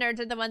lot of nerds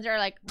are the ones that are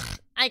like,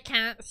 I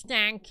can't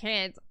stand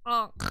kids.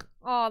 Oh,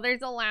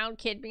 there's a loud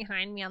kid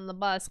behind me on the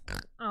bus.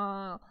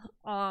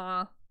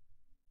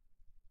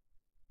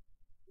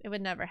 It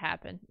would never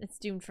happen. It's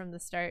doomed from the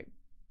start.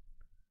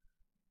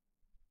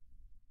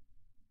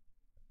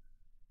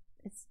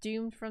 It's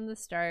doomed from the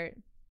start.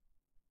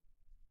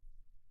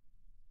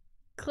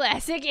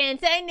 Classic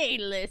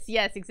anti-natalist.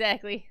 Yes,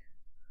 exactly.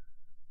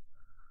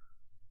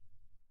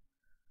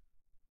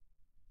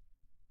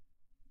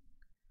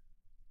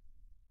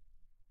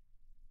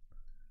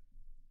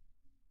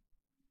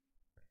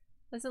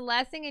 Listen,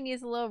 last thing I need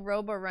is a little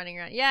robo running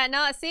around. Yeah,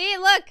 no, see?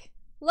 Look!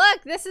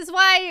 Look! This is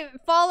why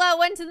Fallout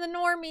went to the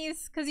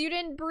normies. Because you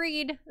didn't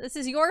breed. This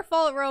is your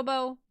fault,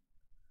 Robo.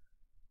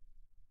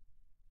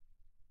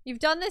 You've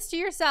done this to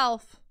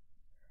yourself.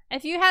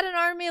 If you had an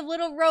army of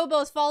little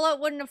robos, Fallout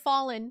wouldn't have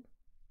fallen.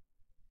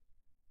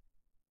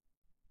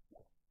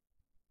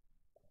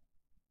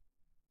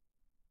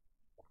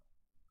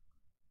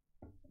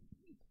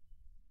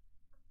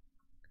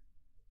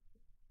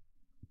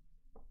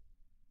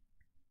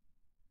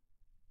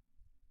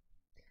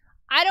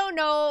 I don't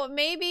know.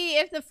 Maybe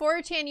if the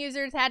 4chan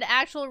users had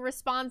actual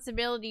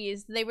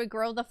responsibilities, they would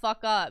grow the fuck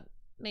up.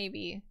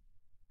 Maybe.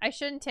 I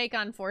shouldn't take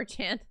on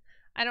 4chan.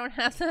 I don't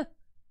have the...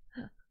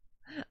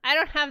 I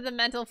don't have the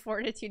mental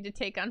fortitude to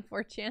take on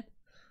 4chan.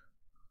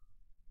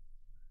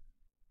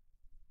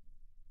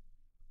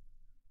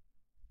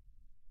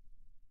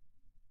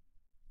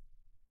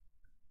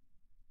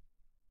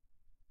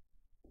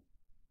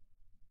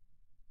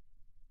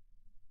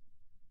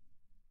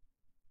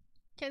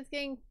 Kids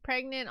getting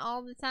pregnant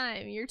all the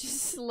time. You're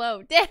just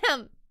slow.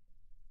 Damn!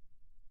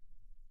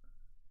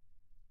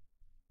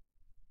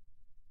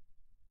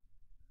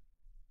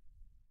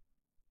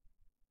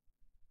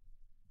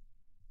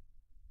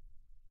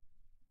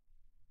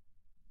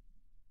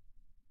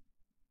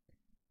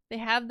 They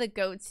have the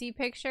goatsy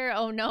picture?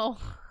 Oh no.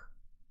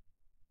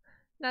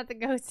 Not the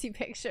goatsy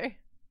picture.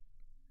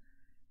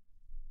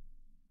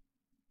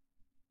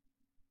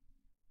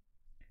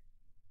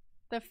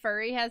 The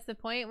furry has the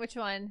point? Which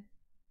one?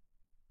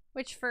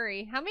 Which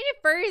furry? How many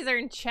furries are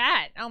in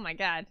chat? Oh my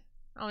god.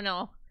 Oh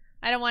no.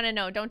 I don't want to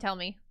know. Don't tell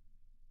me.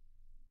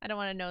 I don't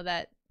want to know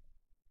that.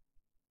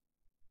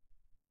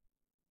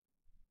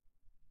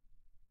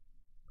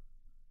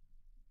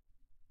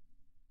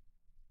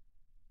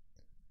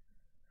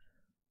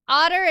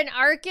 Otter and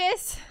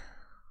Arcus?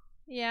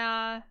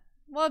 Yeah.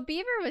 Well,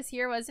 Beaver was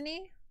here, wasn't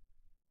he?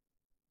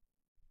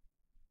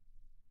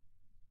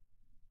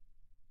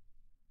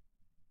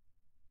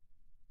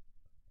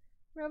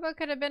 Robo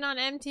could have been on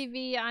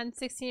MTV on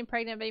 16 and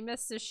Pregnant, but he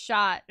missed his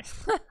shot.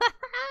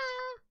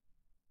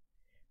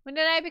 When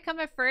did I become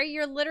a furry?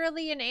 You're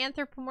literally an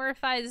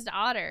anthropomorphized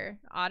otter.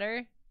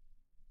 Otter?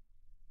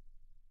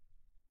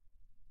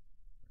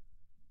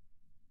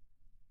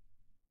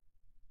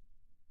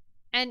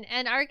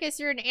 And Arcus,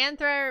 you're an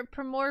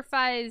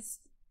anthropomorphized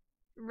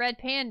red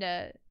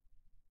panda.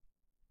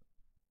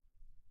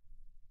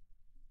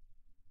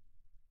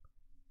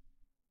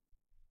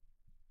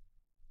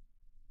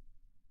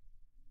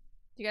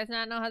 Do you guys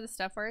not know how this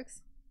stuff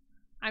works?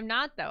 I'm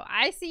not, though.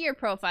 I see your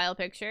profile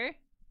picture.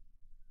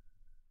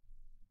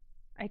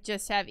 I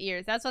just have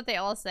ears. That's what they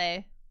all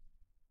say.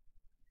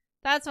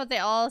 That's what they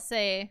all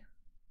say.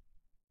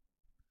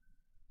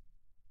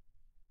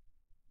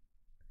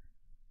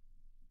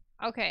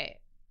 Okay.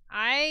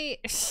 I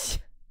have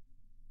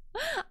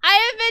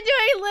been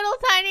doing little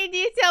tiny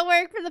detail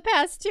work for the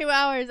past 2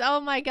 hours. Oh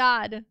my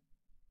god.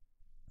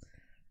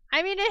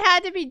 I mean, it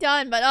had to be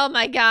done, but oh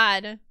my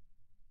god.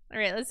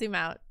 Alright, let's zoom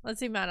out. Let's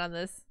zoom out on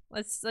this.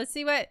 Let's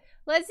see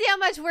how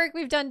much work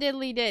we've done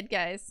diddly did,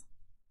 guys.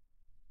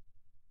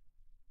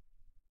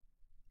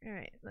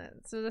 Alright,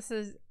 so this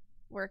is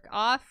work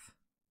off,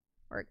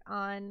 work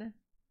on,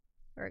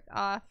 work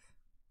off,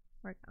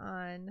 work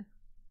on,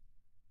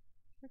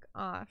 work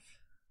off,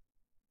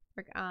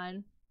 work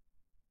on,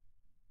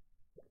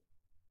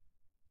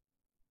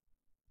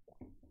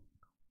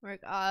 work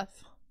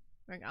off,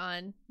 work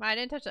on. Wow, I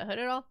didn't touch the hood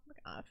at all.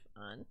 Work off,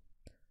 on,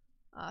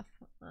 off,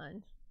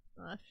 on,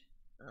 off,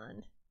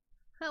 on.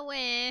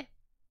 Away.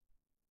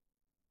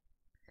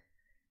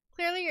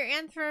 Clearly you're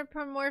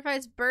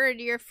anthropomorphized bird.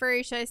 You're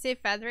furry. Should I say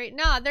featherweight?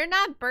 No, they're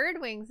not bird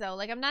wings though.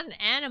 Like, I'm not an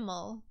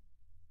animal.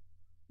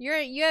 You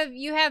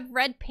have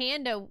red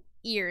panda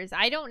ears.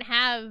 I don't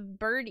have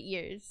bird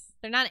ears.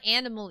 They're not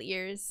animal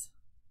ears.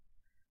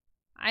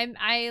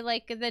 I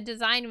like, the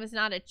design was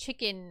not a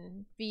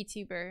chicken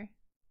VTuber.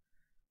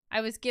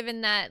 I was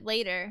given that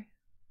later.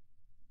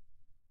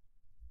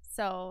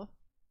 So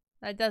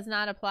that does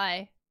not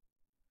apply.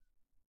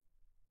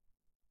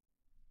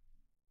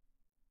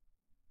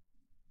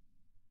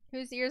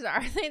 Whose ears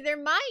are they? They're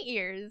my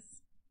ears.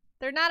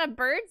 They're not a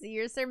bird's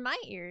ears. They're my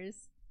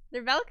ears.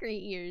 They're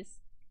Valkyrie ears.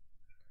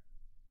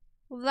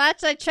 Well,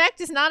 that's, I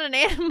checked, is not an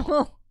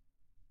animal.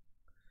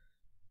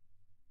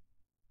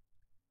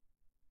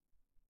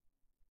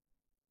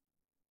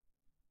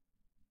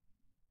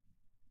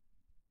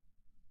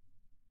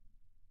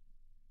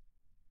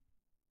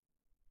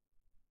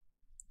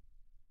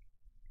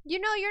 You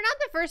know, you're not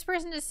the first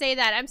person to say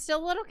that. I'm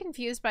still a little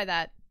confused by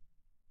that.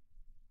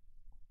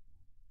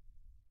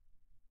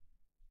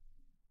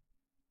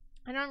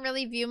 I don't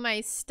really view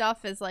my stuff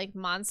as like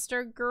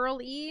monster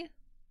girl-y.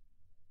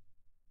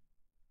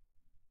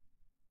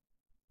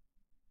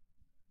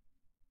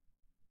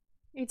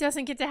 It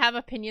doesn't get to have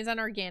opinions on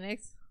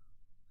organics.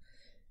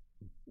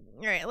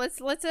 All right,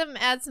 let's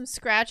add some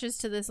scratches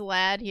to this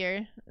lad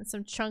here. And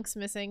some chunks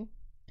missing.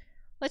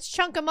 Let's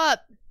chunk them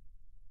up.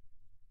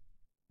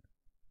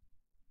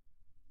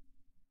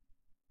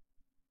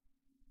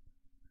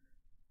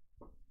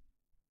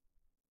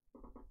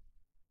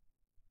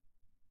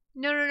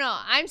 No, no, no.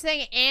 I'm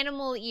saying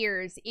animal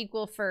ears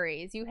equal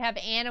furries. You have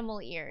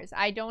animal ears.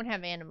 I don't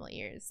have animal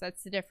ears.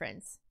 That's the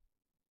difference.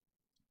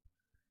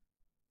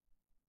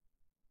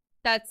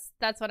 That's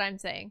what I'm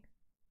saying.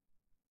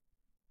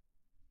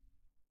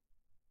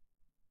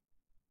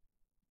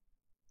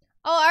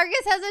 Oh,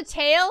 Argus has a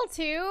tail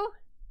too?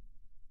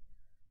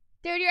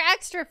 Dude, you're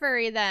extra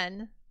furry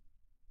then.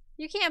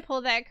 You can't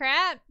pull that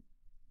crap.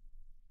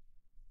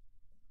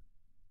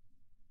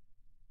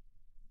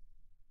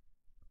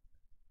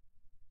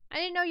 I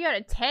didn't know you had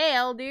a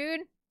tail, dude.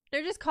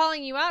 They're just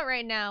calling you out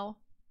right now.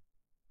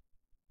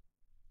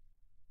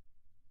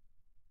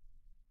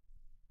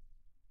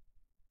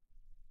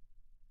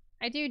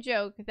 I do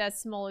joke that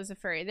Smole is a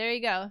furry. There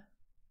you go.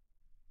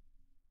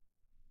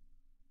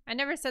 I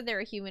never said they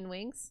were human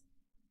wings.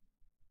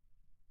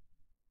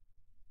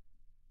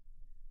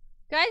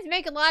 Guys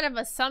make a lot of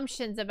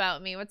assumptions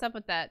about me. What's up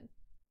with that?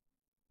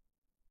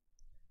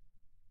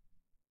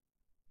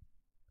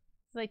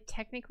 Like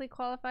technically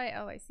qualify?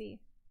 Oh, I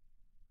see.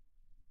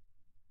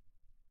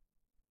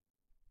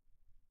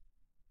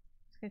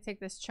 Just gonna take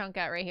this chunk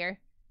out right here.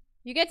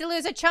 You get to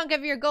lose a chunk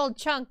of your gold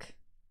chunk,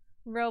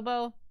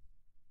 Robo.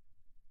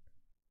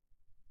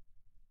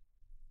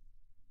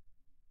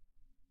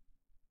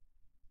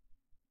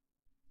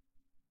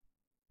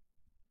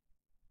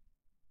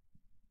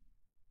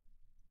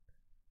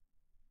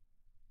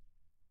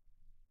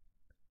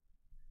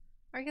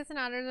 Arcus and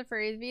Otter the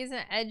furries. V is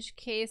an edge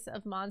case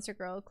of monster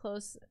girl,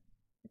 close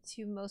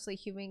to mostly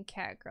human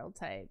cat girl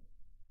type.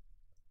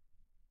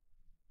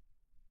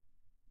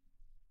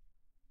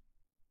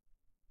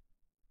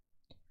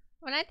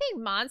 When I think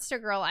monster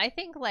girl, I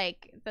think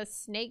like the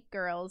snake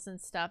girls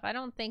and stuff. I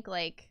don't think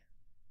like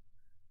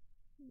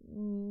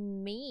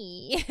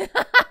me.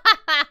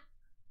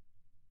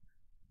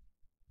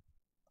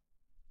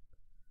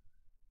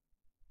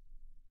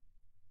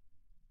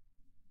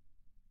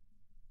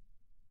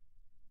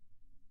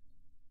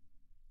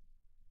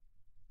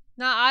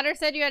 No, Otter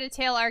said you had a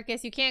tail,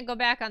 Arcus. You can't go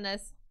back on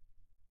this.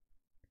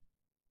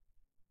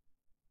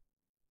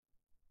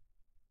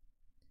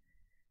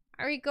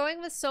 Are we going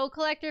with Soul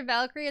Collector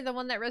Valkyrie, the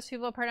one that rips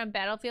people apart on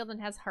Battlefield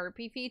and has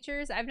harpy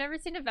features? I've never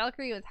seen a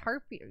Valkyrie with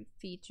harpy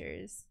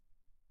features.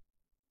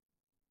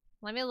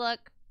 Let me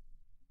look.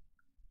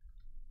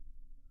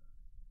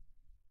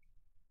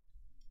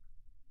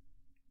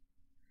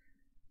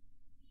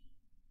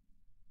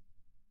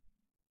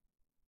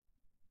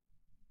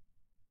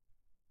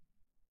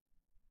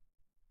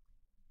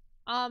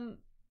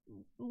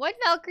 What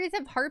Valkyries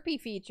have harpy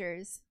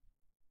features?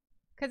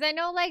 Because I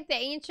know, like, the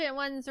ancient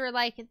ones were,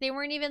 like, they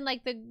weren't even,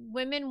 like, the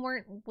women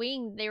weren't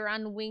winged. They were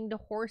on winged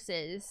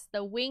horses.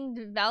 The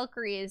winged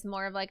Valkyrie is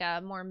more of, like,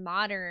 a more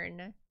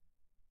modern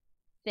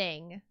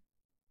thing.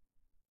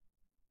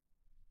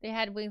 They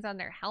had wings on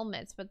their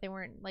helmets, but they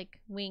weren't, like,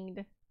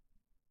 winged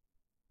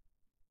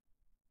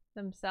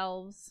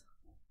themselves.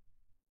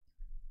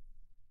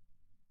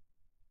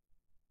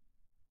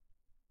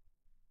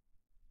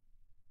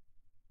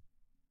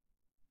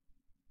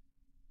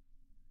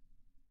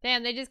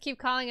 Damn, they just keep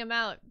calling him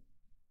out.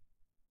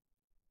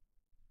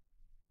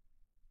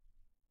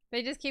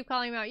 They just keep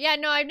calling him out. Yeah,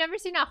 no, I've never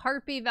seen a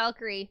harpy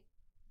Valkyrie.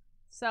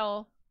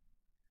 So,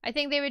 I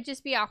think they would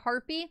just be a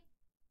harpy.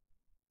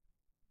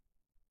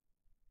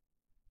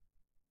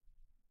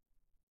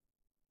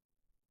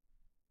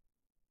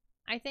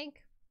 I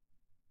think.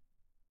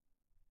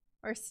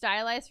 Or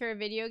stylized for a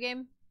video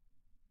game.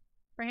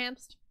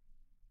 Perhaps.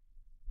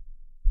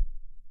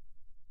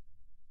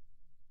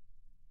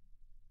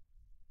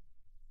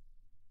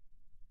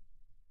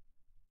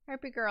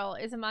 Harpy girl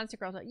is a monster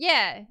girl.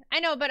 Yeah, I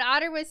know, but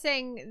Otter was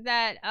saying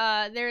that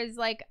there's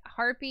like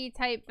harpy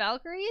type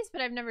Valkyries, but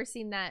I've never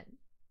seen that.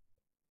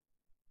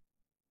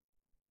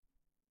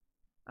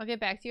 I'll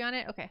get back to you on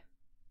it. Okay.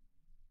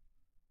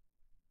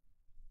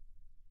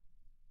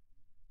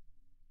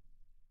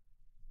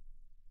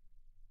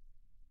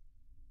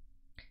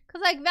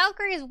 Because like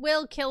Valkyries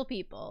will kill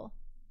people.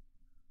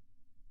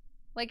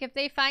 Like if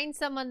they find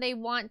someone they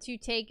want to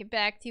take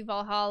back to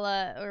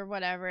Valhalla or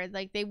whatever,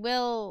 like they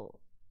will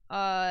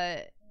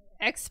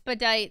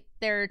expedite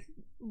their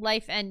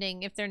life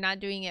ending if they're not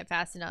doing it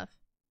fast enough.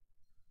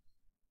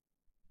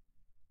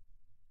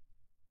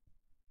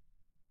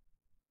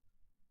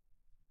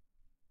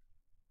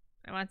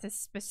 I want to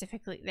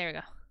specifically, there we go.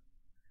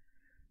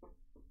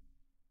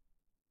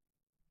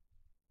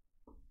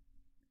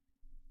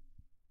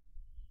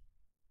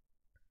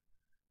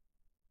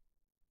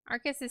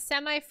 Arcus is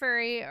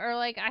semi-furry, or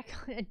like I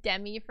call it a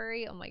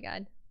demi-furry. Oh my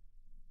god.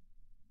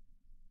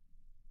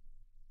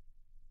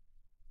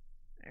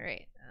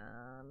 Alright,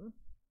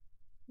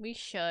 we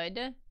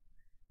should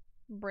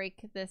break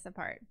this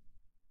apart.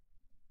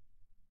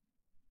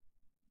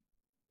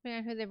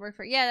 Depending on who they work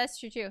for. Yeah, that's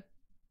true too.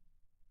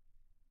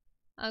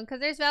 Because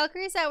there's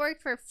Valkyries that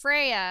worked for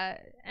Freya,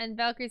 and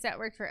Valkyries that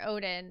worked for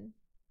Odin.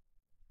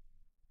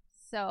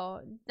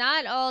 So,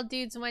 not all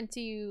dudes went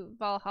to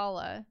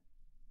Valhalla.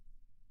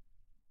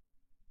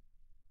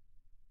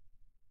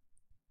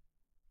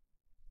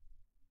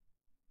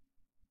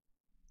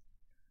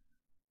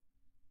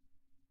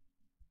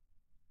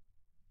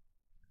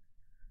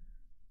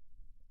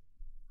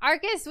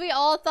 Arcus, we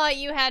all thought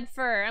you had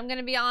fur. I'm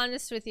gonna be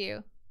honest with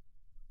you.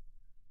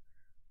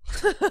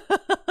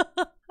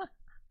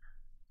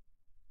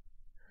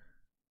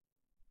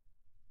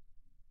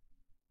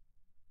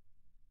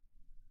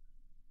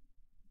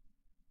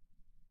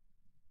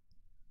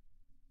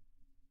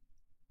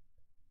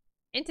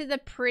 Into the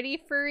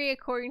pretty furry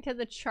according to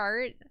the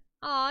chart.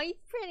 Aw, he's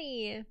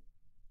pretty.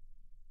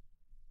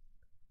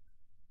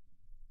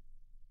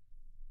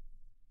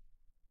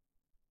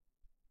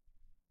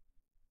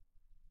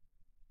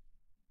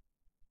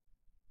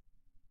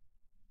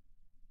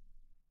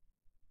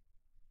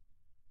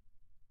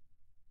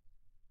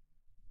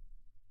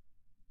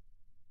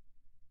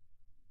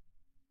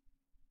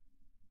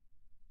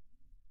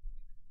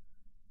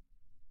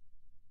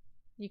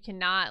 You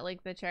cannot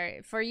link the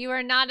chart. For you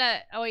are not a...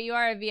 Oh, you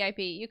are a VIP.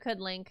 You could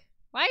link.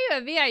 Why are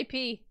you a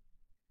VIP?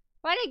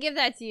 Why did I give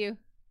that to you?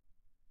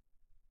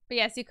 But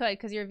yes, you could,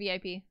 because you're a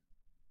VIP.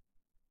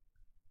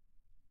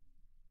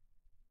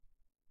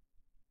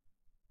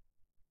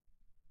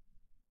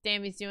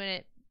 Damn, he's doing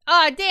it.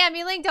 Oh, damn,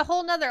 he linked a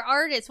whole nother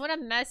artist. What a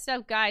messed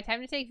up guy.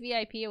 Time to take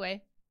VIP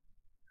away.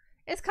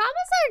 Is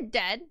Commissar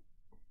dead?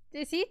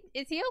 Is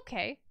he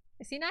okay?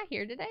 Is he not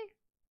here today?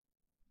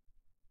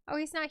 Oh,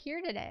 he's not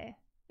here today.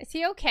 Is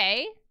he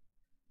okay?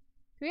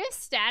 Do we have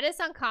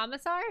status on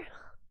Commissar?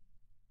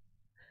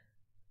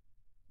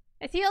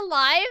 Is he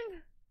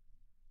alive?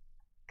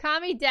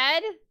 Kami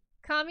dead?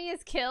 Kami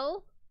is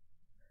killed?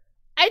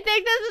 I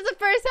think this is the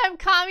first time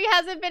Kami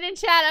hasn't been in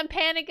chat. I'm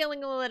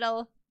panicking a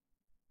little.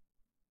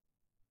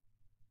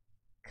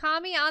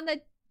 Kami on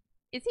the...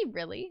 Is he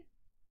really?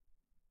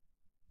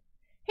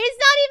 He's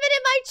not even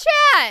in my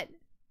chat!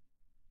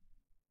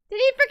 Did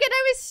he forget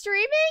I was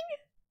streaming?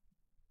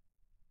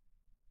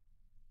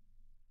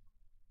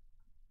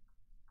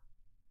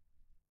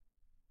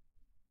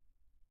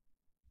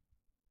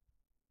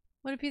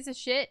 What a piece of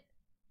shit.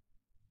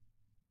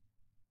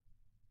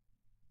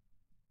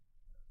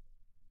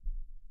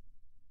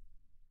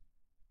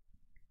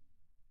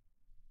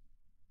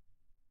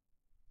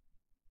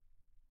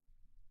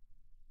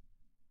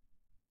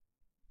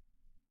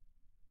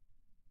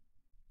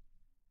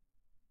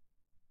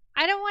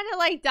 I don't want to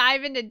like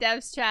dive into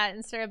Dev's chat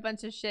and start a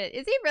bunch of shit.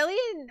 Is he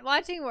really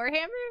watching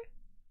Warhammer?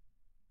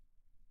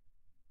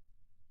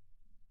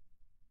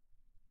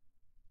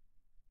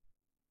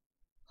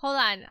 Hold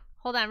on.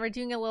 Hold on. We're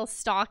doing a little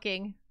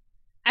stalking.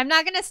 I'm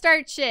not going to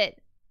start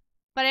shit,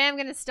 but I am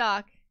going to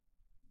stalk.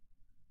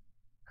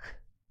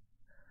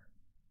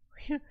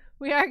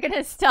 We are going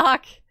to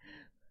stalk.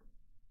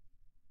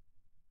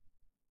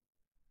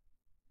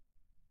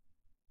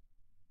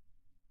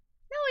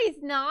 No,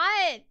 he's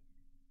not.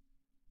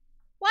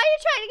 Why are you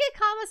trying to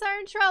get Commissar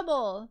in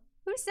trouble?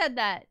 Who said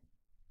that?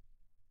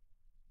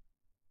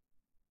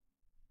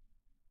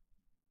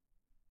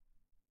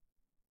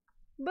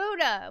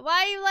 Buddha,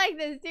 why are you like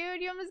this, dude?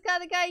 You almost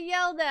got the guy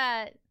yelled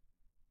at.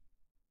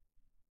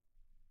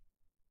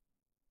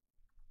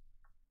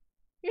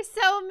 You're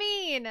so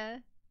mean.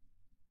 I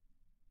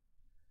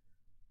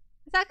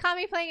thought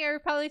Kami playing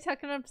it, probably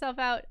tucking himself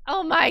out.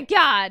 Oh my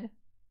god.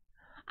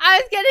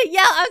 I was gonna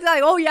yell. I was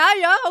like, oh yeah,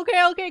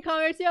 okay,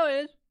 Kami, see how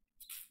it is.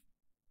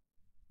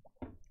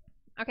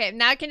 Okay,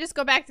 now I can just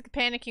go back to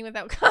panicking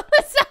without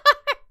Commissar.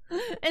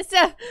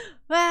 Instead of,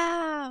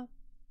 wow.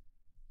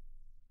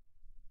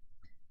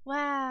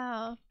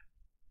 Wow.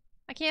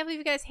 I can't believe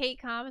you guys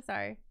hate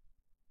Commissar.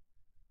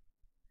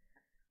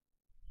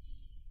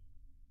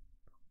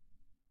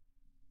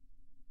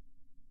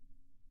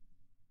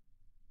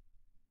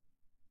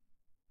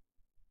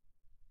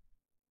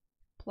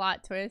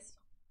 Plot twist.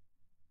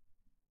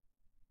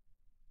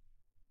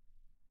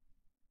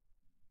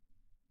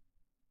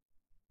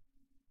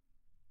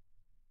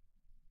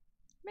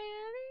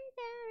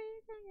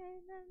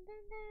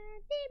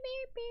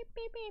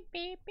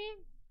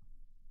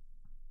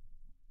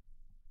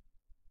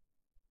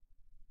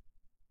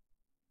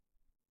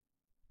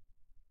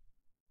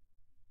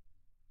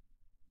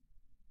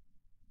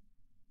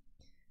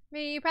 I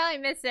mean, you probably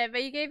missed it,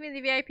 but you gave me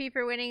the VIP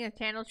for winning a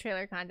channel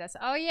trailer contest.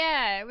 Oh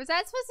yeah, was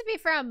that supposed to be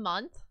for a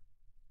month?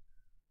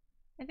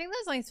 I think that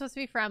was only supposed to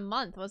be for a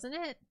month, wasn't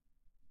it?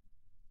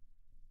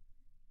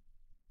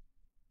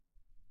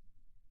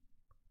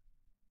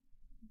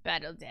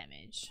 Battle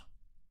damage.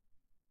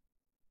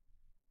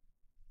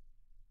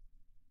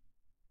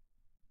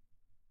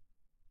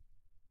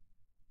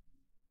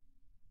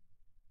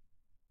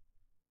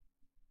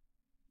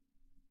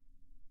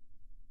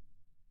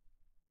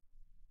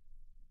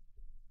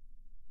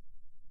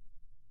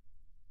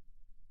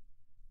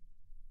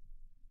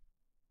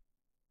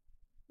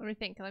 me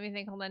think. Let me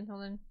think. Hold on.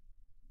 Hold on.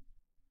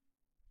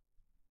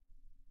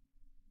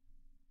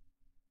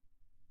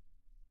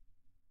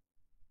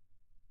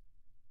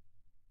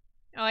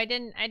 Oh, I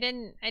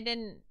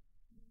didn't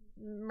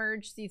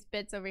merge these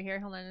bits over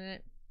here. Hold on a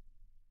minute.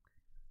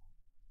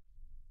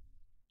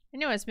 I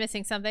knew I was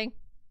missing something.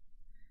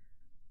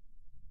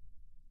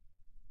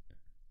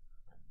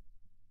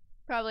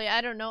 Probably,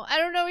 I don't know. I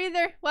don't know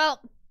either.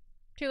 Well,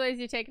 too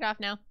lazy to take it off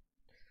now.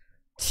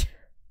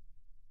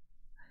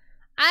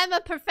 I'm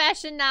a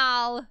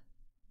professional.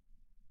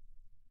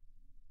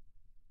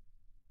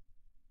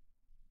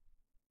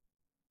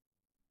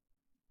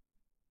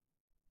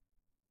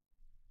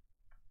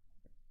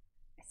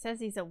 It says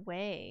he's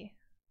away.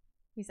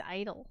 He's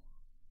idle.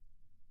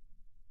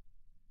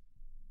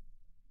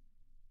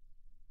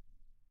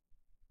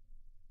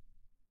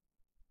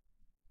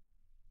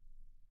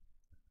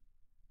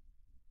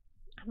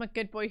 I'm a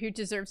good boy who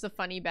deserves a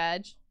funny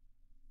badge.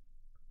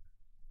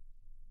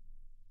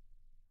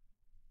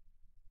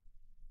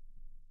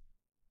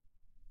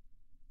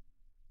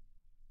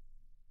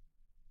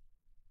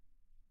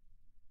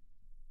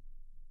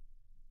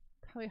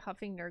 Probably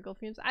huffing Nurgle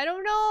fumes. I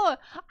don't know.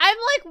 I'm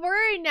like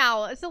worried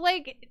now. So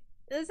like,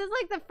 this is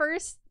like the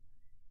first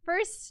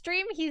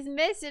stream he's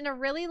missed in a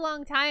really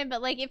long time.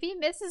 But like, if he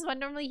misses one,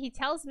 normally he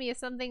tells me if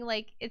something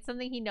like it's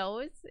something he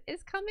knows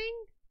is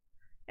coming.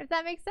 If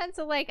that makes sense.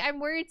 So like, I'm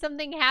worried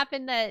something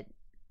happened that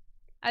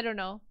I don't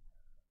know.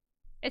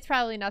 It's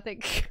probably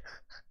nothing.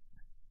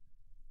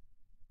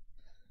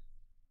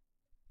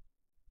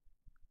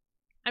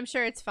 I'm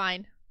sure it's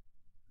fine.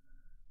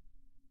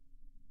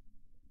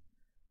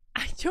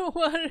 I don't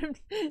want him.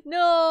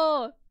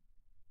 No.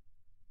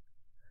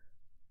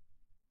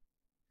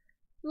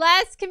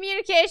 Last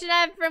communication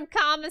I have from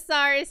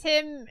Commissar is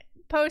him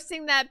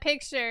posting that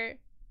picture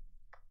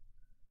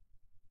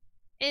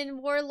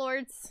in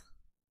Warlords.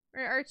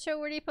 Or Archo,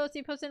 where did he post?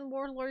 He posted in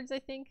Warlords, I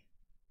think.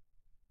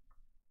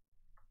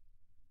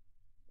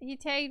 He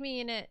tagged me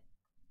in it.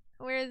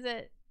 Where is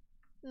it?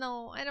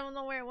 No, I don't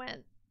know where it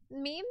went.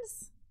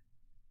 Memes?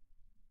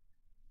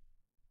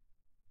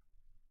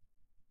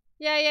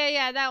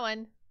 Yeah, that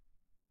one.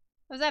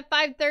 It was at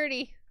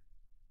 5:30.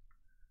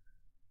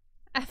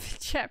 I have to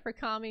chat for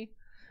Kami.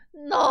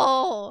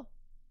 No!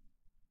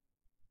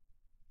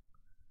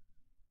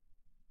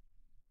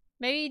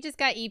 Maybe he just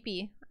got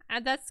EP.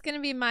 That's gonna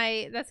be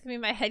my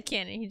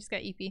headcanon. He just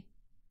got EP.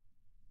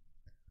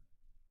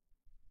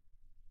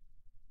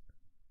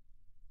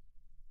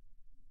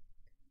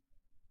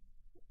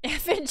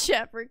 F and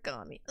chat for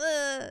Kami.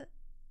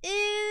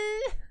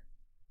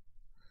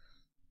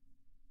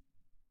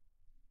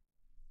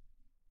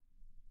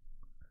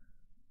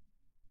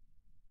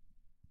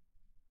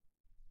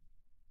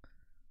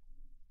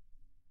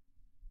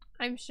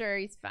 I'm sure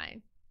he's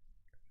fine.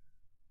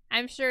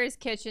 I'm sure his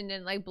kitchen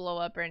didn't like blow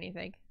up or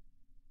anything.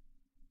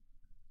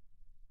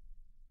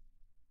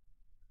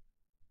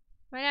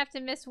 Might have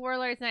to miss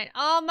Warlords Night.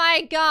 Oh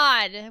my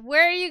god!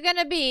 Where are you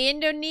gonna be?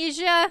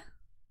 Indonesia?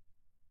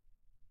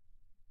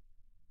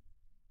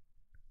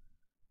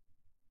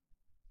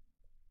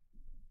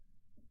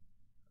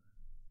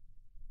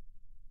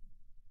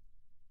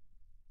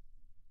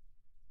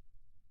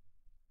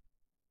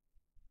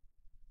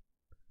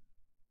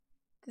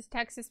 Does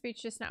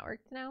text-to-speech just not work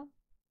now?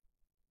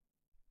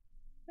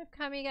 If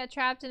Kami got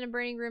trapped in a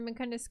burning room and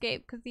couldn't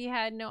escape because he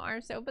had no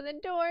arms to open the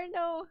door,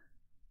 no.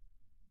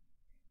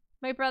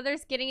 My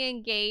brother's getting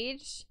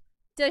engaged.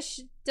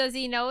 Does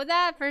he know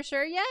that for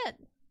sure yet?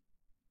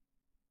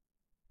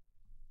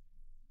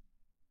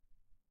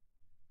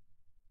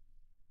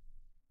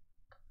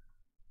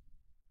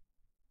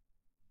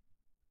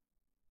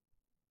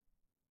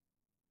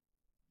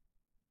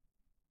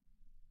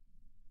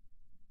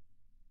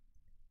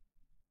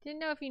 Didn't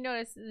know if you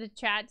noticed the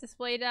chat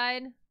display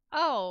died.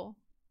 Oh,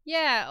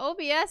 yeah,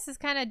 OBS is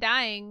kind of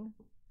dying.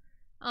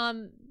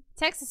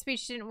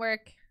 Text-to-speech didn't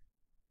work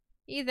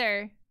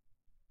either.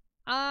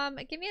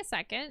 Give me a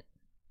second.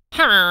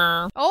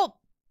 Oh!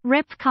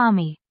 Rip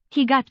Kami.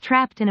 He got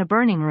trapped in a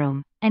burning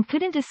room, and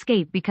couldn't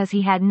escape because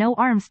he had no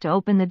arms to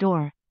open the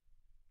door.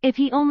 If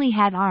he only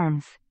had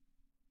arms.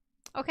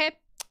 Okay,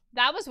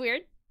 that was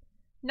weird.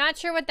 Not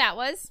sure what that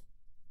was.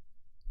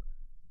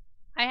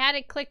 I had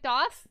it clicked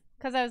off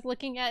because I was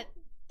looking at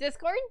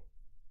Discord.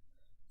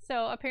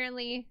 So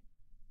apparently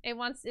it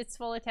wants its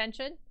full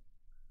attention.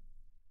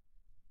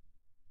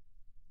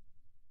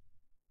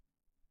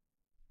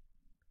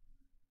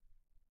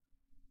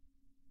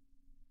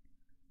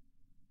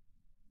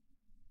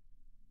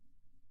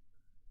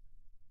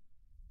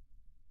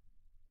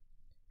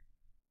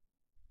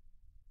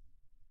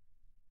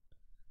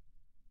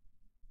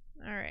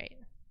 All right.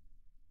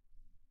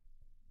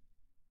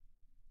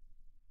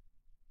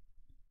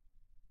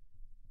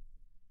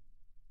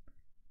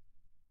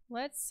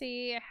 Let's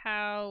see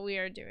how we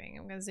are doing.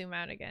 I'm gonna zoom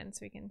out again so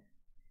we can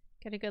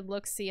get a good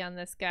look-see on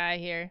this guy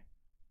here.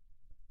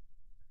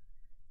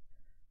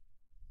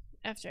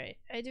 After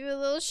I do a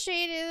little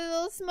shading, a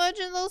little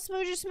smudging, a little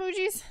smooges,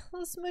 a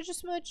little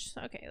smudge.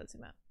 Okay, let's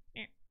zoom out.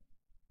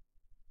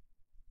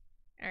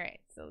 All right,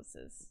 so this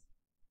is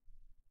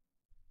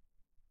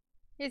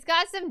He's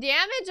got some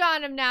damage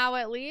on him now,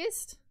 at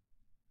least.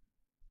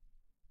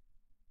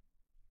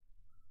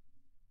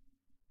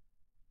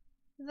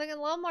 He's looking a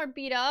little more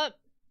beat up.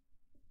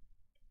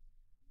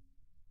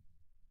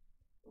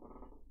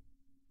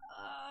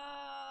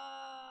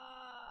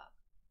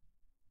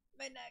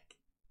 My neck.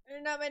 Or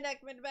not my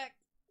neck, my back.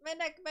 My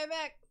neck, my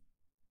back.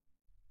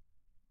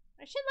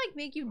 I should, like,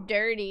 make you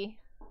dirty.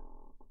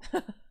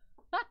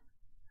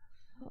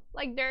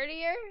 Like,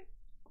 dirtier?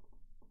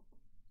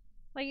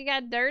 Like you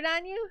got dirt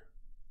on you?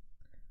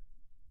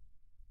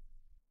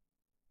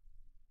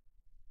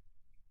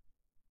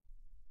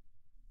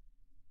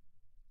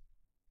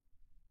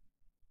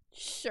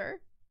 Sure.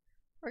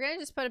 We're gonna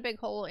just put a big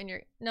hole in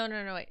your... No,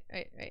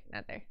 wait,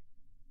 not there.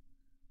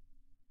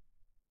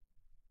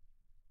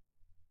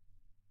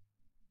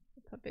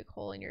 Put a big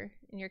hole in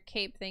your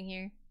cape thing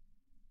here.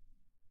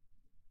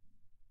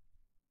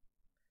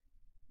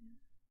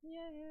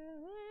 Yeah,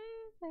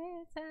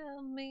 please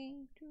help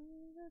me.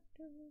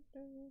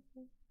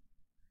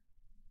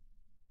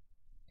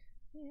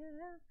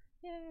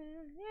 Yeah,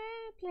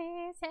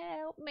 please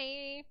help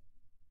me.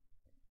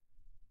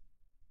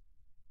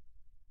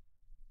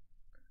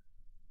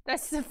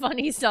 That's a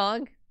funny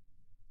song.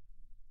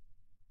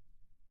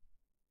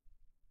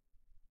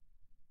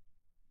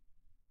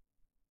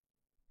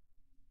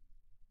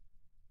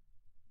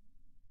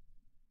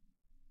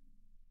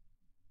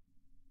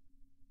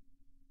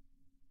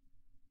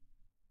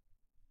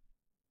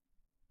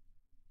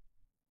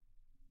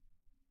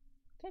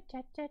 Cha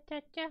cha cha cha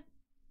cha.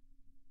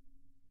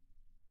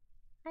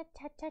 Cha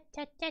cha cha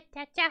cha cha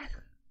cha cha.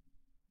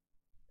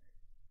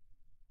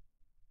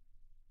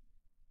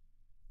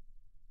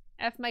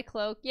 F my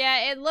cloak.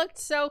 Yeah, it looked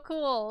so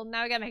cool.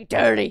 Now I gotta make it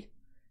dirty.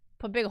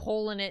 Put a big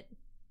hole in it.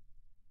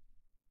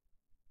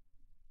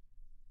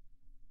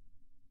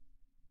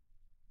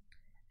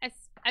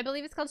 I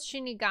believe it's called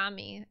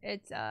Shinigami.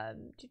 It's yeah,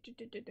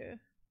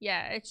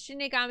 it's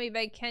Shinigami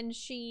by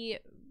Kenshi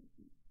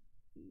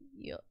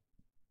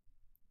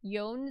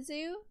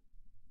Yonzu.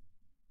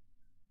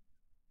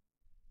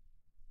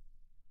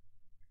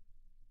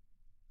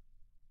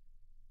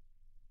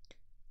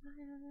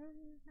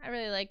 I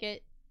really like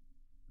it.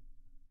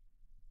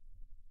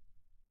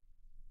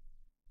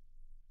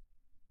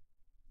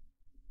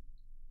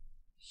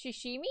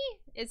 Shishimi?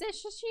 Is it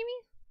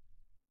Shishimi?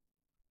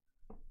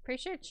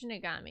 Pretty sure it's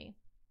Shinigami.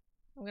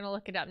 I'm gonna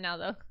look it up now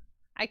though.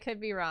 I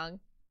could be wrong.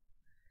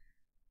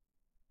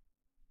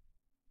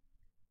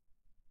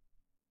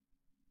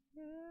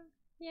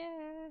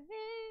 Yeah,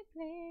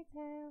 please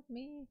help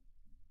me.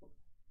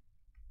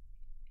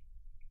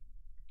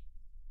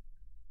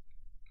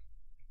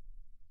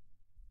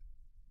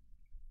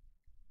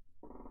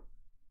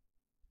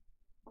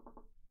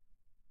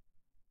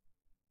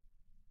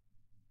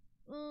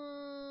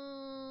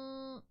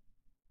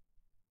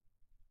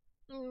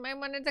 I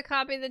wanted to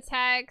copy the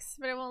text,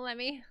 but it won't let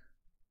me.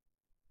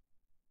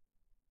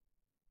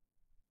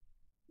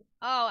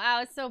 Oh,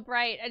 ow, it's so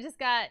bright. I just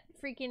got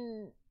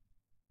freaking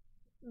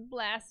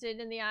blasted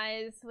in the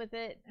eyes with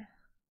it.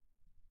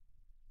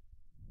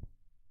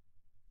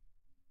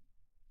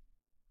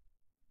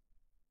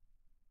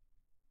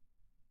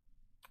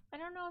 I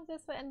don't know if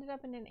this ended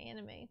up in an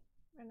anime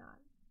or not.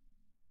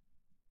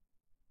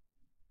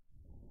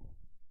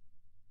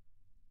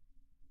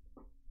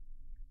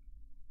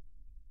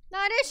 No,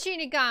 it is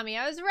Shinigami.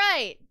 I was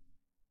right.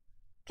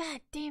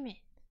 God damn it.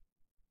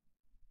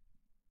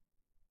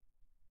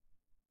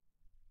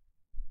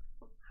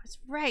 I was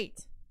right.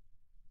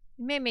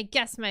 You made me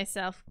guess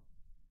myself,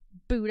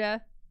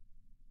 Buddha.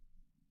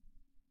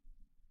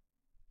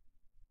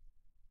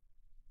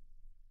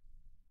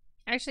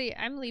 Actually,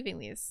 I'm leaving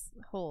these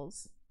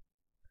holes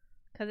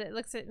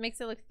because it makes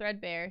it look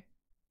threadbare.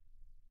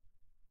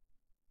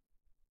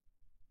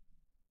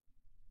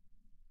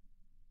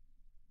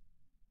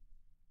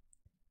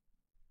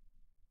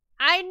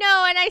 I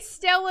know, and I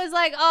still was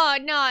like, oh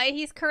no,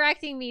 he's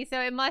correcting me,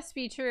 so it must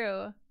be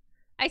true.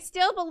 I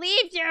still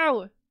believed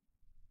you!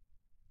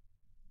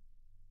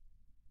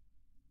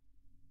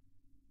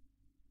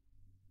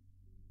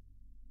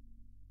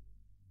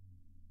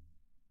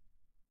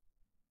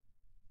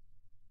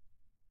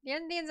 The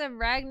endings of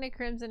Ragna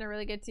Crimson are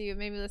really good too.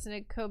 Maybe listen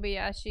to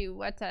Kobayashi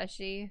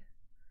Watashi.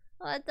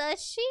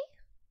 Watashi?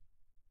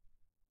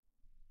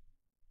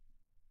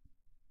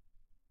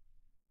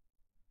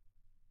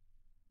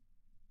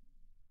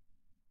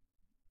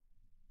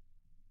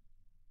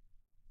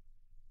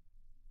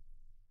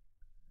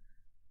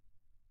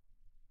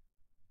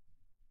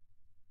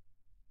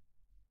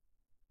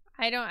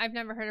 I've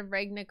never heard of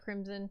Ragna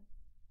Crimson.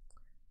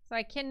 So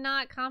I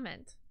cannot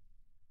comment.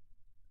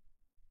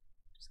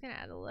 Just gonna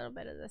add a little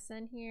bit of this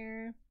in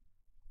here.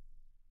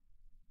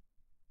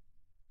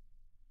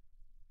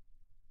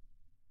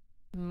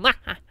 Lulu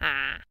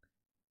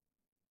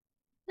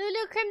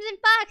Crimson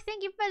Fox,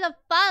 thank you for the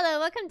follow.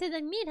 Welcome to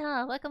the meet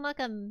hall. Welcome,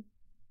 welcome.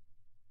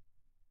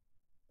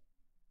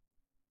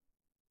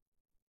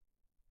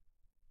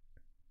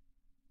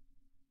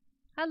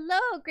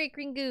 Hello, Great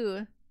Green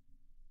Goo.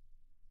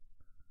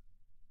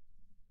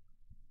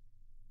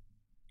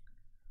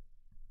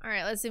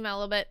 Alright, let's zoom out a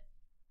little bit.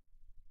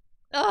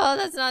 Oh,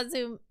 that's not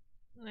zoom.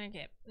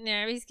 Okay.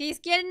 Yeah, he's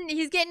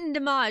getting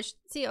demolished.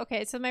 See,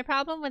 okay, so my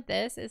problem with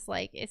this is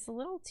like it's a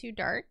little too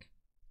dark.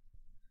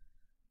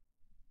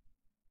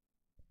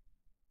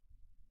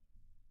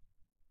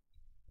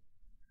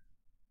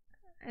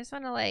 I just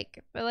wanna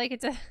like, but like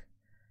it's a oh,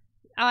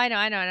 I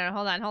know.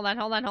 Hold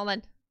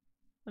on.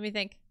 Let me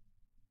think.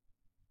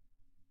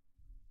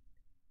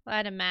 We'll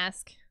add a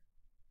mask.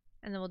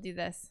 And then we'll do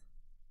this.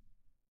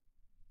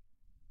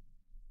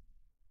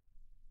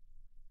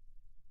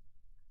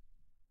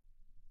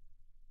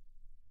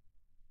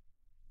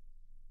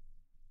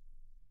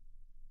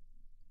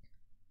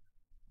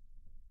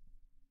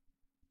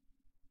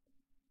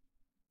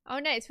 Oh,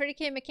 nice.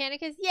 40K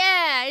Mechanicus.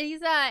 Yeah, he's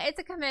it's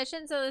a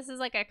commission, so this is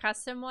like a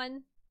custom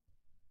one.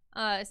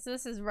 So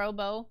this is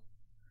Robo.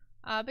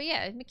 But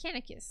yeah,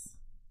 Mechanicus.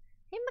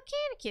 Hey,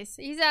 Mechanicus.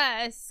 He's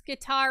a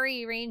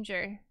Skitari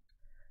Ranger.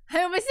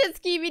 I almost said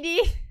Skibidi.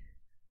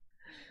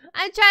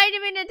 I'm trying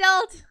to be an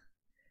adult.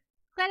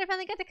 Glad I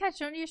finally got to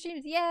catch one of your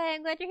streams. Yay,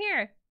 I'm glad you're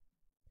here.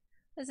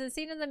 Listen, the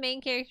scene of the main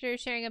character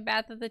sharing a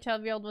bath with the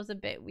 12-year-old was a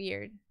bit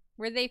weird.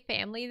 Were they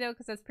family, though?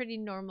 Because that's pretty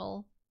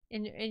normal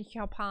in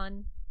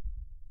Japan.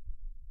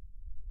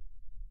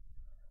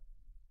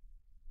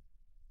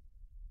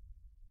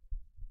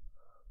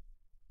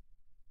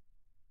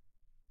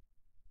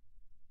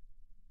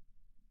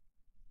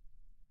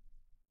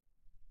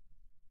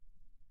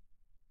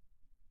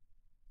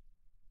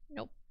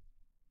 Nope.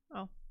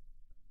 Oh.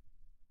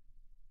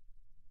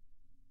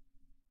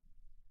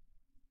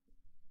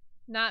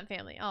 Not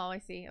family. Oh, I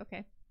see.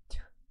 Okay.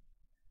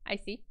 I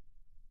see.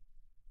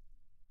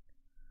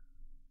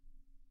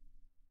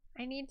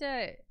 I need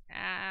to...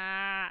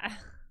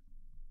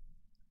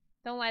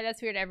 Don't lie,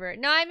 that's weird ever.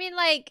 No, I mean,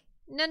 like...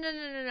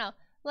 No.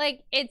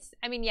 Like, it's...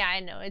 I mean, yeah,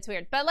 I know, it's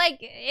weird. But, like,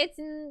 it's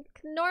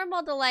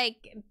normal to,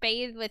 like,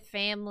 bathe with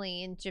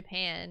family in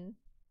Japan.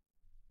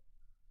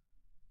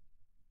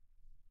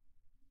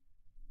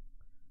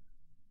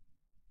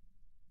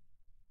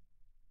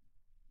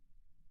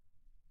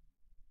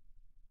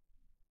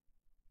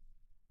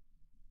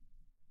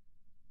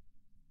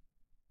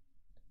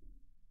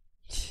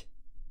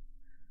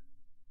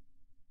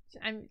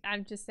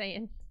 I'm just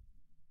saying.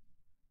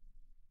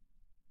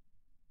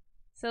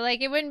 So, like,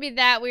 it wouldn't be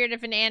that weird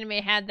if an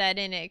anime had that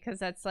in it, because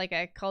that's, like,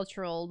 a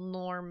cultural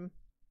norm,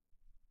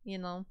 you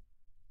know?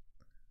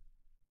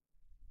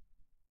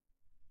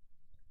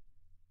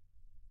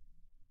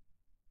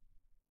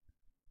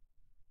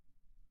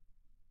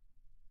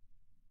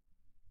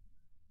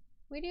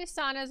 We do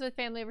saunas with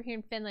family over here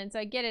in Finland, so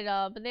I get it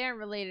all, but they aren't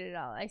related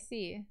at all. I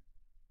see.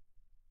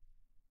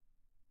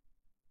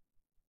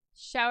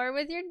 Shower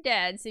with your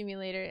dad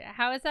simulator.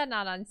 How is that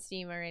not on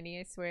Steam already,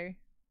 I swear?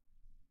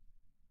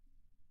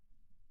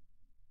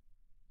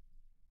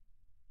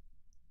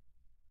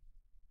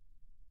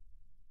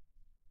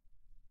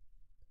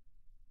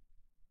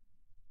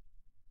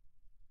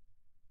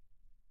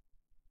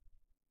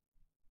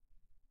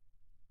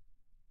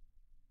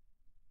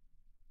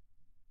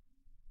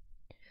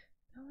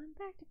 Going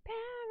back to paradise.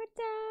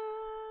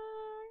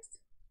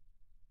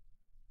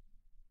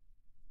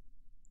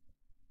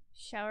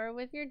 Shower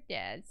with your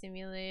dad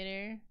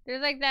simulator.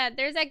 There's like that.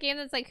 There's that game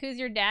that's like Who's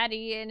Your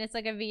Daddy, and it's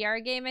like a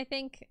VR game, I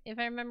think, if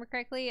I remember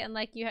correctly. And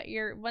like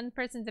you're one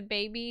person's a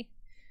baby,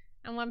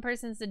 and one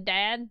person's the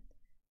dad,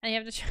 and you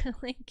have to try to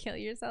like kill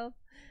yourself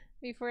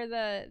before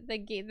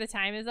the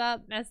time is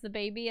up as the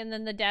baby, and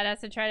then the dad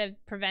has to try to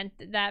prevent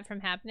that from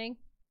happening.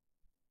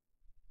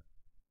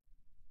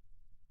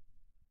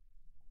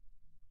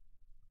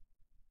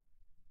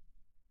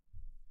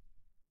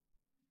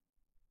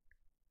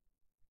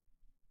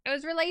 It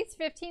was released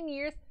 15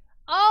 years.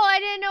 Oh, I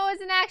didn't know it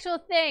was an actual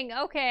thing.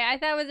 Okay, I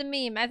thought it was a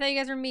meme. I thought you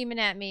guys were memeing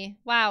at me.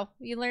 Wow,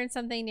 you learned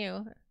something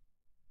new.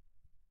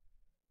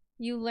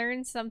 You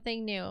learned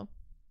something new.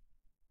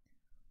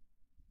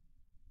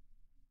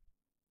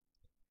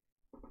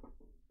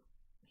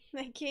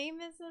 That game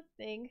is a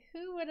thing.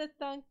 Who would have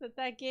thunk that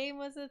that game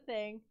was a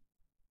thing?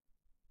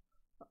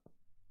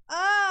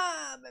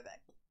 Ah, my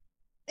back.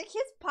 It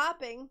keeps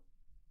popping.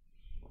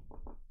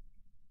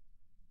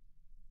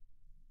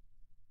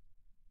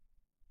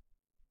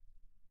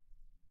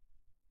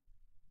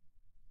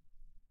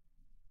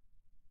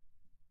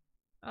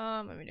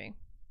 What am I doing?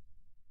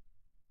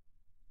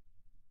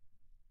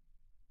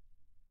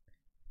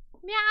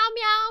 Meow,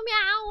 meow,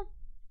 meow.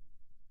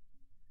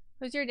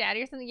 Who's your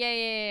daddy or something?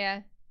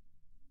 Yeah.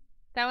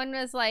 That one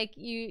was like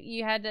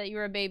you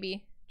were a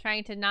baby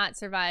trying to not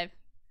survive,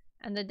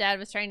 and the dad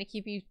was trying to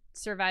keep you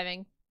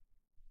surviving.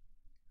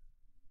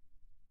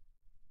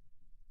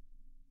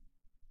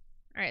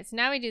 All right, so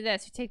now we do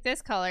this. We take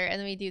this color, and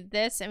then we do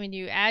this, and we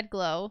do add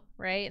glow,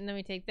 right? And then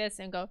we take this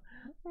and go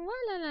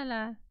la la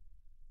la.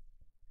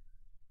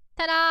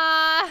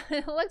 Ta-da!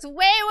 It looks way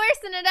worse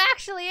than it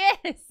actually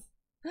is.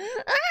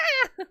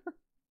 Ah!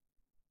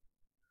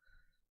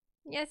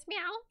 Yes,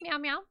 meow, meow,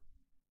 meow.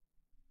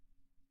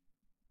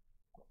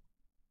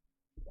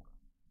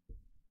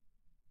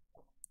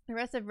 The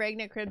rest of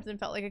Ragnar Crimson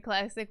felt like a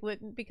classic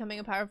becoming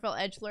a powerful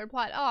edgelord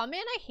plot. Oh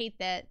man, I hate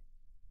that.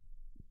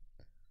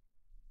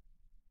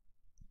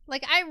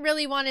 Like, I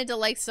really wanted to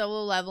like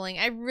solo leveling.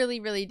 I really,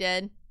 really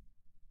did.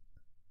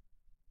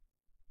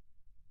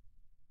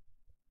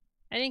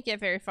 I didn't get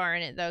very far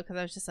in it though, because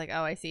I was just like,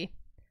 oh, I see.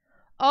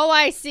 Oh,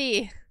 I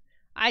see.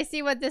 I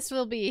see what this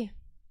will be.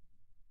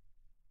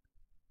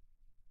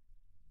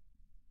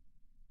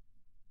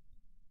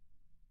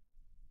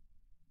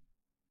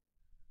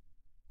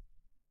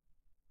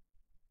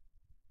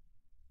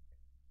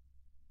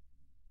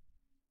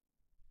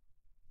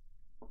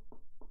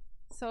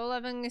 Solo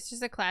leveling is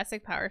just a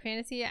classic power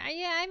fantasy. Yeah,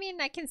 I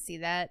mean, I can see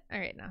that. All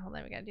right, now hold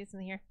on, we gotta do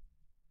something here.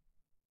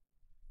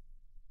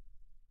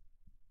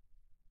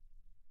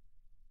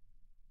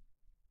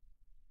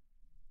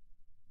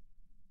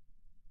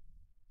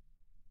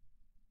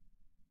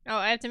 Oh,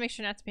 I have to make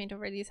sure not to paint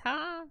over these.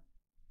 Ha!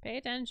 Pay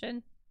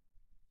attention.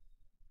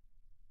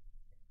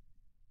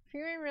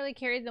 Freeman really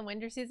carried the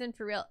winter season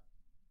for real.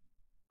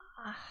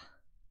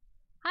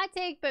 Hot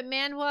take, but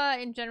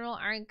manhwa in general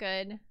aren't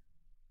good.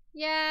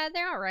 Yeah,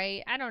 they're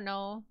alright. I don't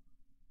know.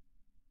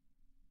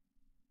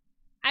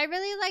 I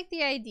really like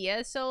the idea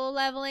of solo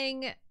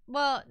leveling.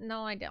 Well,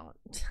 no, I don't.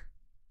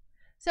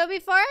 So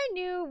before I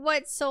knew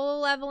what solo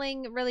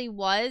leveling really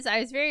was, I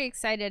was very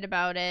excited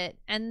about it.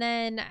 And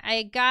then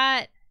I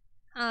got,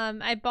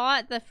 I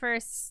bought the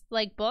first,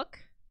 like, book.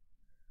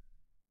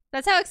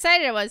 That's how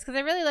excited I was, because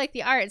I really like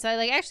the art. So I,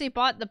 like, actually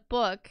bought the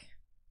book.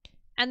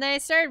 And then I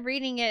started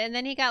reading it, and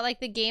then he got, like,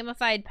 the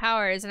gamified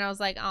powers, and I was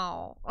like,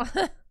 oh.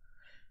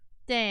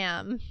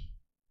 Damn.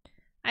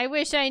 I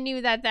wish I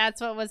knew that that's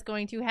what was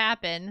going to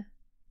happen.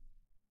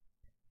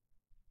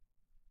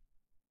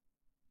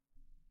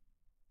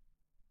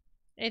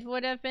 It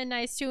would have been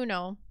nice to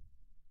know.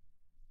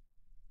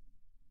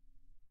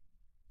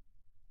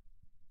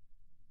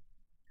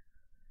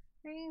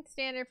 Rating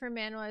standard for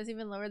manhwa is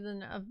even lower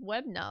than of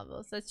web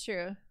novels. That's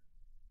true.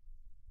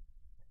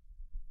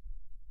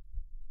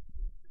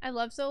 I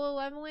love solo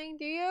leveling.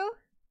 Do you?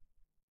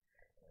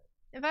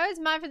 If I was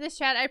mod for this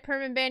chat, I'd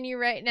permanent ban you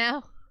right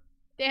now.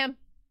 Damn.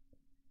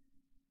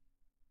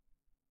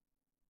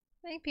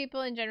 I think people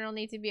in general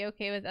need to be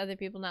okay with other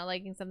people not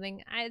liking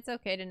something. It's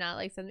okay to not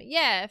like something.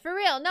 Yeah, for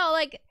real. No,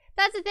 like,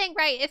 that's the thing,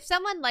 right? If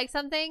someone likes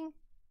something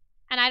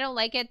and I don't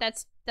like it,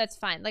 that's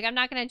fine. Like, I'm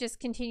not gonna just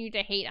continue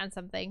to hate on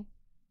something.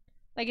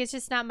 Like, it's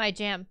just not my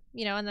jam,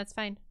 you know, and that's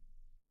fine.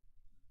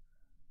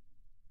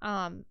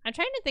 I'm trying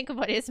to think of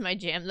what is my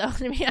jam, though,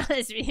 to be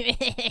honest with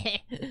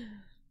you.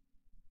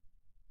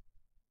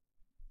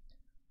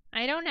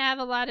 I don't have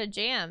a lot of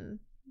jam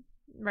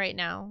right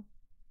now.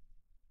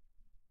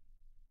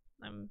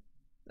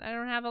 I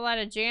don't have a lot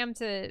of jam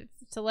to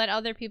let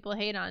other people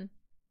hate on.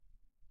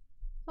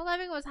 Well,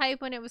 Living was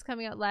hype when it was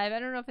coming out live. I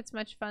don't know if it's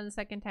much fun the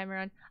second time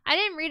around. I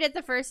didn't read it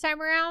the first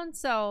time around,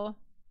 so...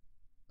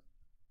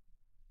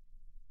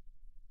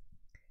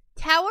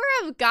 Tower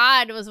of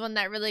God was one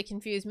that really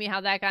confused me how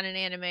that got an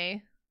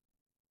anime.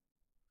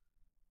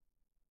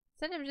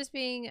 Instead of just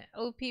being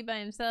OP by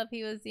himself,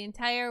 he was the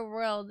entire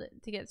world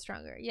to get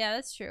stronger. Yeah,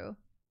 that's true.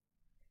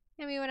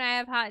 I mean, when I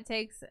have hot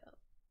takes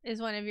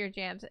is one of your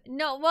jams.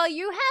 No, well,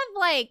 you have,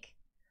 like...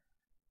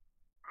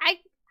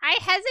 I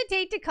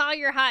hesitate to call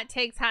your hot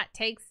takes,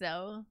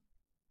 though.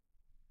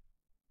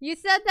 You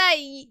said that,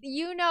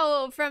 you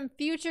know, from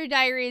Future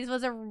Diaries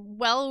was a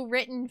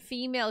well-written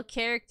female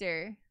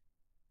character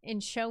in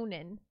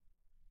shonen.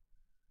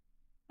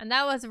 And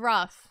that was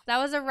rough. That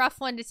was a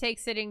rough one to take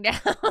sitting down.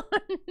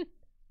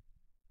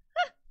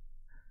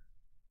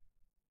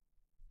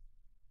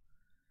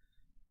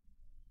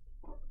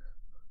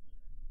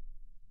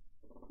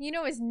 You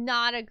know, is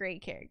not a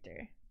great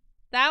character.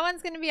 That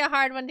one's gonna be a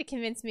hard one to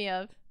convince me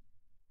of.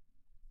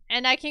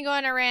 And I can go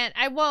on a rant.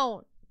 I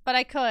won't, but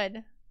I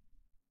could.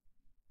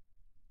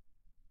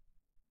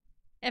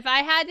 If I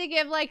had to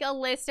give, like, a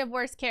list of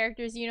worst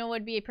characters, you know,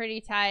 would be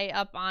pretty high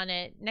up on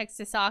it, next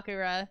to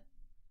Sakura.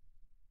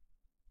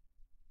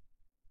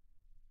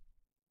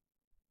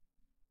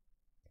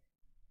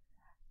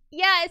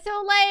 Yeah,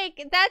 so,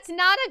 like, that's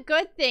not a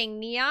good thing,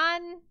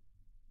 Neon.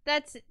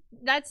 That's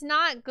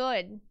not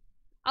good.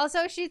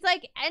 Also, she's,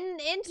 like, and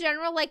in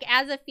general, like,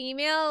 as a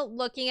female,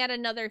 looking at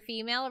another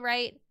female,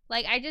 right?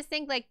 Like, I just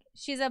think, like,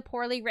 she's a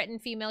poorly written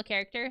female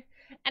character.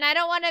 And I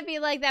don't want to be,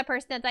 like, that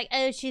person that's like,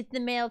 oh, she's the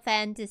male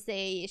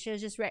fantasy. She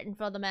was just written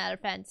for the male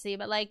fantasy.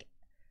 But, like,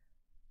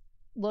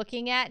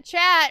 looking at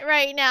chat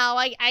right now,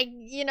 like,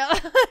 you know.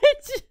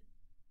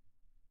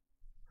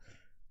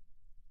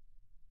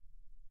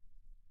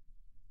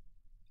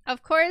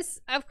 Of course,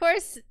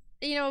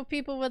 you know,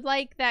 people would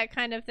like that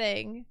kind of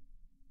thing.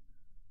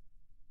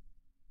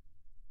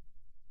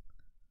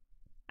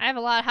 I have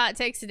a lot of hot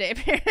takes today,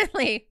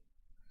 apparently.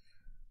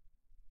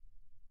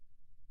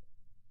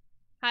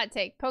 Hot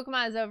take.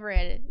 Pokemon is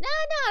overrated. No,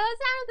 I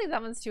don't think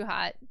that one's too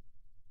hot.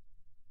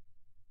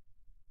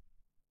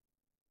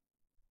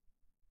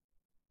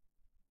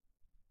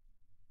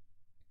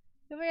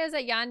 Nobody knows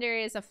that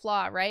yandere is a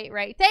flaw, right?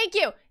 Right. Thank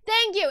you!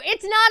 Thank you!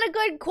 It's not a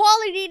good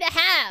quality to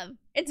have!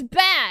 It's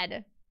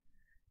bad!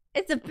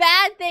 It's a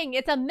bad thing.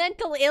 It's a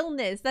mental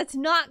illness. That's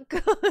not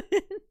good.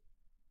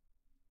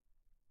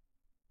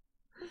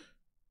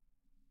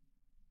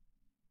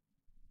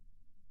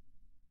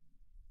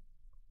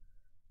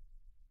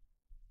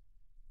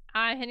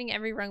 I'm hitting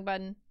every wrong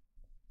button.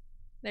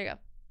 There you go.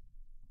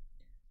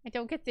 I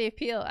don't get the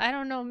appeal. I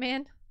don't know,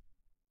 man.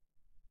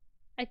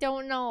 I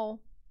don't know.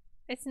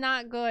 It's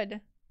not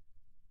good.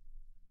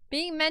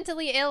 Being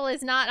mentally ill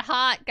is not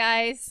hot,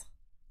 guys.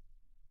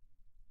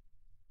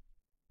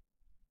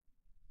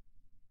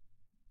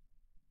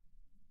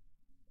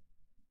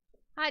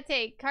 Hot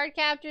take. Card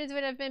captures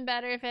would have been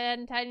better if it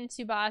hadn't tied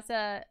into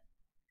Tsubasa,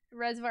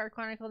 Reservoir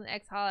Chronicle, and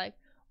X-Holic.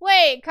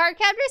 Wait, card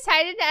captures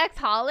tied into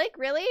X-Holic?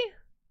 Really?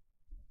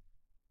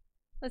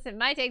 Listen,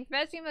 my take. The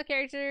best female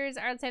characters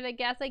are the type that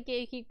gaslight,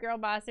 gatekeep, girl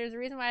boss. There's a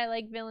reason why I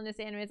like villainous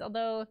animes,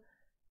 although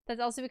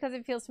that's also because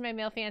it feels to my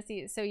male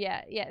fancy. So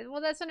yeah.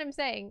 Well, that's what I'm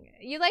saying.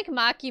 You like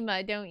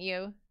Makima, don't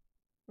you?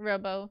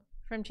 Robo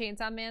from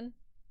Chainsaw Man.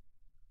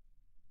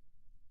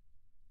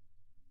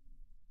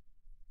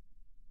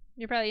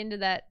 You're probably into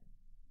that.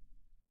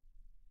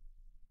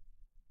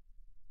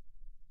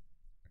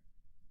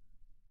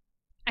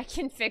 I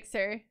can fix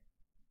her.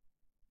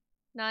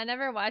 No, I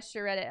never watched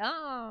or read it.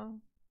 Oh.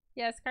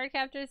 Yes, card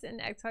captors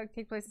and X-Holic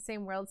take place in the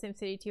same world, same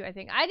city too, I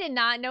think. I did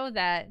not know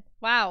that.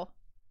 Wow.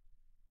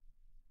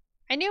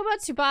 I knew about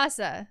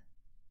Tsubasa,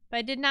 but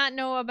I did not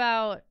know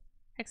about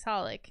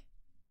X-Holic.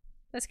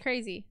 That's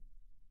crazy.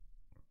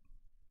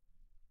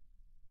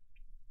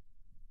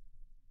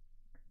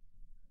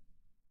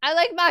 I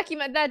like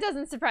Makima. That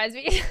doesn't surprise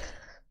me.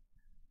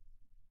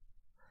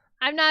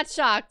 I'm not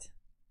shocked.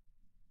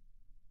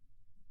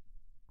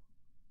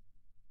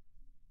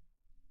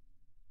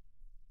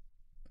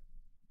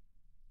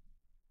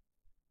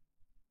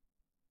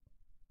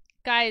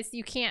 Guys,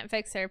 you can't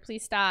fix her.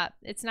 Please stop.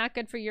 It's not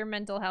good for your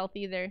mental health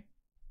either.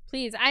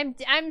 Please, I'm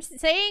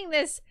saying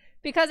this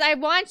because I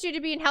want you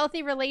to be in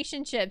healthy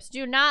relationships.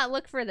 Do not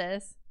look for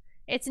this.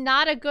 It's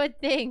not a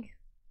good thing.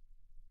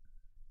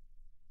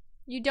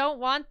 You don't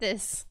want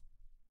this.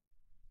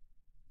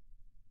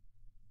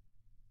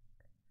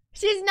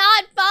 She's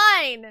not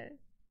fine.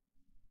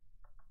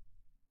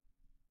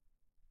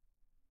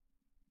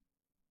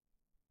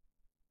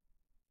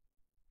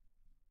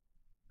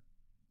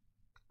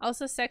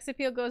 Also, sex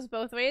appeal goes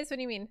both ways? What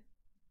do you mean?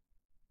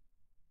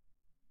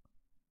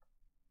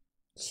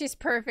 She's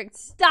perfect.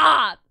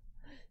 Stop!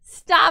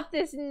 Stop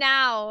this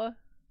now!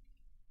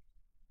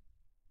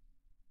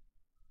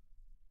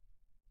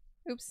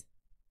 Oops.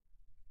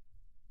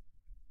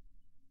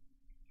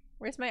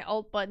 Where's my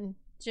alt button?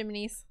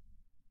 Jiminy's.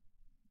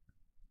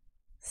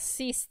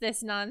 Cease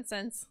this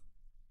nonsense.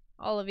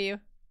 All of you.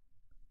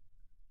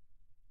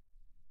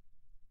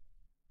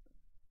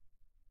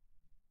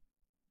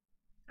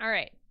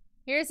 Alright.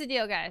 Here's the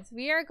deal, guys.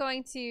 We are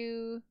going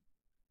to...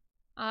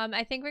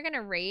 I think we're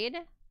gonna raid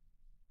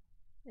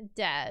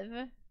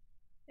Dev.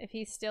 If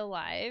he's still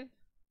live.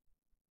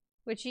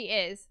 Which he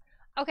is.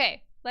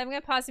 Okay. I'm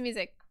gonna pause the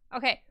music.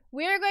 Okay.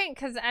 We are going...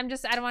 Because I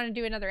don't want to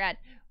do another ad.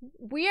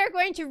 We are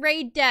going to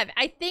raid Dev.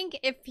 I think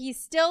if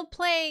he's still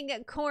playing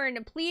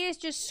Korn, please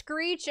just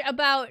screech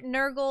about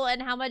Nurgle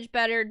and how much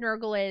better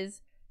Nurgle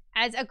is.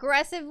 As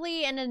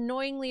aggressively and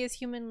annoyingly as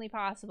humanly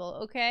possible,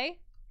 okay?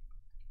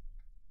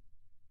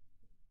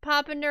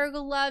 Papa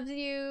Nurgle loves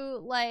you,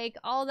 like,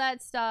 all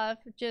that stuff.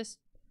 Just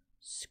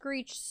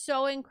screech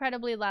so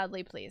incredibly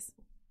loudly, please.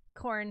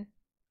 Korn.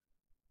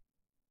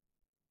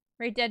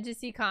 Raid Dead to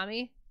see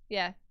Kami?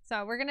 Yeah,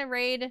 so we're gonna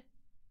raid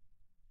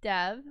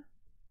Dev.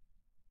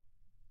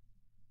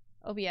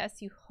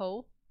 OBS, you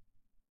hoe.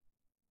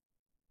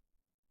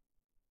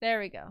 There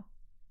we go.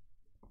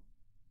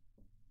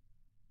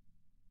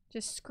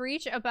 Just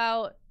screech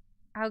about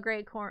how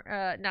great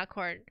not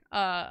Korn,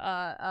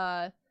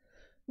 Nurgle!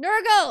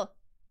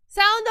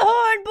 Sound the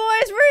horn,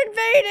 boys! We're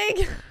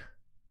invading!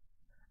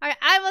 Alright,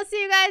 I will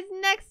see you guys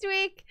next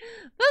week.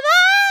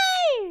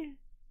 Bye-bye!